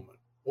slap moment.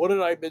 What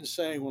had I been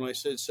saying when I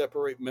said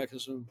separate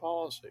mechanism and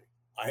policy?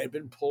 I had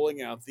been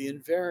pulling out the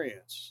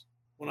invariance.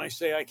 When I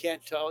say I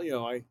can't tell,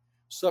 I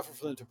suffer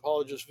from the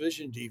topologist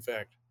vision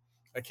defect.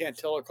 I can't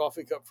tell a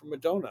coffee cup from a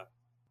donut.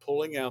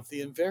 Pulling out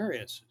the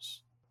invariances.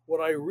 What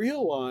I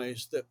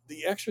realized that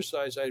the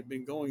exercise I had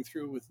been going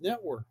through with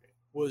networking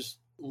was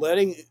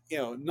letting,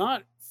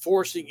 not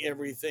forcing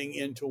everything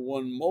into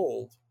one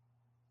mold,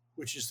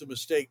 which is the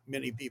mistake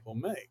many people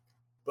make.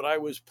 But I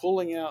was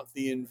pulling out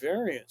the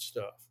invariant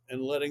stuff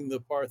and letting the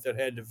part that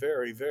had to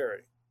vary.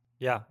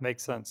 Yeah,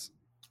 makes sense.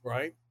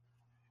 Right?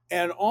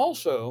 And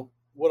also,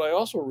 what I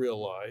also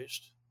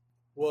realized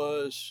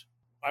was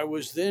I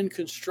was then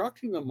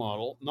constructing the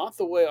model not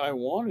the way I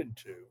wanted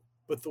to,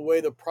 but the way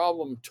the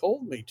problem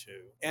told me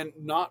to, and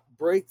not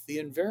break the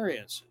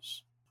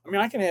invariances. I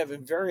mean, I can have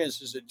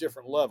invariances at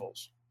different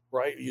levels,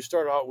 right? You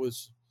start out with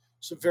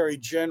some very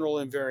general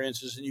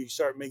invariances, and you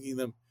start making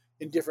them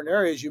in different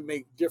areas. You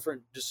make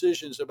different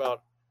decisions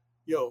about,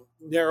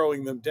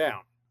 narrowing them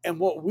down. And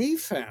what we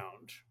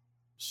found,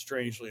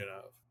 strangely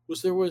enough,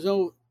 was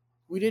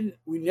we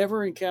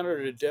never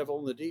encountered a devil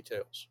in the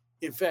details.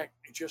 In fact,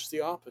 just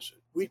the opposite.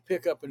 We'd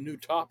pick up a new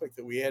topic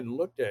that we hadn't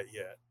looked at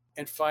yet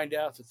and find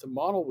out that the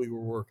model we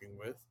were working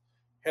with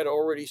had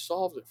already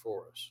solved it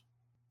for us.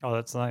 Oh,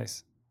 that's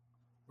nice.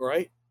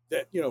 Right?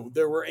 That,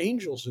 there were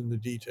angels in the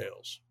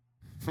details.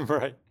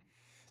 Right.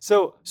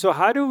 So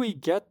how do we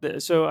get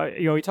this? So,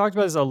 we talked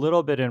about this a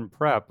little bit in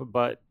prep,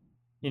 but,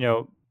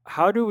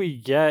 how do we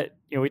get,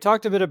 we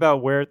talked a bit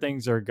about where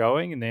things are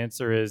going, and the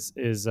answer is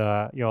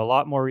a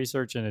lot more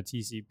research into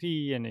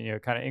TCP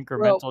and, kind of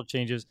incremental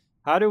changes.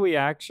 How do we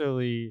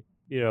actually,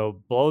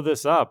 blow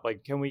this up?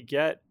 Like, can we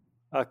get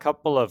a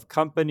couple of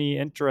company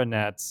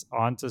intranets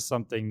onto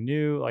something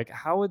new? Like,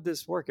 how would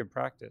this work in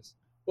practice?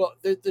 Well,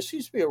 there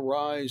seems to be a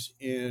rise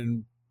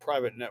in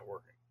private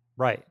networking,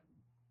 Right.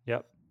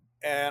 Yep.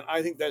 and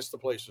I think that's the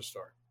place to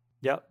start.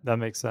 Yep. That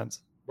makes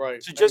sense.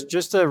 Right. So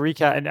just to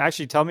recap, and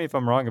actually tell me if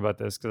I'm wrong about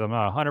this because I'm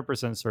not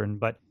 100% certain.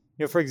 But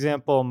for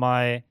example,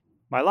 my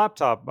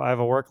laptop, I have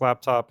a work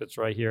laptop. It's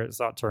right here. It's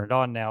not turned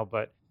on now,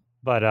 but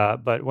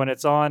when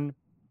it's on,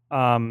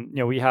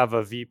 we have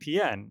a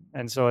VPN,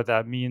 and so what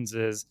that means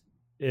is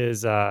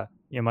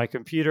my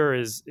computer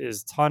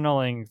is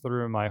tunneling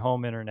through my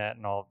home internet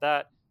and all of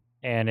that,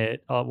 and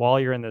it while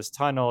you're in this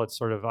tunnel, it's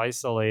sort of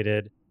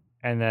isolated,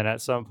 and then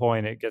at some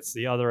point it gets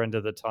the other end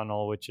of the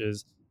tunnel, which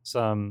is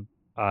some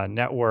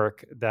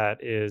network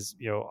that is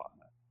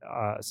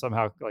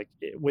somehow like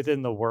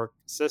within the work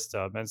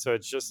system, and so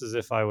it's just as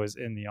if I was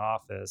in the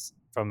office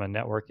from a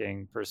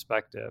networking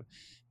perspective.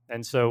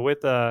 And so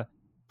with a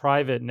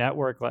private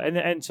network,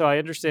 and so I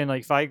understand,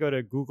 like if I go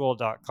to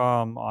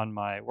google.com on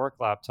my work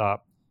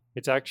laptop,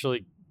 it's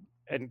actually,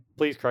 and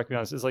please correct me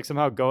on this, is like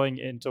somehow going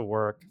into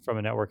work from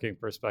a networking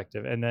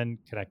perspective and then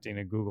connecting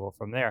to Google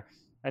from there.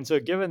 And so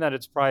given that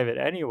it's private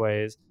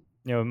anyways,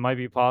 it might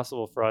be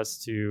possible for us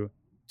to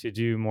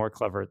do more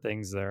clever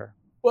things there.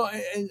 Well,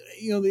 and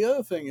the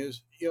other thing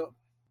is,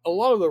 a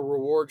lot of the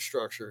reward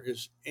structure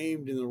is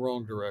aimed in the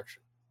wrong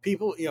direction.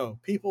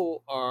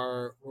 People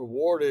are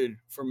rewarded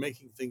for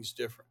making things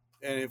different.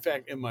 And in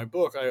fact, in my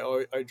book,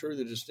 I drew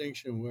the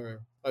distinction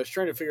where I was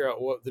trying to figure out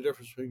what the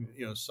difference between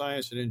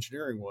science and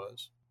engineering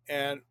was.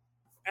 And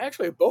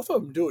actually, both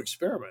of them do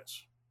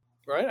experiments,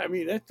 right? I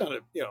mean, that's not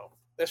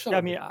that's not. Yeah,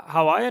 I mean,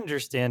 how I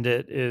understand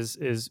it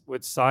is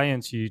with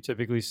science, you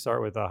typically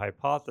start with a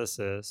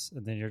hypothesis,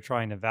 and then you're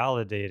trying to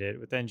validate it.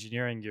 With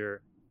engineering,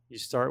 you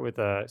start with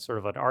a sort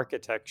of an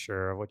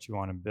architecture of what you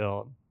want to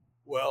build.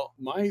 Well,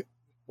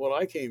 what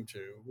I came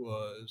to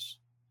was,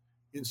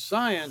 in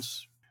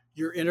science,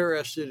 you're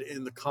interested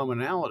in the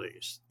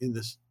commonalities, in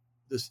this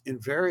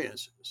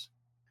invariances,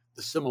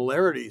 the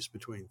similarities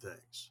between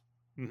things,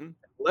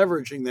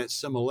 leveraging that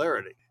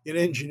similarity. In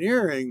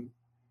engineering,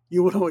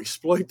 you want to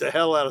exploit the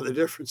hell out of the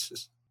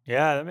differences.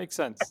 Yeah, that makes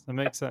sense.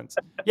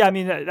 Yeah, I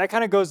mean, that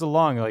kind of goes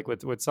along. Like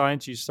with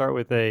science, you start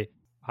with a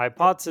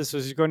hypothesis,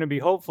 which is going to be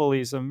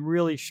hopefully some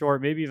really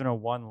short, maybe even a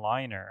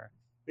one-liner.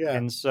 Yeah.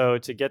 And so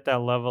to get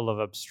that level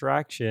of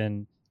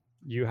abstraction,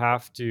 you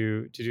have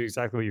to do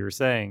exactly what you were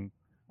saying.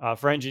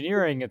 For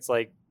engineering, it's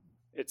like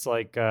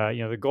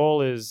the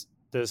goal is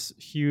this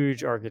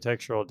huge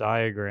architectural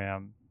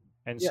diagram.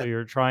 And so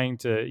you're trying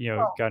to,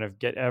 kind of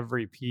get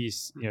every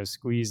piece,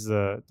 squeeze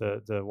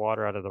the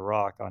water out of the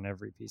rock on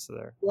every piece of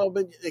there. Well,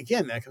 but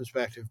again, that comes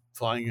back to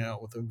finding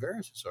out what the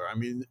variances are. I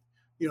mean,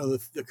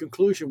 the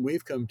conclusion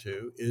we've come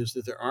to is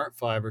that there aren't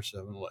 5 or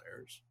 7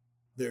 layers.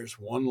 There's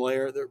one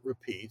layer that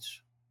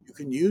repeats. You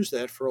can use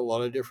that for a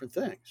lot of different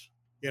things.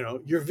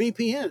 Your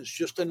VPN is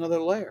just another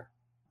layer,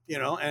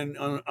 and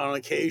on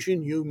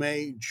occasion you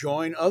may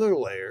join other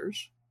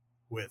layers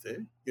with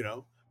it,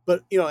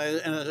 But,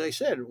 and as I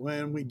said,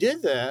 when we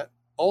did that,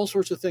 all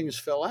sorts of things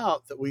fell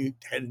out that we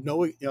had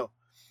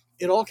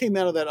it all came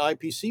out of that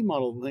IPC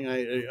model thing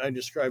I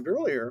described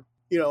earlier,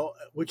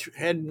 which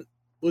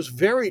was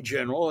very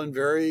general and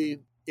very,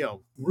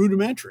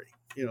 rudimentary,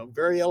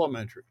 very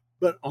elementary.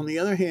 But on the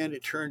other hand,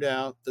 it turned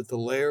out that the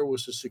layer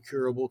was a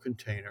securable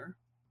container,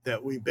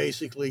 that we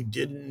basically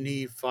didn't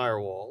need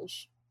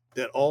firewalls,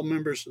 that all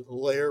members of the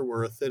layer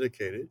were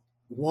authenticated.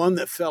 One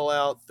that fell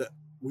out that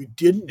we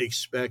didn't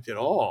expect at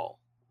all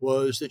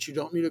was that you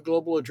don't need a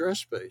global address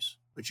space,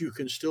 but you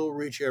can still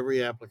reach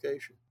every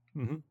application.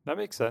 Mm-hmm. That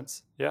makes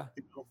sense. Yeah.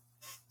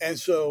 And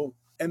so,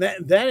 and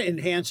that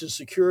enhances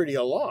security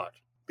a lot,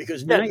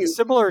 because now it's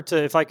similar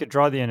to, if I could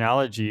draw the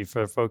analogy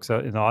for folks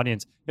out in the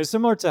audience, it's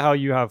similar to how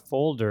you have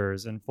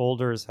folders, and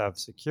folders have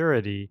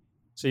security.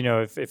 So,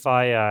 if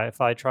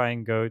I try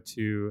and go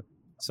to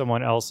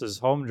someone else's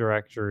home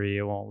directory,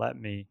 it won't let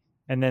me.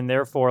 And then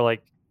therefore,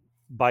 like,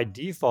 by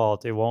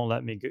default, it won't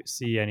let me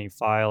see any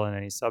file in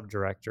any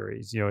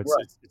subdirectories.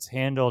 It's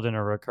handled in a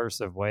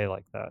recursive way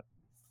like that.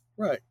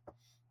 Right.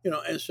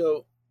 And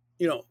so,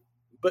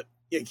 but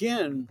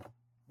again,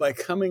 by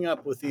coming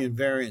up with the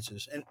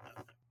invariances, and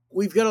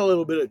we've got a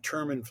little bit of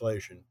term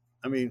inflation.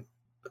 I mean,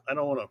 I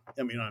don't want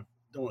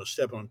to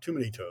step on too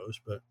many toes,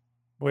 but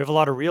we have a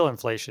lot of real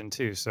inflation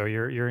too. So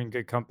you're in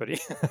good company.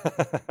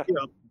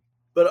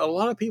 But a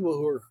lot of people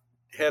who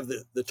have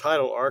the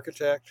title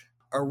architect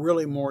are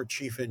really more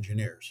chief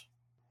engineers.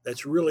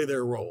 That's really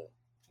their role.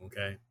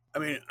 Okay. I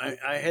mean,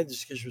 I had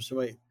this discussion with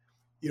somebody,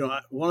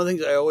 one of the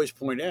things I always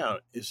point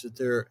out is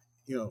that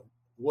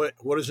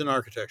what is an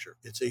architecture?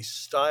 It's a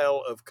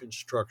style of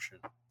construction.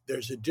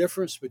 There's a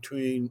difference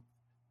between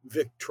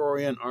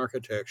Victorian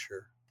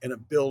architecture and a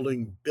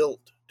building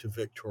built to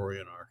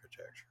Victorian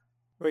architecture.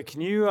 Wait,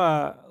 can you,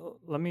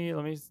 let me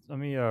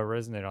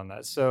resonate on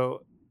that.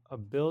 So a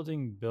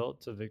building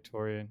built to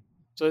Victorian.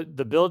 So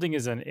the building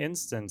is an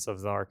instance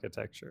of the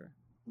architecture.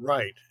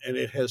 Right. And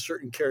it has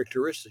certain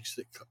characteristics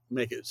that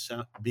make it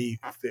be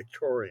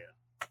Victorian.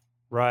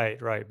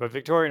 Right, right. But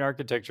Victorian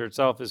architecture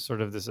itself is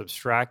sort of this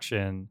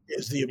abstraction.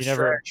 Is the You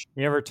never abstraction.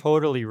 you never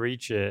totally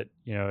reach it.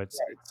 Right.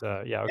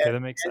 Yeah, okay, And,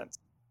 that makes sense.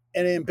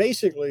 and then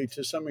basically,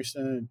 to some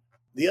extent,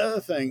 the other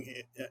thing,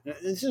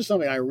 this is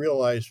something I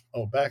realized,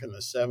 back in the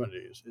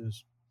 70s,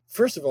 is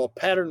first of all,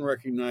 pattern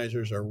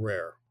recognizers are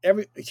rare.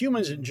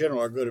 Humans in general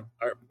are good at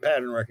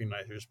pattern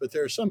recognizers, but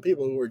there are some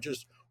people who are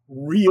just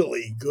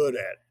really good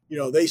at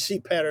it. They see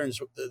patterns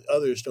that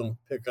others don't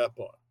pick up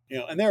on,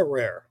 and they're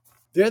rare.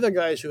 They're the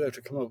guys who have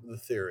to come up with a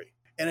theory.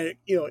 And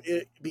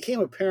it became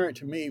apparent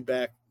to me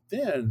back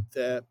then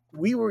that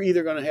we were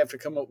either going to have to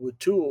come up with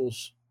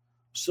tools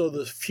so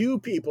the few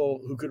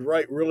people who could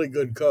write really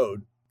good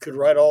code could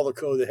write all the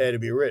code that had to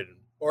be written,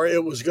 or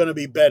it was going to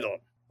be bedlam,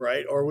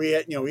 right? Or we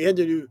had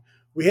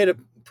to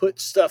put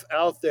stuff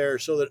out there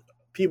so that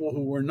people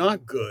who were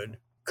not good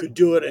could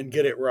do it and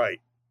get it right.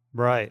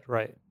 Right,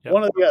 right. Yep.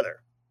 One or the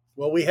other.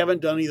 Well, we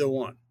haven't done either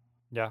one.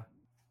 Yeah.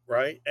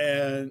 Right.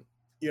 And,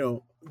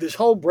 this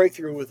whole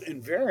breakthrough with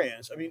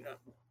invariance, I mean,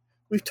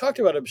 we've talked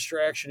about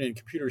abstraction in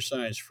computer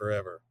science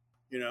forever,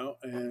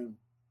 and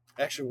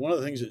actually one of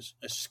the things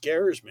that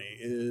scares me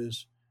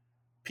is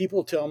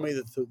people tell me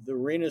that the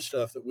arena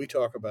stuff that we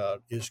talk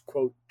about is,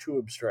 quote, too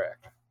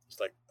abstract. It's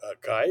like,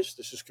 guys,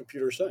 this is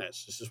computer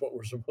science. This is what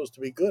we're supposed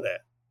to be good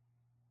at.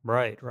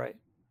 Right, right.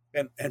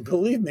 And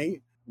believe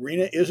me,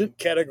 arena isn't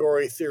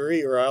category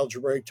theory or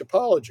algebraic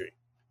topology.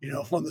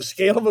 On the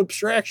scale of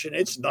abstraction,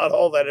 it's not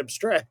all that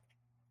abstract.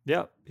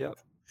 Yep, yep.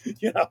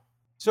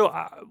 So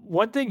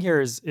one thing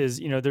here is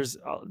there's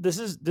this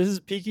is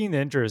piquing the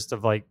interest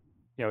of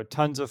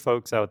tons of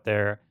folks out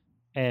there,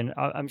 and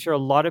I'm sure a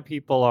lot of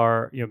people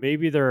are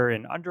maybe they're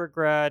in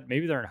undergrad,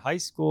 maybe they're in high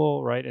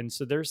school, right? And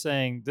so they're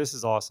saying, this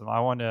is awesome, I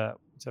want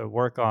to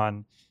work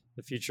on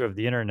the future of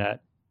the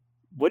internet.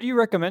 What do you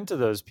recommend to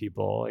those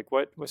people? Like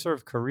what sort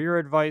of career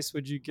advice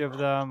would you give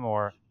them,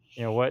 or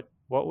what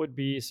would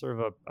be sort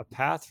of a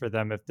path for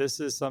them if this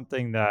is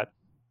something that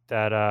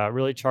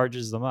really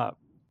charges them up?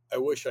 I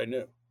wish I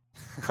knew.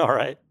 All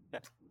right.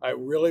 I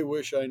really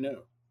wish I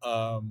knew.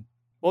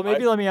 Well,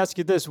 maybe let me ask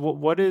you this: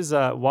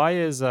 why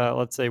is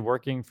let's say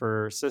working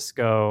for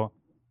Cisco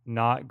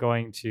not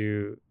going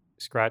to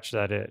scratch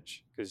that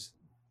itch? Because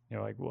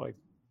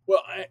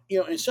well,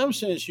 in some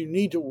sense, you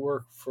need to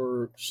work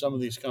for some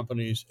of these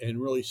companies and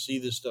really see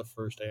this stuff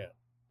firsthand.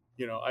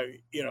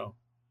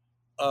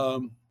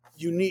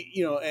 You need,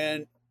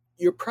 and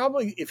you're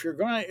probably, if you're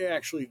going to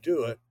actually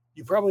do it,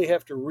 you probably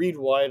have to read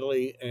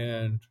widely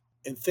and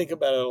think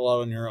about it a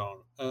lot on your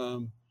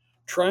own.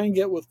 Try and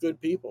get with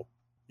good people,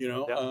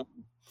 Yeah.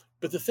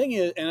 But the thing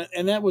is,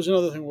 and that was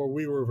another thing where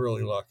we were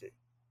really lucky.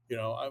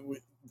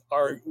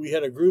 We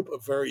had a group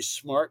of very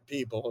smart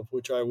people, of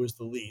which I was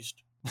the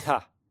least,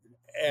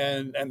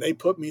 and they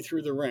put me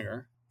through the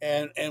ringer.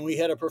 And we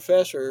had a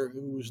professor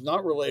who was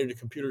not related to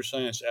computer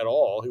science at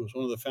all. He was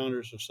one of the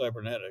founders of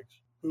cybernetics,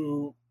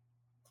 who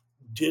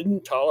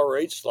didn't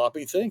tolerate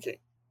sloppy thinking,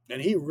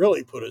 and he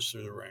really put us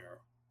through the ringer.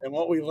 And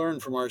what we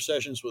learned from our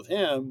sessions with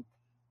him,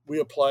 we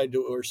applied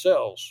to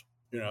ourselves,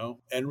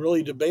 and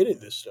really debated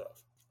this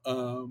stuff.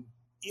 I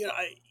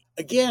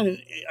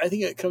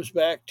think it comes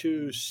back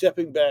to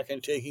stepping back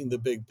and taking the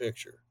big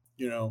picture.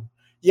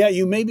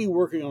 You may be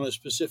working on a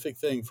specific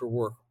thing for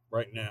work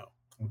right now,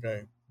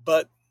 okay?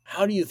 But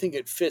how do you think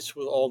it fits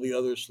with all the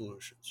other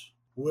solutions?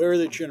 Where are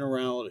the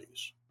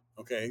generalities,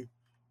 okay?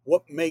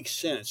 What makes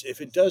sense?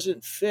 If it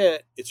doesn't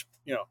fit, it's,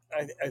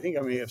 I think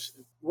I may have,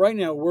 right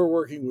now we're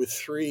working with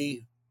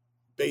 3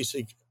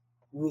 basic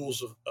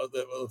rules of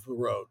the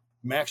road: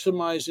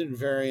 maximize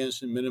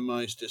invariance and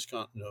minimize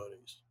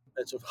discontinuities.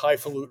 That's a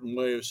highfalutin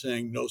way of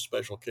saying no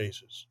special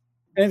cases.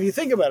 And if you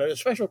think about it, a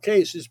special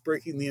case is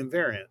breaking the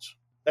invariance.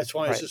 That's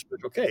why it's a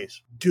special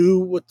case. Do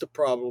what the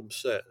problem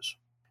says.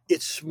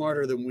 It's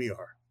smarter than we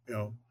are.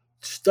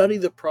 Study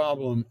the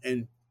problem.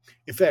 And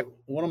in fact,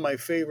 one of my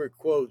favorite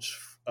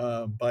quotes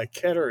by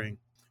Kettering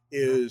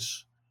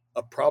is,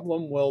 "A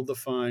problem well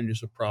defined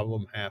is a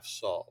problem half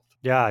solved."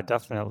 Yeah,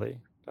 definitely.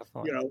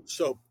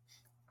 So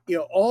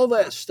all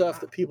that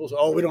stuff that people say,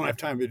 "Oh, we don't have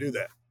time to do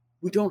that."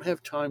 We don't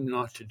have time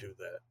not to do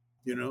that,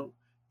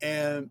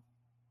 And,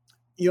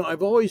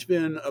 I've always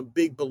been a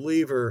big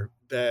believer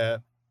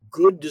that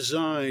good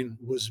design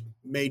was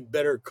made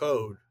better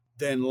code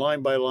than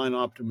line-by-line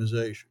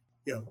optimization.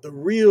 The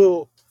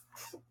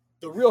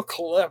real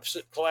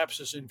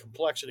collapses in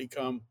complexity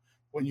come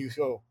when you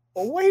go,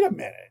 "Oh, wait a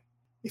minute.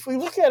 If we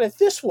look at it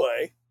this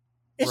way,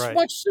 it's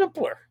much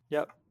simpler."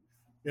 Yep.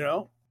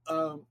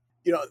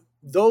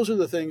 Those are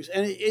the things,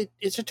 and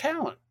it's a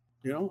talent.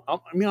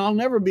 I'll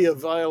never be a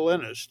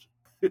violinist,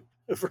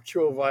 a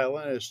virtual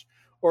violinist,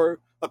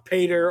 or a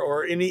painter,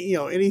 or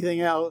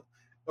anything else,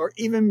 or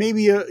even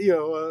maybe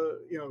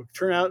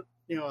turn out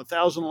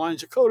 1,000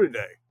 lines of code a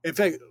day. In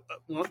fact,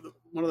 one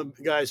of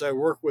the guys I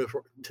work with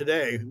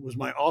today was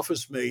my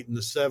office mate in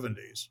the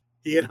 70s.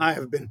 He and I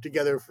have been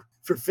together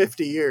for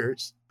 50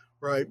 years,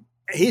 right?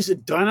 He's a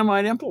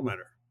dynamite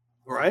implementer,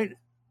 right?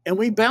 And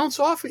we bounce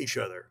off each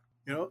other.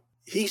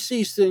 He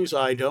sees things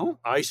I don't.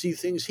 I see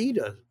things he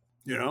doesn't.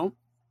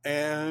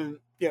 And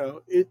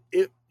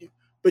it.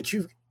 But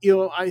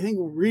I think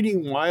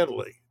reading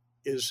widely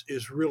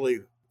is really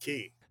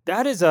key.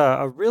 That is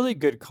a really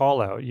good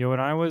call out. When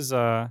I was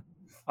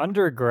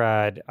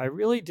undergrad, I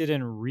really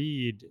didn't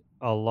read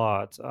a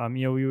lot.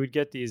 We would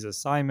get these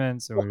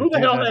assignments and Well, we who would the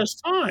do hell them. has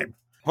time?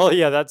 Well,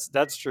 yeah,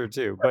 that's true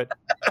too.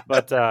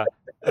 But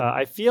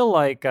I feel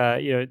like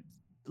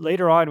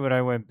later on when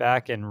I went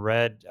back and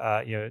read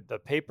the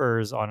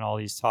papers on all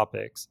these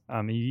topics,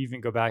 you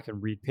even go back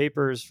and read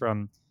papers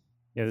from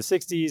the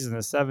 60s and the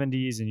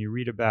 70s, and you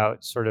read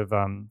about sort of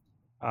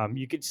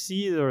you could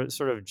see the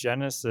sort of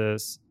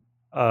genesis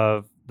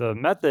of the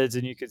methods,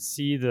 and you could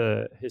see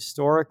the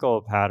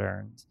historical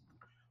patterns,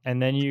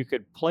 and then you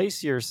could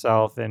place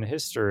yourself in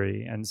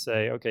history and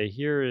say, okay,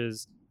 here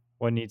is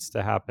what needs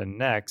to happen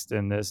next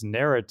in this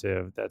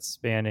narrative that's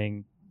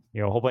spanning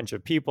a whole bunch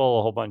of people,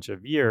 a whole bunch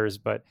of years,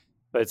 but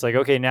it's like,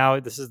 okay, now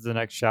this is the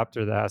next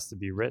chapter that has to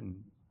be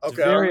written. It's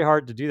very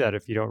hard to do that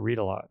if you don't read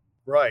a lot.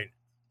 Right.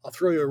 I'll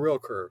throw you a real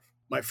curve.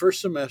 My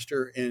first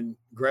semester in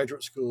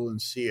graduate school in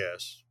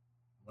CS,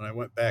 when I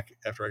went back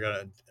after I got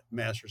a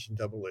master's in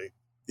EE,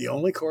 the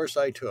only course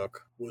I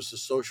took was the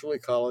social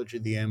ecology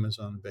of the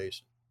Amazon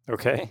basin.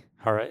 Okay.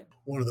 All right.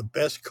 One of the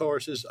best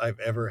courses I've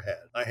ever had.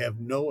 I have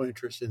no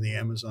interest in the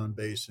Amazon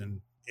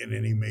basin in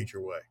any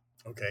major way.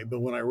 Okay. But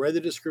when I read the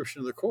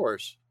description of the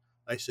course,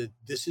 I said,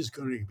 this is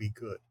going to be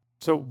good.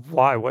 So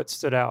why? What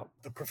stood out?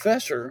 The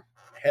professor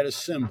had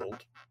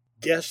assembled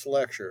guest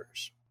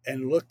lecturers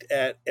and looked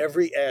at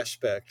every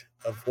aspect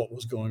of what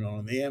was going on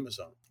in the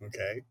Amazon.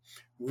 Okay.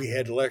 We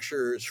had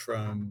lecturers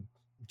from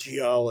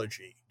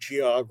geology,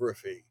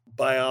 geography,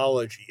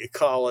 biology,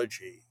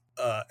 ecology,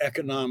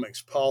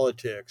 economics,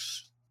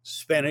 politics,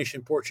 Spanish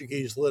and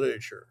Portuguese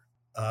literature,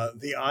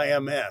 the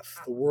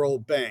IMF, the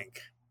World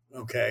Bank,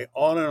 okay,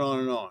 on and on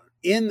and on.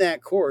 In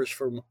that course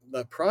for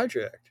the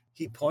project,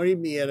 he pointed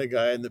me at a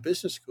guy in the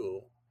business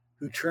school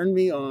who turned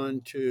me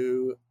on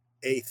to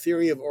a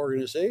theory of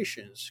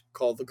organizations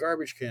called the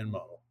garbage can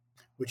model,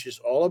 which is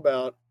all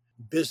about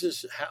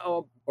business,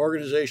 how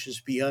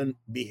organizations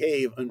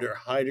behave under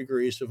high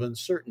degrees of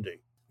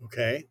uncertainty,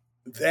 okay?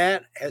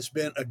 That has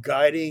been a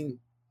guiding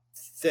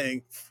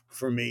thing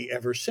for me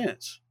ever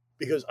since,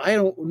 because I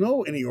don't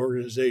know any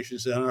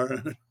organizations that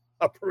are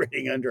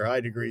operating under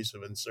high degrees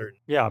of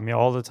uncertainty. Yeah,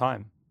 all the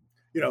time.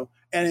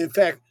 And in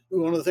fact,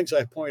 one of the things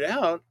I point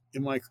out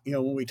in my,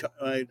 when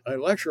I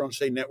lecture on,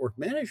 say, network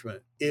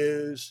management,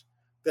 is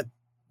that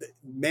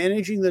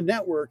managing the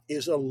network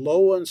is a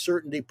low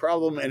uncertainty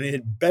problem, and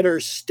it better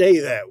stay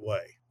that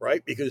way,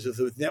 right? Because if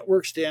the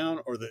network's down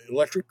or the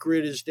electric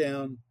grid is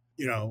down,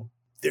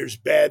 there's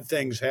bad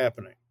things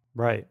happening.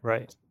 Right.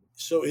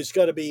 So it's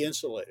got to be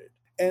insulated.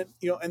 And,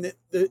 and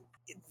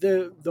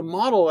the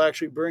model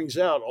actually brings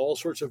out all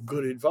sorts of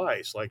good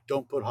advice, like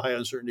don't put high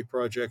uncertainty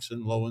projects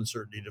in low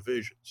uncertainty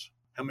divisions.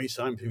 How many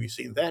times have you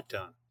seen that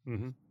done?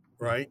 Mm-hmm.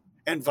 Right?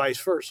 And vice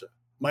versa.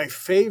 My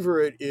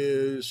favorite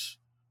is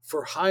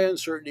for high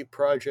uncertainty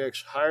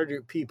projects,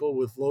 hire people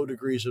with low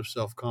degrees of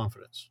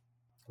self-confidence.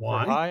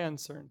 Why? For high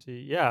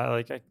uncertainty.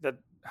 Yeah.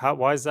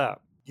 Why is that?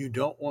 You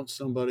don't want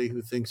somebody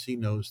who thinks he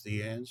knows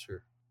the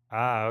answer.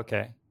 Ah,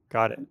 okay.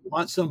 Got it. You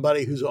want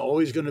somebody who's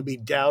always going to be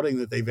doubting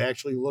that they've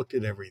actually looked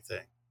at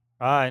everything.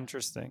 Ah,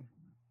 interesting.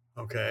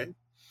 Okay.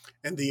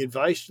 And the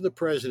advice to the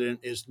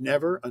president is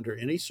never, under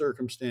any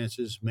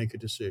circumstances, make a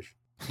decision.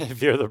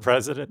 If you're the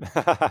president.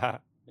 Yeah.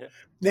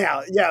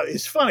 Now, yeah,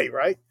 it's funny,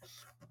 right?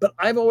 But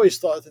I've always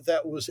thought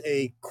that was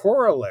a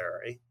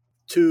corollary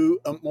to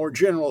a more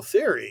general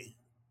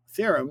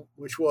theorem,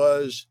 which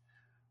was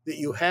that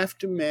you have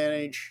to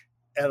manage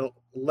at a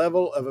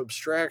level of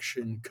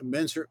abstraction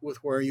commensurate with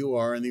where you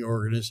are in the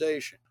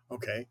organization.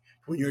 Okay.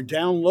 When you're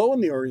down low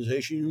in the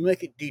organization, you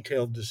make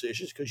detailed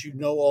decisions because you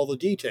know all the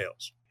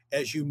details.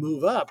 As you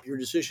move up, your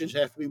decisions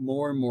have to be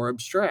more and more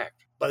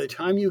abstract. By the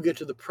time you get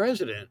to the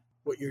president,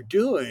 what you're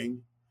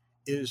doing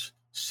is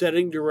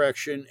setting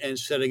direction and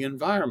setting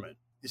environment.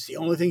 It's the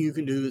only thing you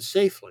can do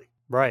safely.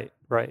 Right.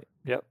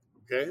 Yep.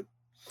 Okay.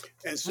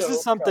 And so this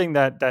is something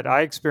that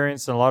I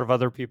experienced and a lot of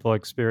other people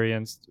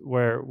experienced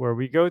where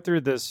we go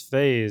through this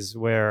phase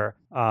where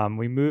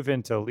we move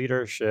into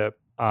leadership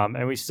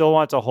and we still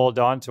want to hold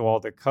on to all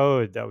the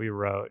code that we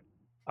wrote,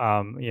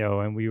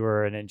 and we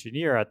were an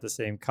engineer at the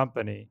same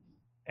company.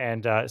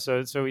 And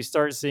so we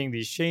start seeing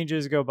these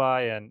changes go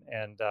by and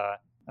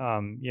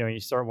you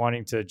start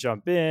wanting to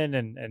jump in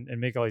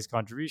and make all these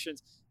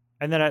contributions.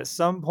 And then at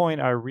some point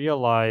I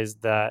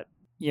realized that,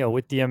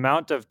 with the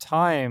amount of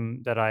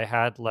time that I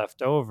had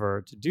left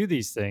over to do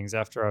these things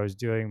after I was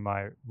doing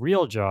my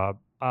real job,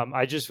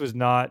 I just was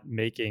not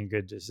making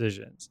good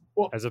decisions,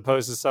 as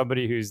opposed to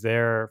somebody who's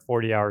there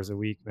 40 hours a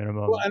week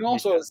minimum. Well, and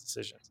also,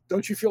 decisions.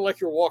 Don't you feel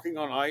like you're walking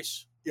on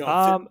ice?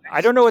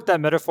 I don't know what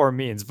that metaphor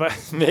means,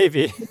 but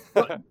maybe.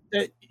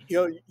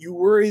 You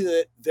worry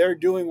that they're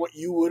doing what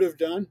you would have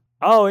done.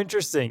 Oh,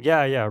 interesting.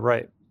 Yeah,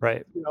 right.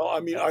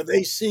 Are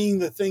they seeing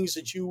the things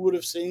that you would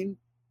have seen?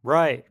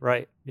 Right.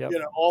 Yep.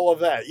 All of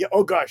that. Yeah.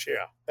 Oh gosh.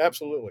 Yeah,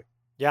 absolutely.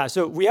 Yeah.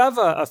 So we have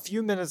a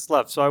few minutes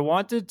left. So I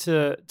wanted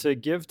to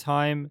give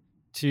time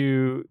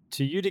to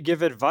you to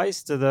give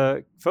advice to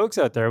the folks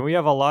out there. We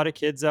have a lot of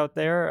kids out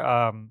there.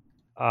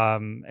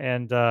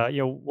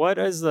 What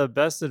is the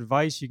best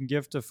advice you can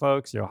give to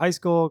folks, high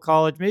school,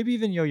 college, maybe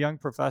even, young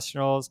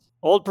professionals,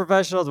 old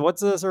professionals?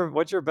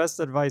 What's your best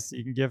advice that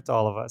you can give to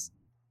all of us?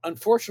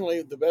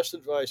 Unfortunately, the best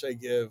advice I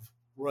give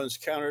runs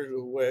counter to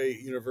the way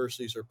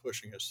universities are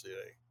pushing us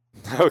today.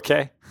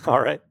 Okay.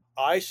 All right.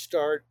 I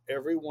start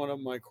every one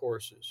of my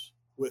courses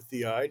with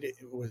the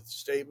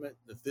statement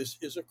that this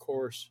is a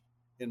course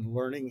in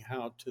learning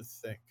how to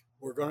think.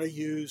 We're going to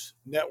use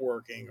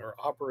networking or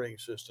operating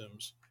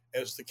systems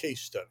as the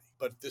case study,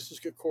 but this is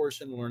a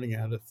course in learning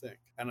how to think.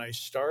 And I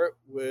start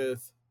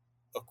with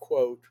a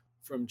quote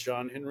from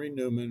John Henry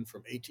Newman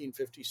from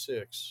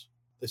 1856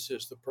 that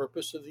says, "The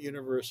purpose of the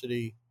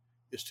university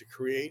is to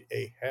create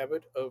a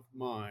habit of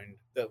mind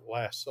that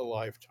lasts a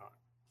lifetime."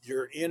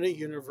 You're in a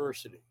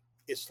university.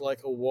 It's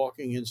like a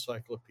walking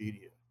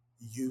encyclopedia.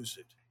 Use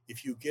it.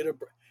 If you get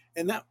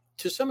and that,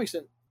 to some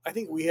extent, I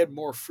think we had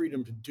more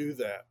freedom to do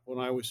that when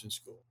I was in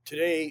school.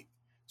 Today,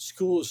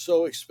 school is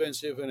so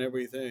expensive and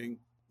everything.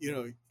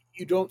 You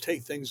don't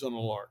take things on a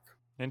lark.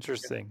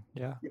 Interesting.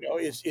 Yeah.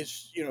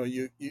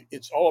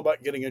 It's all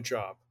about getting a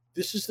job.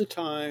 This is the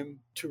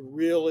time to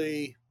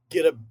really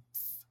get at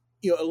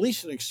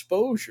least an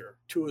exposure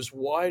to as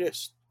wide a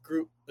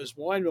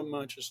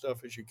bunch of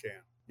stuff as you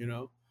can.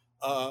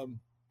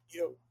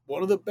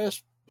 One of the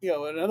best,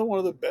 another one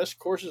of the best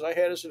courses I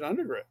had as an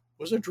undergrad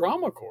was a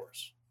drama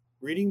course,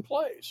 reading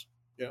plays.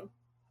 I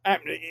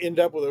happened to end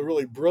up with a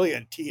really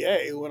brilliant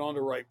TA who went on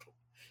to write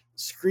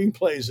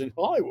screenplays in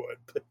Hollywood,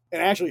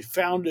 and actually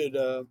founded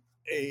a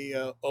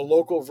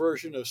local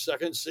version of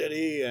Second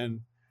City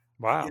and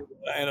wow,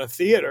 and a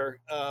theater,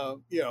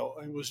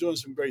 and was doing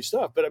some great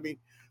stuff. But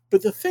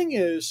the thing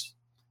is,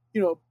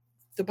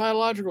 the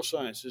biological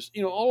sciences,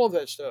 all of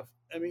that stuff.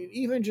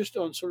 Even just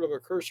on sort of a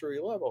cursory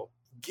level,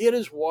 get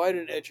as wide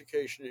an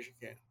education as you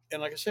can.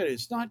 And like I said,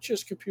 it's not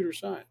just computer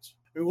science.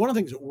 One of the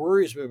things that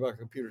worries me about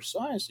computer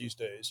science these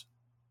days,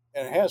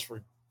 and it has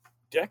for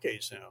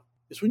decades now,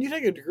 is when you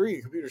take a degree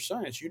in computer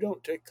science, you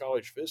don't take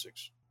college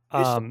physics.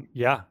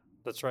 Yeah,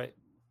 that's right.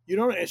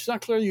 It's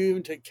not clear you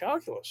even take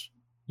calculus.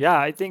 Yeah,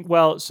 I think,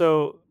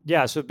 so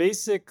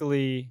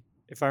basically,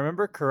 if I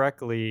remember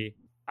correctly,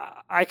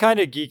 I kind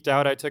of geeked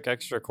out. I took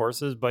extra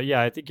courses, but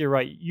yeah, I think you're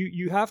right.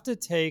 You have to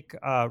take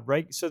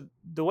so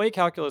the way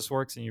calculus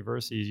works in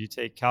universities, you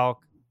take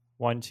Calc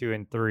 1, 2,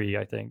 and 3,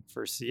 I think,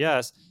 for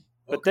CS.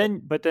 But Okay.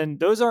 then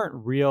those aren't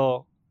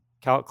real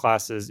calc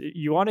classes.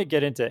 You want to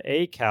get into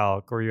a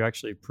calc where you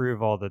actually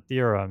prove all the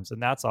theorems, and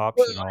that's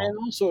optional. And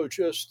also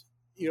just,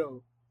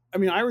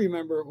 I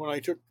remember when I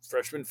took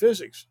freshman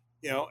physics,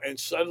 and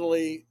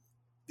suddenly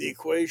the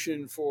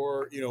equation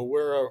for,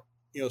 where,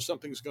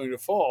 something's going to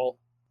fall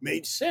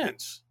made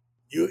sense.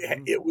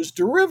 It was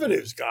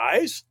derivatives,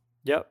 guys.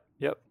 Yep.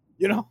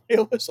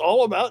 It was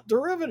all about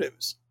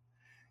derivatives,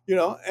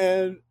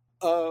 and,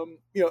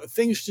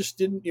 things just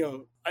didn't,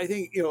 I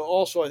think,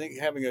 also I think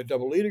having a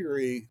double E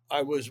degree,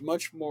 I was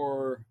much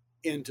more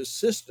into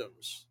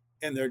systems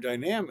and their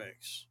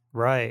dynamics.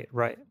 Right.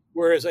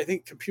 Whereas I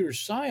think computer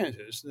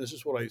scientists, and this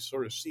is what I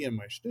sort of see in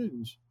my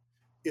students,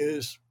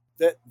 is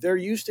that they're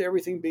used to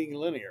everything being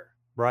linear.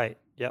 Right.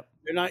 Yep.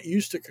 They're not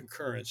used to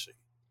concurrency.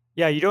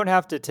 Yeah, you don't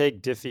have to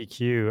take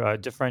diffie-Q,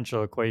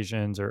 differential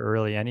equisions, or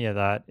really any of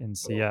that in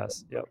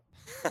CS. Yep.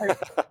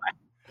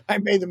 I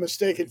made the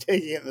mistake of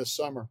taking it in the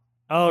summer.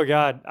 Oh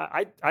God,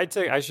 I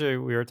took, actually,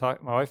 we were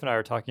talking. My wife and I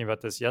were talking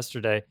about this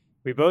yesterday.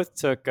 We both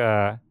took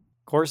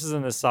courses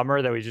in the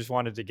summer that we just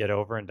wanted to get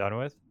over and done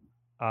with.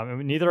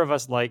 And neither of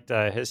us liked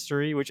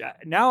history, which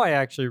now I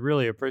actually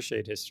really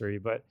appreciate history,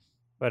 but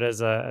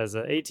as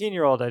a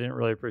 18-year-old, I didn't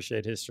really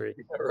appreciate history.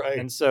 Right.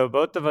 And so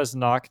both of us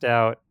knocked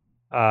out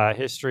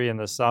history in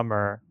the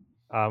summer.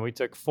 We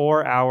took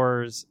 4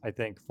 hours, I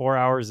think 4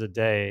 hours a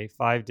day,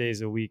 5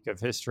 days a week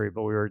of history,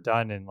 but we were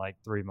done in like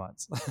 3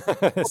 months.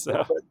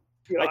 So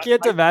I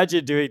can't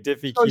imagine doing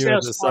diffie-Q in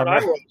the summer.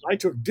 I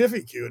took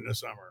diffie-Q in the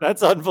summer.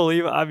 That's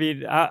unbelievable.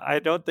 I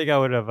don't think I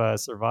would have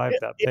survived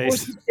that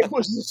pace. It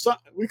was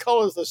we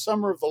call it the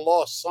summer of the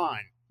lost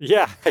sign.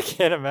 Yeah, I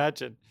can't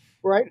imagine.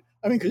 Right?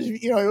 Because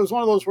it was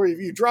one of those where if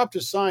you dropped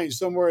a sign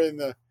somewhere in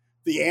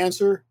the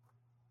answer,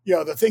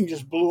 the thing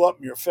just blew up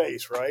in your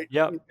face, right?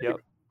 Yep.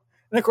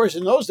 And of course,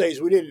 in those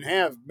days, we didn't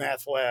have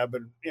Math Lab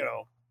and,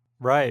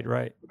 Right.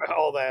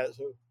 all that.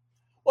 So,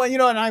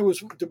 well, and I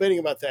was debating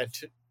about that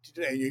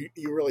today.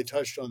 You really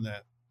touched on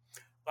that.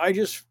 I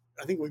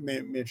think we may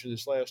have mentioned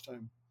this last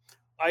time.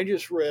 I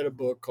just read a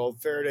book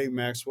called Faraday,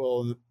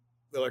 Maxwell, and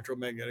the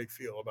Electromagnetic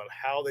Field about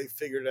how they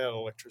figured out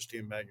electricity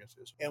and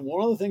magnetism. And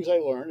one of the things I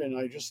learned, and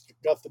I just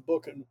got the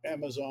book on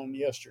Amazon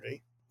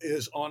yesterday,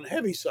 is on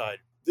Heaviside.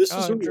 This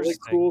is a really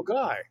cool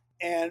guy.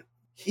 And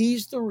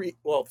he's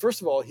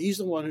first of all, he's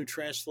the one who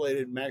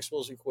translated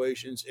Maxwell's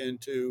equations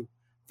into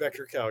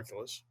vector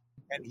calculus.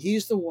 And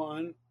he's the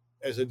one,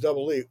 as a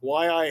double E,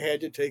 why I had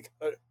to take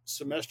a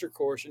semester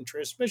course in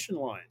transmission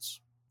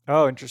lines.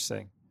 Oh,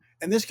 interesting.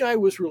 And this guy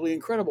was really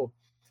incredible.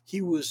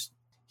 He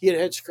He had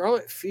had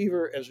scarlet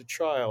fever as a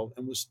child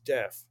and was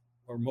deaf,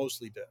 or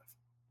mostly deaf.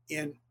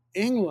 In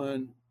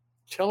England,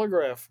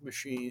 telegraph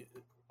machine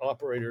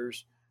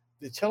operators,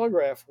 the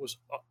telegraph was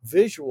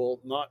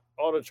visual, not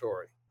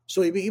auditory.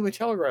 So he became a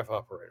telegraph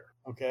operator,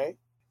 okay?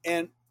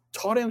 And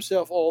taught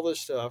himself all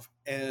this stuff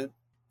and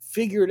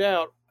figured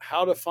out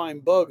how to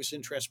find bugs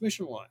in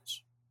transmission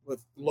lines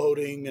with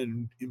loading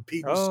and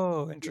impedance.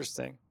 Oh,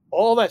 interesting.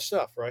 All that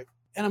stuff, right?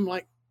 And I'm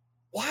like,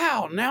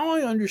 wow, now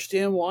I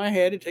understand why I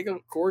had to take a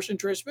course in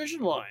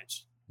transmission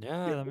lines.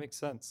 Yeah, that makes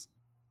sense.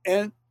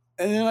 And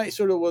then I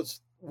sort of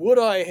was, would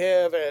I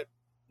have at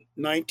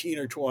 19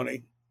 or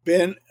 20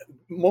 been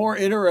more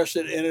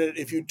interested in it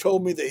if you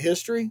told me the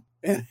history?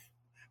 And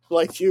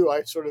like you,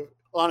 I sort of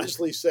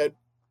honestly said,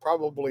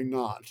 probably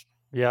not.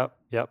 Yep,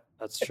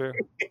 that's true.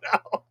 You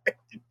know,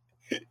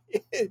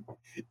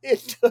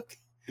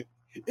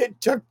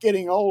 it took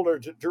getting older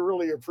to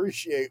really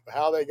appreciate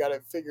how they got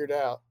it figured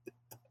out.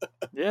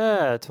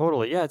 Yeah,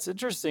 totally. Yeah, it's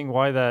interesting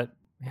why that.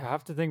 Yeah, I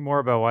have to think more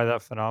about why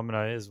that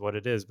phenomena is what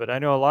it is. But I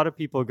know a lot of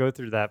people go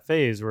through that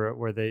phase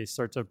where they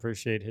start to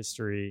appreciate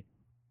history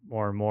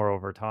more and more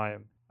over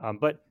time.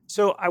 But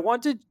so I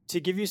wanted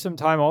to give you some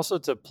time also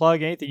to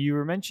plug anything. You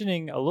were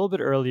mentioning a little bit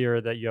earlier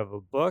that you have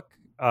a book.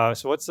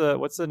 So what's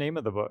the name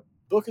of the book?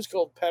 The book is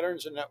called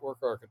Patterns in Network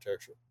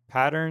Architecture.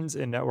 Patterns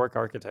in Network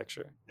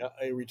Architecture.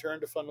 A Return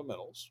to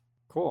Fundamentals.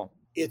 Cool.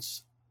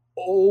 It's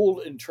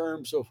old in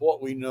terms of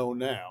what we know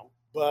now,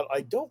 but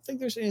I don't think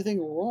there's anything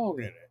wrong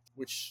in it,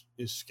 which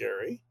is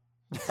scary.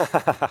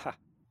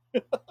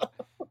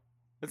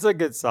 It's a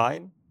good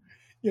sign.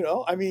 You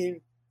know, I mean,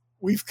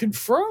 we've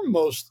confirmed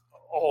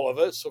all of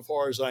it so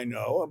far as I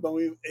know, but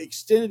we've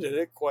extended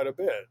it quite a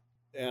bit.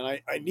 And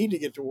I need to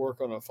get to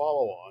work on a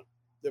follow-on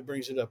that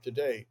brings it up to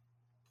date.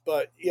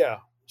 But yeah,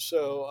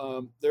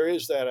 so there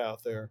is that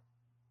out there.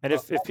 And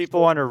if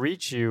people want to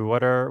reach you,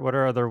 what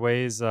are other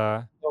ways?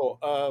 I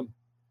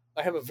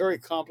have a very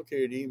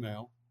complicated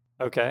email.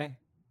 Okay.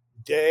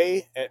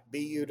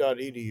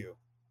 day@bu.edu.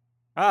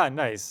 Ah,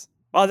 nice.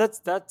 Well,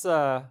 that's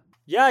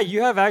yeah,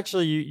 you have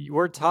actually,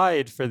 we're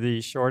tied for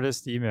the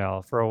shortest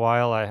email. For a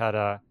while, I had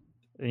an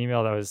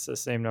email that was the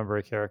same number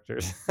of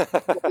characters.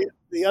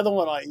 The other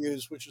one I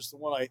use, which is the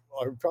one I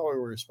probably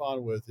will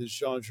respond with, is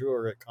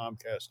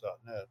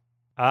jeanjour@comcast.net.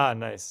 Ah,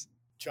 nice.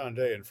 John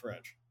Day in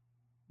French.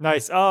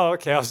 Nice. Oh,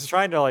 okay. I was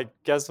trying to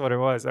guess what it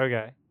was.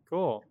 Okay,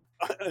 cool.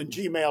 On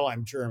Gmail,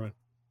 I'm German.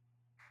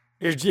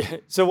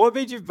 So what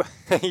made you,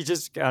 you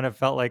just kind of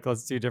felt like,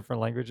 let's do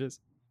different languages?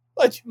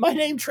 But my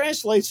name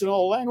translates in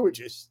all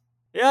languages.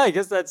 Yeah, I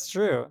guess that's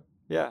true.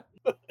 Yeah.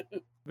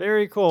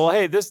 Very cool. Well,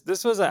 hey,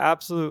 this was an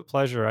absolute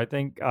pleasure. I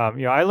think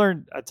I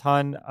learned a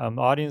ton.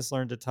 The audience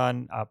learned a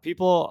ton.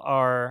 People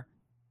are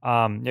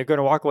going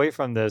to walk away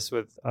from this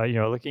with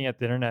looking at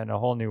the internet in a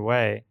whole new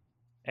way.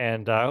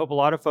 And I hope a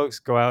lot of folks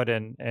go out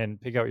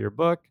and pick out your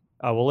book.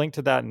 We'll link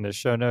to that in the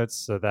show notes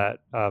so that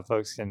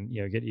folks can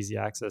get easy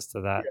access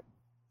to that. Yeah.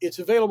 It's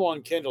available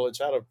on Kindle.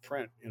 It's out of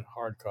print in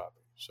hard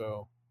copy.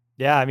 So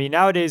yeah, I mean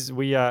nowadays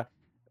we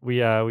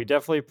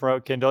definitely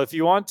promote Kindle. If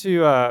you want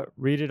to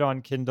read it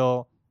on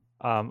Kindle.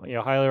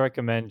 Highly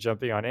recommend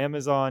jumping on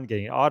Amazon,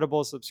 getting an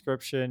Audible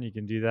subscription. You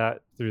can do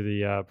that through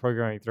the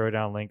Programming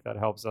Throwdown link. That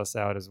helps us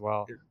out as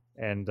well. Sure.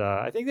 And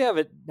I think they have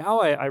it now.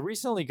 I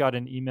recently got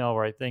an email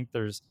where I think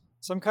there's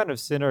some kind of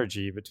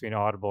synergy between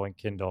Audible and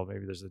Kindle.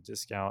 Maybe there's a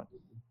discount,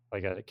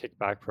 like a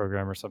kickback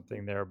program or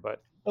something there.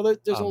 But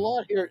there's a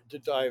lot here to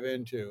dive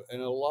into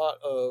and a lot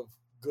of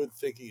good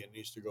thinking that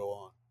needs to go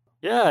on.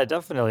 Yeah,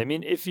 definitely. I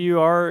mean, if you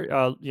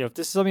are, if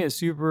this is something that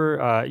super,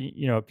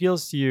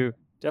 appeals to you,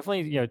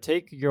 definitely,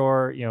 take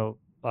your,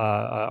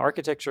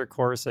 architecture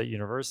course at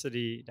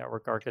university,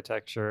 network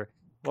architecture,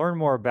 learn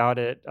more about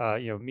it,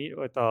 meet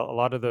with a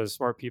lot of those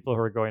smart people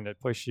who are going to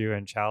push you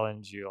and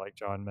challenge you, like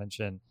John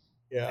mentioned.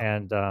 Yeah.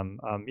 And,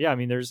 I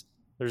mean, there's,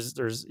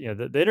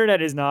 the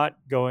internet is not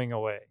going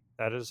away.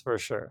 That is for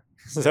sure.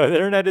 So the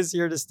internet is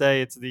here to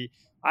stay.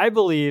 I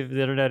believe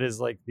the internet is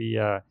like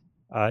the,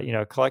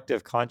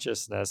 collective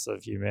consciousness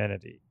of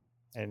humanity.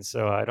 And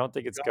so I don't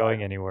think it's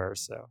going anywhere.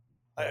 So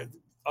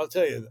I'll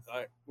tell you,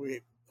 a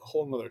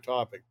whole nother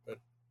topic, but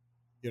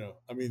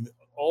I mean,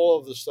 all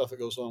of the stuff that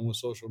goes on with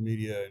social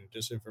media and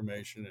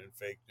disinformation and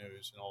fake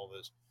news and all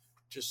this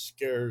just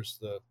scares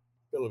the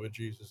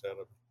bejesus out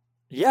of me.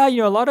 Yeah,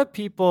 a lot of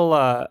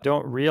people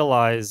don't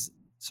realize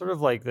sort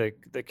of like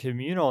the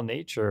communal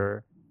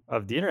nature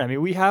of the internet. I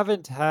mean, we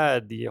haven't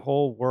had the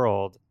whole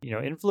world,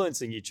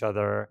 influencing each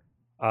other,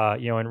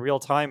 in real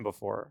time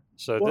before.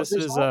 So this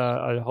is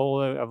a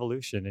whole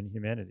evolution in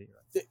humanity.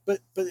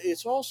 But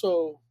it's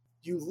also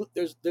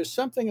there's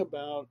something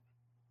about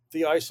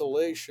the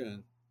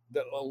isolation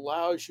that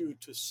allows you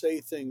to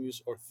say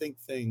things or think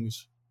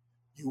things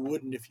you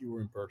wouldn't if you were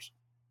in person.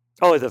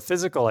 Oh, the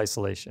physical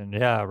isolation.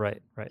 Yeah,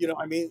 right.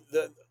 I mean,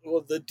 the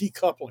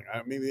decoupling.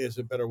 Maybe is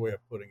a better way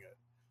of putting it.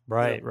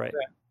 Right.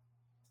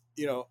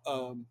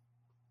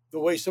 The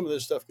way some of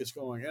this stuff gets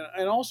going,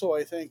 and also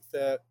I think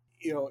that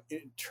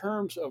in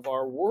terms of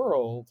our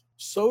world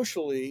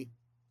socially,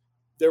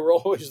 there were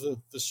always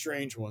the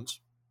strange ones,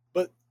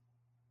 but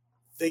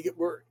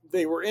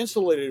they were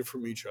insulated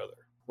from each other,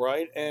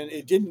 right? And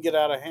it didn't get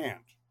out of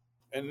hand.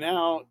 And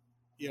now,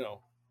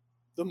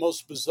 the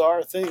most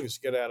bizarre things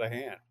get out of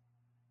hand.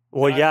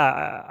 Well,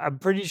 yeah, I'm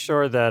pretty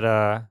sure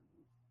that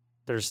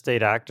there's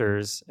state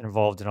actors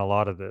involved in a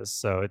lot of this,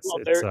 so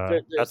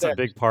that's a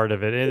big part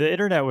of it. And the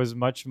internet was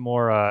much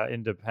more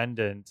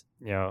independent.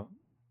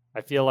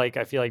 I feel like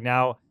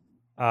now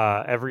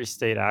every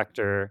state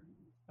actor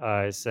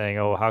is saying,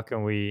 "Oh, how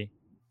can we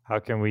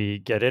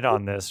get in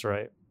on this?"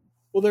 Right?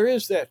 Well, there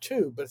is that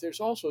too, but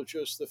there's also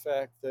just the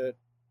fact that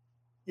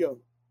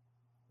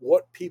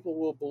what people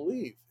will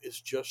believe is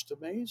just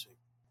amazing.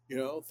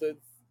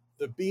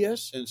 The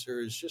BS sensor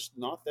is just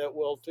not that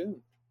well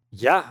tuned.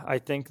 Yeah, I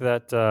think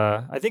that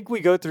I think we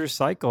go through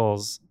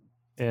cycles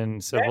in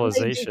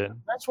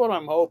civilization. That's what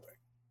I'm hoping.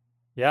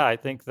 Yeah, I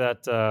think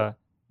that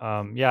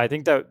I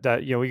think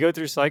that we go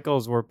through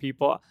cycles where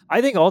people.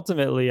 I think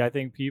ultimately,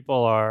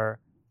 people are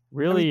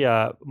really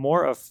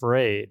more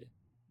afraid.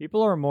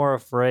 People are more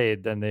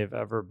afraid than they've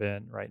ever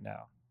been right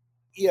now.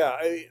 Yeah,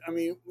 I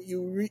mean,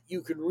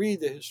 you could read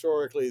that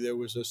historically there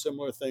was a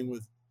similar thing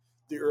with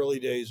the early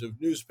days of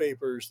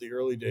newspapers, the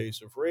early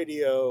days of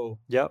radio.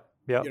 Yep.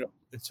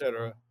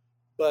 etc.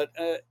 But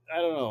I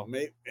don't know.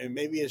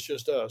 Maybe it's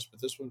just us,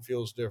 but this one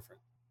feels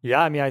different.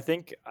 Yeah, I mean, I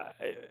think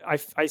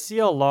I see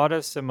a lot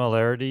of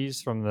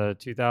similarities from the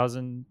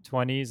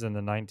 2020s and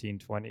the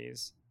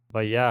 1920s.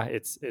 But yeah,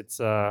 it's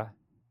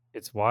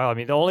wild. I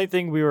mean, the only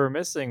thing we were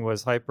missing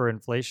was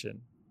hyperinflation.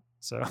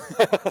 So,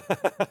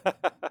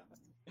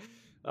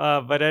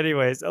 but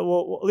anyways,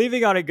 well,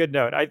 leaving on a good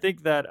note, I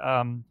think that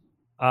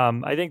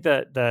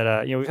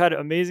we've had an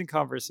amazing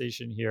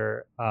conversation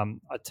here.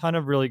 A ton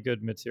of really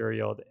good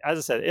material. As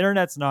I said,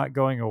 internet's not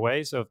going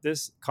away. So if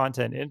this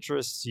content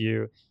interests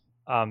you,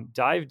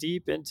 dive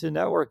deep into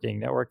network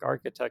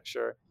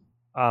architecture.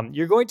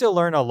 You're going to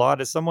learn a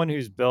lot. As someone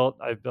I've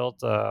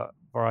built a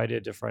variety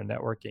of different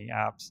networking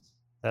apps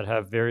that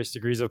have various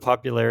degrees of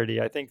popularity.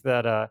 I think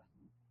that I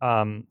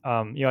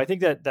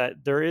think that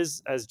there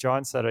is, as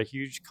John said, a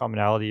huge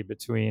commonality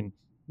between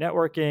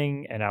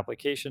networking and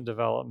application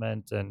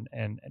development and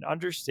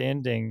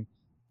understanding,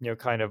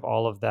 kind of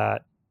all of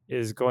that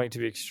is going to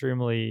be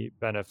extremely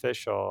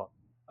beneficial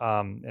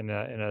in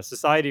a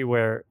society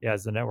where,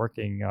 as the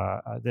networking,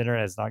 the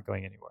internet is not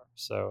going anywhere.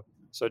 So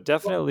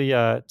definitely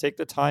take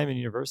the time in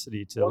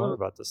university to learn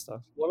about this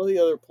stuff. One of the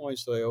other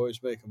points that I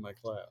always make in my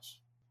class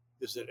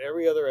is that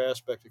every other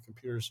aspect of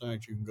computer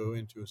science you can go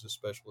into is a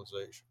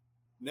specialization.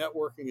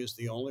 Networking is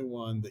the only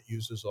one that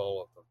uses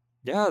all of them.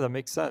 Yeah, that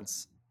makes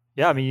sense.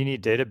 Yeah, I mean, you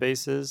need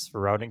databases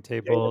for routing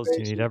tables.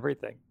 You need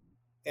everything.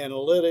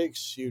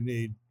 Analytics, you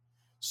need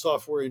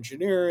software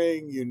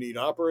engineering, you need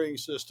operating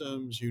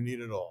systems, you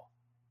need it all.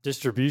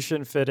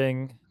 Distribution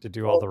fitting to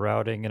do all the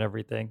routing and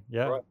everything.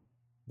 Yeah, right.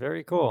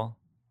 Very cool.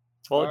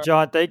 Well, right.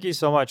 John, thank you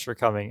so much for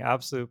coming.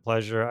 Absolute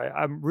pleasure.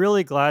 I'm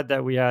really glad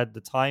that we had the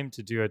time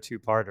to do a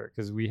two-parter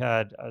because we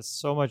had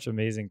so much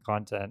amazing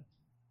content.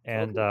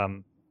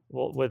 And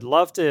would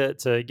love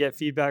to get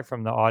feedback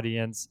from the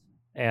audience.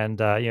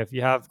 And if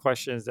you have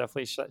questions,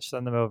 definitely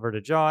send them over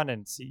to John,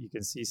 and you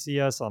can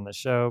CC us on the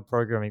show,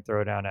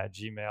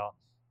 programmingthrowdown@gmail.com.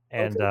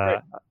 And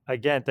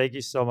again, thank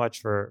you so much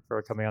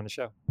for coming on the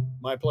show.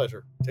 My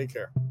pleasure. Take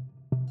care.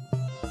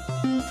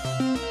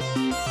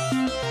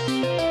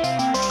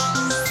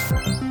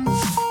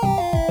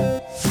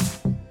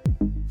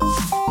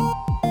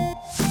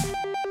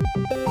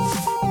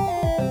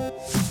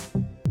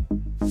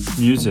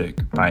 Music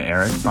by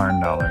Eric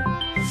Barndollar.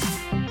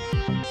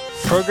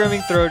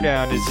 Programming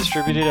Throwdown is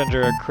distributed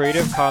under a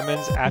Creative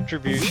Commons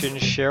Attribution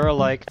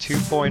Share-alike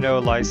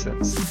 2.0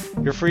 license.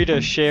 You're free to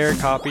share,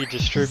 copy,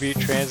 distribute,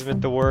 transmit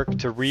the work,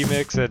 to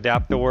remix,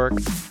 adapt the work,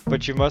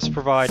 but you must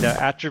provide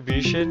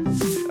attribution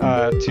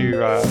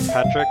to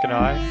Patrick and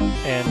I,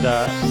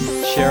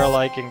 and share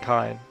alike in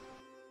kind.